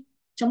కృష్ణుడికి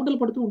చెమటలు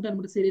పడుతూ ఉంటాయి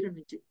అన్నమాట శరీరం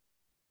నుంచి.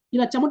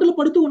 ఇలా చెమటలు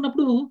పడుతూ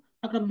ఉన్నప్పుడు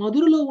అక్కడ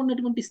మధురలో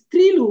ఉన్నటువంటి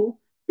స్త్రీలు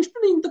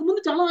కృష్ణుని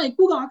ఇంతకుముందు చాలా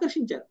ఎక్కువగా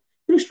ఆకర్షించారు.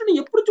 కృష్ణుని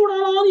ఎప్పుడు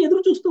చూడాలా అని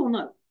ఎదురు చూస్తూ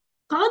ఉన్నారు.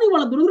 కానీ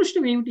వాళ్ళ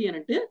దురదృష్టం ఏమిటి అని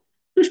అంటే,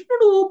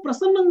 కృష్ణుడు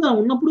ప్రసన్నంగా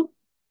ఉన్నప్పుడు,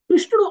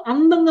 కృష్ణుడు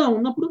అందంగా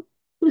ఉన్నప్పుడు,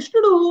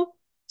 కృష్ణుడు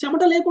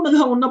చెమట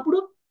లేకుండా ఉన్నప్పుడు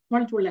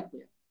వాళ్ళు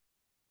చూడలేకపోయారు.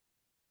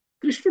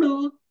 కృష్ణుడు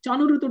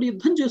చాణూరుడితో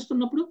యుద్ధం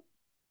చేస్తున్నప్పుడు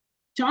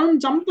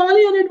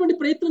చంపాలి అనేటువంటి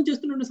ప్రయత్నం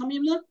చేస్తున్న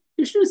సమయంలో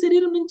కృష్ణుడి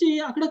శరీరం నుంచి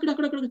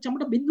అక్కడక్కడ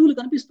చెమట బిందువులు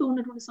కనిపిస్తూ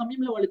ఉన్నటువంటి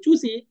సమయంలో వాళ్ళు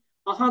చూసి,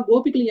 ఆహా,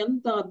 గోపికలు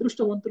ఎంత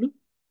అదృష్టవంతులు,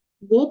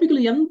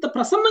 గోపికలు ఎంత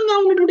ప్రసన్నంగా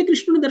ఉన్నటువంటి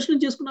కృష్ణుని దర్శనం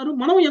చేసుకున్నారు,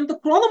 మనం ఎంత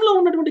క్రోధంలో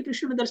ఉన్నటువంటి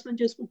కృష్ణుని దర్శనం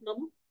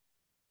చేసుకుంటున్నాము,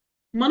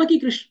 మనకి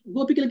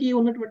గోపికలకి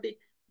ఉన్నటువంటి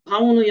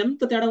భావంలో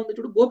ఎంత తేడా ఉందో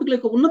చూడు, గోపికల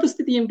యొక్క ఉన్నత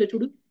స్థితి ఏమిటో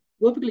చూడు,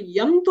 గోపికలు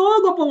ఎంతో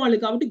గొప్పవాళ్ళు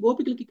కాబట్టి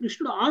గోపికలకి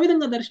కృష్ణుడు ఆ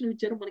విధంగా దర్శనం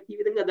ఇచ్చారు, మనకి ఈ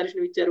విధంగా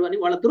దర్శనం ఇచ్చారు అని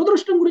వాళ్ళ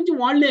దురదృష్టం గురించి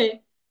వాళ్లే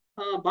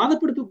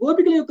బాధపడుతూ,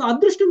 గోపికల యొక్క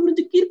అదృష్టం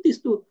గురించి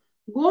కీర్తిస్తూ,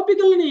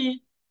 గోపికల్ని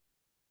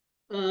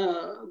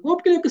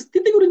గోపికల యొక్క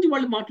స్థితి గురించి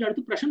వాళ్ళు మాట్లాడుతూ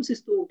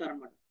ప్రశంసిస్తూ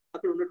ఉంటారన్నమాట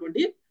అక్కడ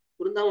ఉన్నటువంటి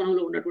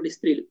బృందావనంలో ఉన్నటువంటి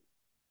స్త్రీలు.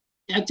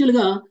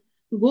 యాక్చువల్గా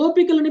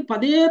గోపికలని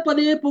పదే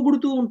పదే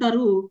పొగుడుతూ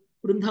ఉంటారు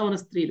బృందావన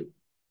స్త్రీలు.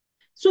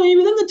 సో ఈ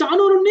విధంగా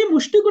చాణూరుణ్ణి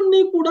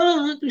ముష్టికుణ్ణి కూడా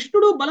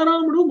కృష్ణుడు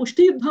బలరాముడు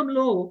ముష్టి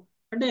యుద్ధంలో,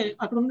 అంటే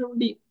అక్కడ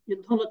ఉన్నటువంటి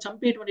యుద్ధంలో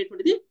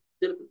చంపేటువంటిది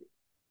జరుగుతుంది.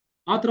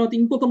 ఆ తర్వాత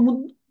ఇంకొక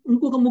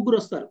ముగ్గురు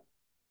వస్తారు.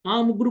 ఆ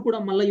ముగ్గురు కూడా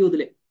మల్ల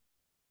యోధులే.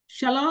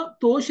 శల,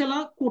 తోషల,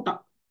 కూట.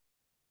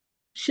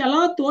 శల,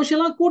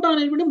 తోషల, కూట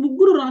అనేటువంటి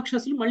ముగ్గురు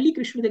రాక్షసులు మళ్ళీ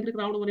కృష్ణుడి దగ్గరికి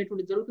రావడం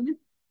అనేటువంటి జరుగుతుంది.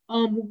 ఆ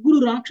ముగ్గురు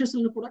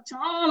రాక్షసులను కూడా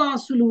చాలా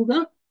సులువుగా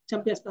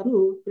చంపేస్తారు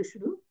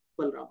కృష్ణుడు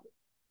బలరాముడు.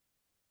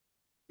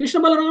 కృష్ణ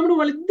బలరాముడు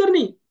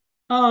వాళ్ళిద్దరిని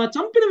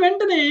చంపిన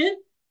వెంటనే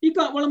ఇక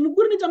వాళ్ళ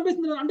ముగ్గురిని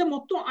చంపేసిన, అంటే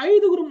మొత్తం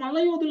 5గురు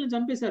మల్లయోధులను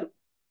చంపేశారు,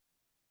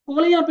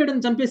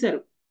 కోలయాపేటను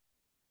చంపేశారు,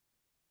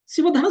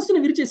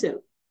 శివధనస్సును విరిచేశారు.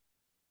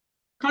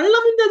 కళ్ళ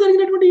ముందే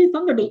జరిగినటువంటి ఈ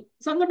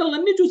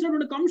సంఘటనలన్నీ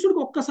చూసినటువంటి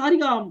కంసుడికి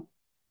ఒక్కసారిగా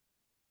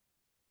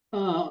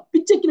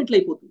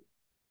పిచ్చెక్కినట్లయిపోతుంది.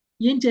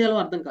 ఏం చేయాలో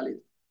అర్థం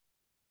కాలేదు.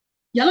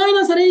 ఎలా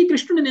అయినా సరే ఈ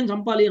కృష్ణుడిని నేను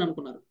చంపాలి అని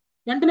అనుకున్నారు.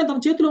 వెంటనే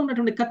తమ చేతిలో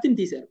ఉన్నటువంటి కత్తిని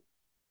తీశారు.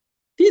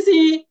 తీసి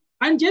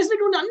ఆయన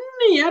చేసినటువంటి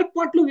అన్ని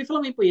ఏర్పాట్లు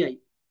విఫలమైపోయాయి.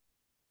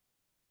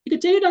 ఇక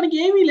చేయడానికి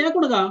ఏమీ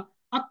లేకుండా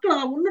అక్కడ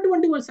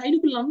ఉన్నటువంటి వాళ్ళ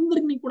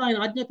సైనికులందరినీ కూడా ఆయన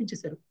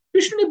ఆజ్ఞాపించేశారు,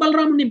 కృష్ణుని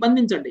బలరాముని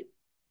బంధించండి,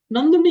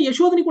 నందుని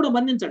యశోదని కూడా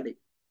బంధించండి,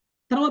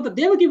 తర్వాత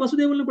దేవకి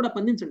వసుదేవుల్ని కూడా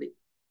బంధించండి,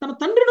 తన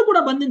తండ్రిని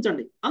కూడా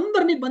బంధించండి,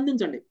 అందరినీ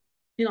బంధించండి,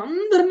 నేను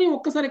అందరినీ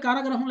ఒక్కసారి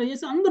కారాగృహంలో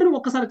వేసి అందరినీ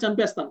ఒక్కసారి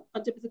చంపేస్తాను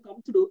అని చెప్పేసి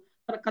కంసుడు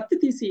తన కత్తి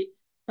తీసి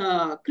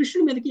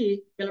కృష్ణుడి మీదకి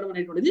వెళ్ళడం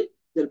అనేటువంటిది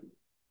జరుగుతుంది.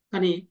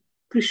 కానీ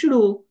కృష్ణుడు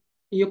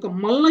ఈ యొక్క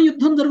మల్ల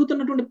యుద్ధం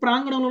జరుగుతున్నటువంటి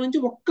ప్రాంగణంలో నుంచి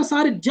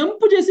ఒక్కసారి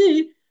జంప్ చేసి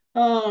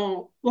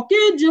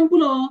ఒకే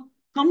జంపులో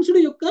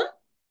కంసుడి యొక్క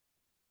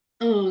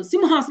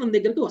సింహాసనం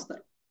దగ్గరికి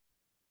వస్తారు.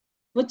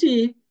 వచ్చి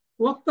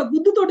ఒక్క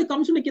గుద్దుతోటి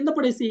కంసుని కింద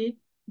పడేసి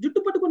జుట్టు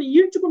పట్టుకుని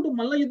ఈడ్చుకుంటూ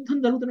మల్ల యుద్ధం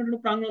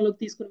జరుగుతున్నటువంటి ప్రాంగణంలోకి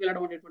తీసుకుని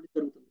వెళ్ళడం అనేటువంటిది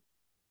జరుగుతుంది.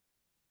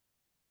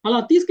 అలా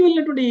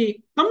తీసుకువెళ్ళినటువంటి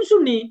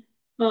కంసుడిని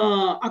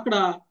అక్కడ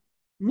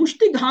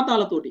ముష్టి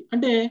ఘాతాలతోటి,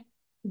 అంటే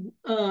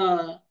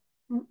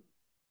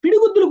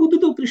పిడిగుద్దులు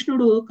గుద్దుతూ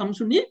కృష్ణుడు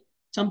కంసుడిని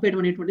చంపేయడం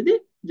అనేటువంటిది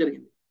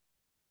జరిగింది.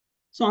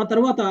 సో ఆ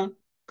తర్వాత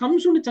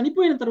కంసుడు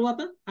చనిపోయిన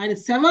తర్వాత ఆయన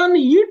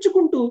శవాన్ని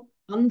ఈడ్చుకుంటూ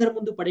అందరి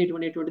ముందు పడేయడం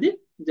అనేటువంటిది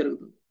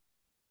జరుగుతుంది.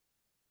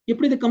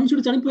 ఎప్పుడైతే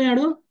కంసుడు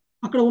చనిపోయాడో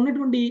అక్కడ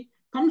ఉన్నటువంటి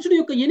కంసుడు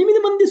యొక్క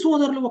 8 మంది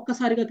సోదరులు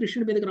ఒక్కసారిగా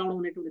కృష్ణుడి మీదకి రావడం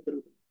అనేటువంటిది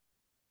జరుగుతుంది.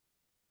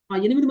 ఆ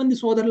 8 మంది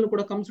సోదరులు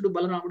కూడా కంసుడు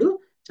బలరాముడు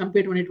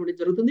చంపేయడం అనేటువంటిది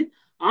జరుగుతుంది.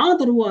 ఆ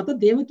తరువాత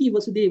దేవకి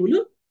వసుదేవులు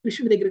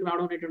కృష్ణుడి దగ్గరికి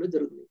రావడం అనేటువంటిది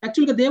జరుగుతుంది.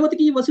 యాక్చువల్గా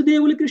దేవకి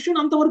వసుదేవులు కృష్ణుడు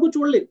అంతవరకు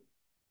చూడలేదు.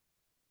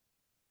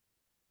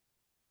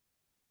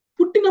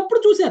 పుట్టినప్పుడు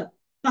చూశారు,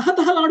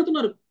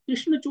 తహతహలాడుతున్నారు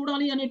కృష్ణుని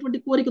చూడాలి అనేటువంటి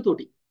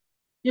కోరికతోటి.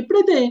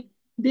 ఎప్పుడైతే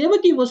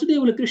దేవకి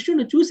వసుదేవులు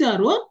కృష్ణుని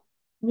చూశారో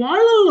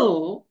వాళ్ళల్లో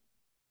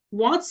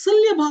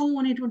వాత్సల్య భావం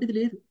అనేటువంటిది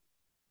లేదు.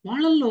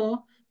 వాళ్ళల్లో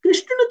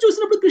కృష్ణుని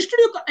చూసినప్పుడు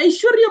కృష్ణుడి యొక్క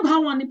ఐశ్వర్య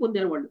భావాన్ని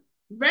పొందారు వాళ్ళు.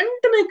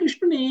 వెంటనే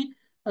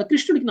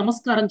కృష్ణుడికి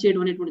నమస్కారం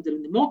చేయడం అనేటువంటి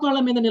జరిగింది. మోకాళ్ళ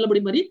మీద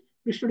నిలబడి మరి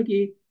కృష్ణుడికి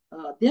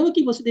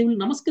దేవకి వసుదేవులు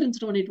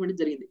నమస్కరించడం అనేటువంటి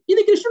జరిగింది.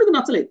 ఇది కృష్ణుడికి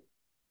నచ్చలేదు.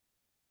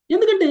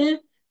 ఎందుకంటే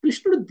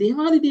కృష్ణుడు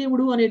దేవాది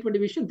దేవుడు అనేటువంటి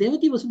విషయం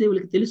దేవకి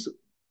వసుదేవులకి తెలుసు.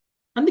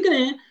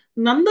 అందుకనే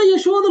నంద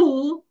యశోదలు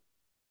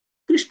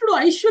కృష్ణుడు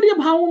ఐశ్వర్య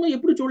భావంలో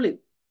ఎప్పుడు చూడలేదు.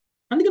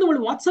 అందుకని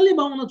వాళ్ళు వాత్సల్య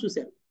భావంలో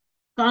చూశారు.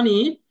 కానీ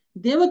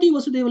దేవకి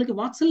వసుదేవులకి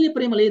వాత్సల్య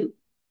ప్రేమ లేదు.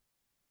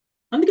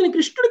 అందుకని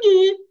కృష్ణుడికి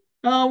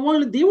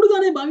వాళ్ళు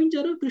దేవుడుగానే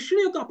భావించారు.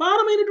 కృష్ణుడి యొక్క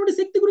అపారమైనటువంటి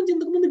శక్తి గురించి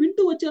ఇంతకుముందు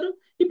వింటూ వచ్చారు,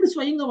 ఇప్పుడు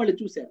స్వయంగా వాళ్ళు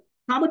చూశారు.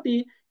 కాబట్టి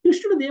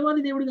కృష్ణుడు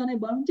దేవాది దేవుడిగానే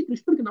భావించి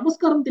కృష్ణుడికి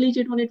నమస్కారం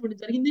తెలియచేయడం అనేటువంటి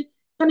జరిగింది.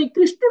 కానీ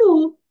కృష్ణుడు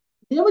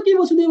దేవకి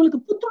వసుదేవులకు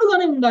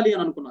పుత్రుడుగానే ఉండాలి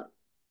అని అనుకున్నారు.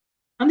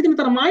 అందుకని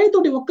తన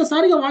మాయతోటి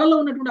ఒక్కసారిగా వాళ్ళలో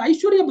ఉన్నటువంటి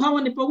ఐశ్వర్య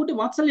భావాన్ని పోగొట్టి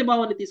వాత్సల్య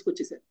భావాన్ని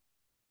తీసుకొచ్చేశారు.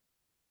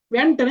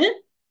 వెంటనే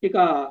ఇక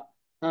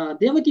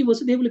దేవకి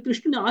వసుదేవులు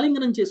కృష్ణుని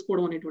ఆలింగనం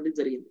చేసుకోవడం అనేటువంటిది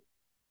జరిగింది.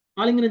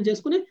 ఆలింగనం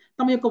చేసుకుని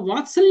తమ యొక్క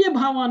వాత్సల్య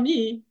భావాన్ని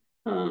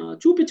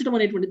చూపించడం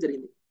అనేటువంటిది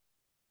జరిగింది.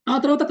 ఆ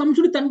తర్వాత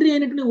కంసుడి తండ్రి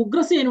అయినటువంటి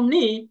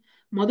ఉగ్రసేనుణ్ణి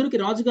మధురకి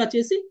రాజుగా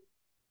చేసి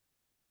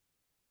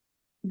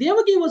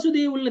దేవకి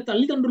వసుదేవుల్ని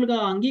తల్లిదండ్రులుగా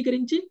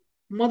అంగీకరించి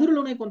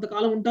మధురలోనే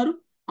కొంతకాలం ఉంటారు.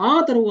 ఆ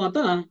తరువాత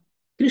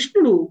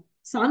కృష్ణుడు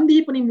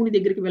సాందీపని ముని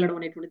దగ్గరికి వెళ్ళడం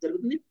అనేటువంటి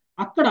జరుగుతుంది.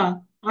 అక్కడ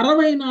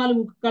 64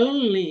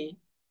 కళల్ని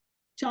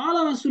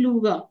చాలా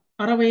సులువుగా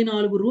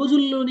 64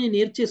 రోజుల్లోనే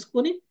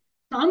నేర్చేసుకొని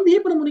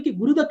సాందీపని మునికి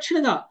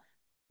గురుదక్షిణగా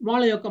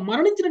వాళ్ళ యొక్క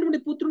మరణించినటువంటి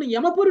పుత్రుని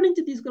యమపురి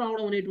నుంచి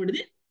తీసుకురావడం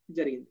అనేటువంటిది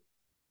జరిగింది.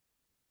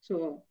 సో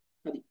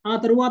అది ఆ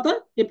తరువాత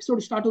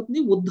ఎపిసోడ్ స్టార్ట్ అవుతుంది.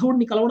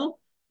 ఉద్ధవుడిని కలవడం,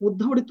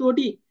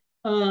 ఉద్ధవుడితోటి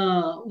ఆ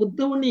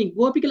ఉద్ధవుడిని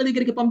గోపికల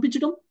దగ్గరికి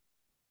పంపించడం.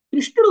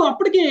 కృష్ణుడు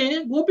అప్పటికే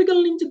గోపికల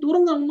నుంచి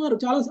దూరంగా ఉన్నారు,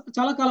 చాలా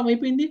చాలా కాలం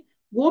అయిపోయింది.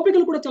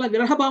 గోపికలు కూడా చాలా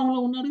విరహభావంలో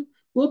ఉన్నారు.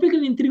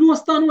 గోపికలు నేను తిరిగి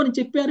వస్తాను అని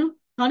చెప్పారు,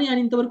 కానీ ఆయన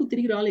ఇంతవరకు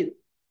తిరిగి రాలేదు.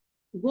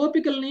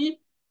 గోపికల్ని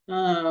ఆ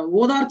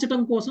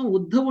ఓదార్చడం కోసం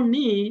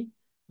ఉద్ధవుణ్ణి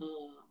ఆ,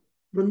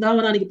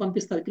 బృందావనానికి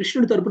పంపిస్తారు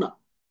కృష్ణుడి తరపున.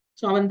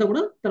 సో అవంతా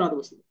కూడా తర్వాత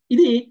వస్తుంది.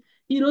 ఇది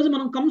ఈ రోజు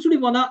మనం కంసుడి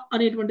వధ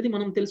అనేటువంటిది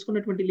మనం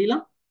తెలుసుకున్నటువంటి లీల.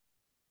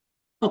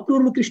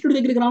 అక్రూరుడు కృష్ణుడి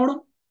దగ్గరికి రావడం,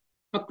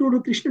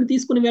 అక్రూరుడు కృష్ణుడు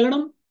తీసుకుని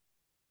వెళ్ళడం,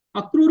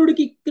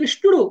 అక్రూరుడికి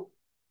కృష్ణుడు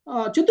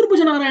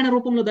చతుర్భుజ నారాయణ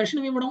రూపంలో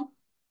దర్శనం ఇవ్వడం,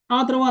 ఆ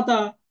తర్వాత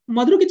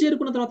మధురకి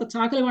చేరుకున్న తర్వాత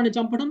చాకలి వాడిని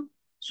చంపడం,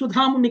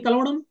 సుధాముణ్ణి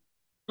కలవడం,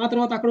 ఆ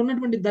తర్వాత అక్కడ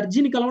ఉన్నటువంటి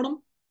దర్జిని కలవడం,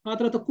 ఆ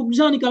తర్వాత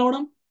కుబ్జాని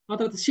కలవడం, ఆ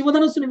తర్వాత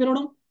శివధనస్సుని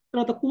వినడం,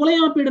 తర్వాత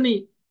కువలయాపీడుని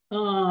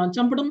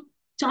చంపడం,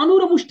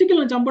 చానూర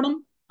ముష్టికులను చంపడం,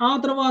 ఆ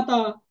తర్వాత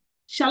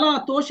శల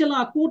తోషల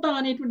కూట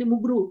అనేటువంటి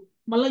ముగ్గురు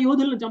మల్ల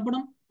యోధులను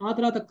చంపడం, ఆ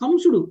తర్వాత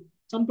కంసుడు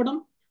చంపడం,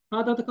 ఆ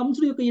తర్వాత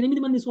కంసుడు యొక్క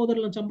 8 మంది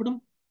సోదరులను చంపడం,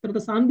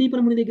 తర్వాత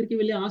సాందీపనముని దగ్గరికి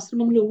వెళ్ళి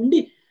ఆశ్రమంలో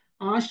ఉండి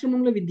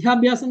ఆశ్రమంలో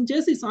విద్యాభ్యాసం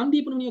చేసి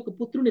సాందీపనుని యొక్క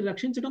పుత్రుని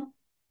రక్షించడం,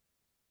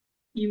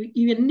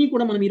 ఇవన్నీ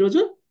కూడా మనం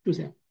ఈరోజు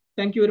చూసాం.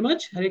 Thank you very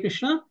much. Hare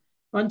Krishna.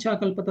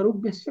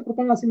 పంచాకల్పతరుభ్యశ్చ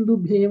కృపా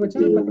సింధుభ్యేవ చ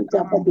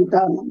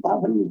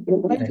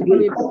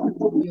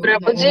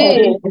ప్రభుజీ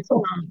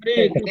హరే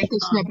హరే కృష్ణ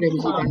కృష్ణ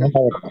ప్రభుజీ హరే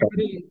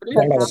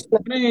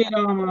హరే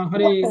రామ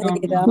హరే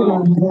రామ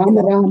రామ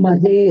రామ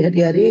హరే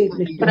హరి హరే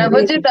కృష్ణ హరే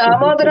ప్రభుజీ కృష్ణ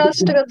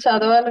దామోదరాష్టకం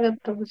చదవాలి కదా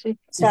ప్రభుజీ.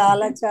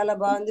 చాలా చాలా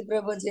బాగుంది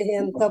ప్రభుజీ,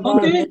 ఎంత ఓకే.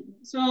 బాగుంది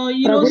సో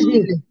ఈ రోజు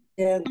ప్రభుజీ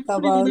ఎంత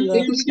బాగుందో.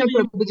 హరే కృష్ణ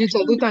ప్రభుజీ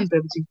చదువుతాను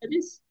ప్రభుజీ.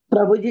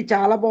 ప్రభుజీ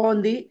చాలా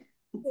బాగుంది.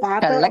 పాత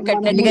కళ్ళకి మనము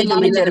కట్టినట్టుగా మనం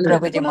చూపించారు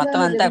ప్రభుజీ. చెప్పుకున్న మొత్తం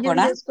దాన్ని అంతా రివిజన్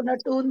కూడా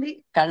చేసుకున్నట్టు ఉంది,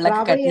 కళ్ళకి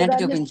రాబోయే కట్టినట్టు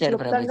దాన్ని చూపించారు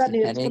క్లుప్తంగా ప్రభుజీ.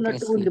 హరే నేర్చుకున్నట్టు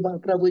కృష్ణ. ఉంది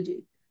ప్రభుజీ.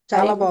 హరే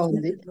చాలా కృష్ణ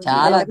బాగుంది. ప్రభుజీ,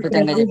 చాలా హరే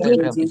అద్భుతంగా కృష్ణ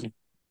చెప్పారు ప్రభుజీ. ప్రభుజీ.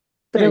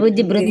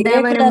 ప్రభుజీ బ్రేక్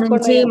బృందావనం లేకుండా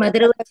నుంచి ఎంత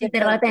మధుర చక్కగా వచ్చిన చెప్పారు.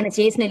 తర్వాత ఆయన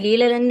చేసిన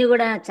లీలలన్నీ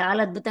కూడా చాలా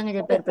అద్భుతంగా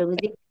చెప్పారు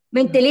ప్రభుజీ.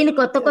 మేము తెలియని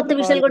కొత్త కొత్త చాలా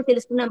విషయాలు బాగుంది. కూడా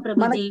తెలుసుకున్నాం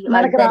ప్రభుజీ. వాళ్ళ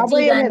మనకి దర్జీ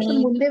రాబోయే గాని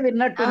లెసన్ ముందే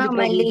విన్నట్టుంది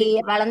మళ్ళీ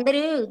ప్రభుజీ.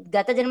 వాళ్ళందరూ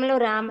గత జన్మలో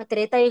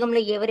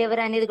త్రేతాయుగంలో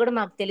ఎవరెవరు అనేది కూడా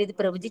మాకు తెలియదు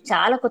ప్రభుజీ.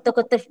 చాలా కొత్త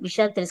కొత్త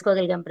విషయాలు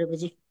తెలుసుకోగలిగాం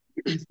ప్రభుజీ.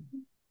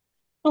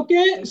 ఓకే.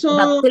 సో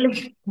భక్తులు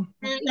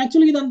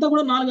యాక్చువల్గా ఇదంతా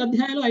కూడా 4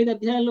 అధ్యాయాలు 5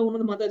 అధ్యాయాల్లో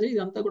ఉన్నది మాతాజీ.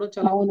 ఇదంతా కూడా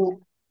చాలా అవును,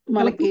 చాలా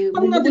మనకి క్లుప్తంగా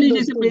ముందు ముందు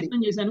తెలియజేసే వస్తుంది.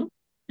 ప్రయత్నం చేశాను.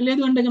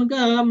 లేదు అంటే కనుక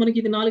మనకి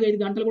ఇది 4-5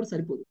 గంటలు కూడా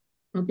సరిపోదు.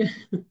 ఓకే.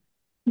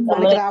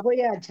 మనకి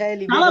రాబోయే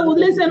అధ్యాయాలు ఇవే చాలా కదా ప్రభుజీ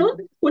వదిలేశాను,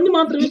 ఇప్పుడు. కొన్ని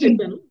మాత్రమే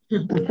చెప్పాను.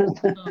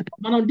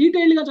 మనం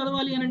డీటెయిల్డ్ గా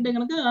చదవాలి అని అంటే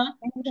కనుక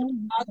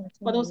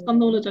 10వ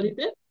స్కందంలో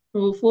చదివితే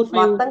 4-5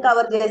 మొత్తం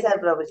కవర్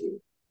చేశారు ప్రభుజీ,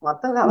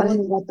 మొత్తం కవర్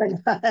అవును,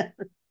 మొత్తంగా.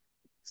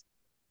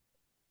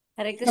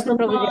 హరే కృష్ణ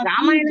ప్రభుజీ.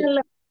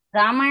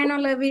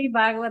 రామాయణంలో అవి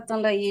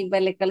భాగవతంలో ఈ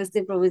భలే కలిస్తే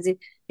ప్రభుజీ.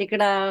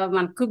 ఇక్కడ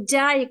మన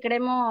కుబ్జా,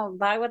 ఇక్కడేమో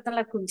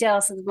భాగవతంలో కుబ్జా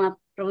వస్తుంది మా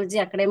ప్రభుజీ.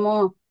 అక్కడేమో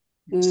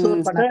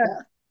శూర్పణఖ.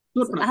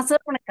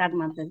 సూర్పణ కాదు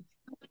మాతది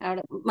ఆవిడ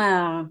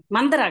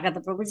మందరా కదా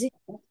ప్రభుజీ.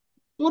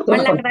 శూర్పణఖ.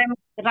 మళ్ళీ అక్కడ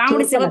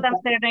రాముడి శూర్పణఖ.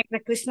 శివధనుసు చేయడం, ఇక్కడ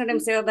కృష్ణుడి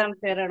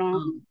శివధనుసు చేయడం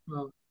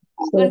ఆ,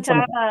 కొన్ని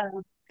చాలా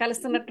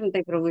కలుస్తున్నట్టు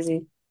ఉంటాయి ప్రభుజీ.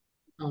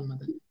 అవును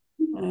మాతాజీ.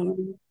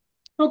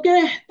 ఓకే.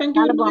 థ్యాంక్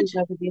యూ చాలా వెరీ బాగుంది మచ్.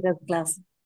 ప్రభుజీ ఈరోజు క్లాస్.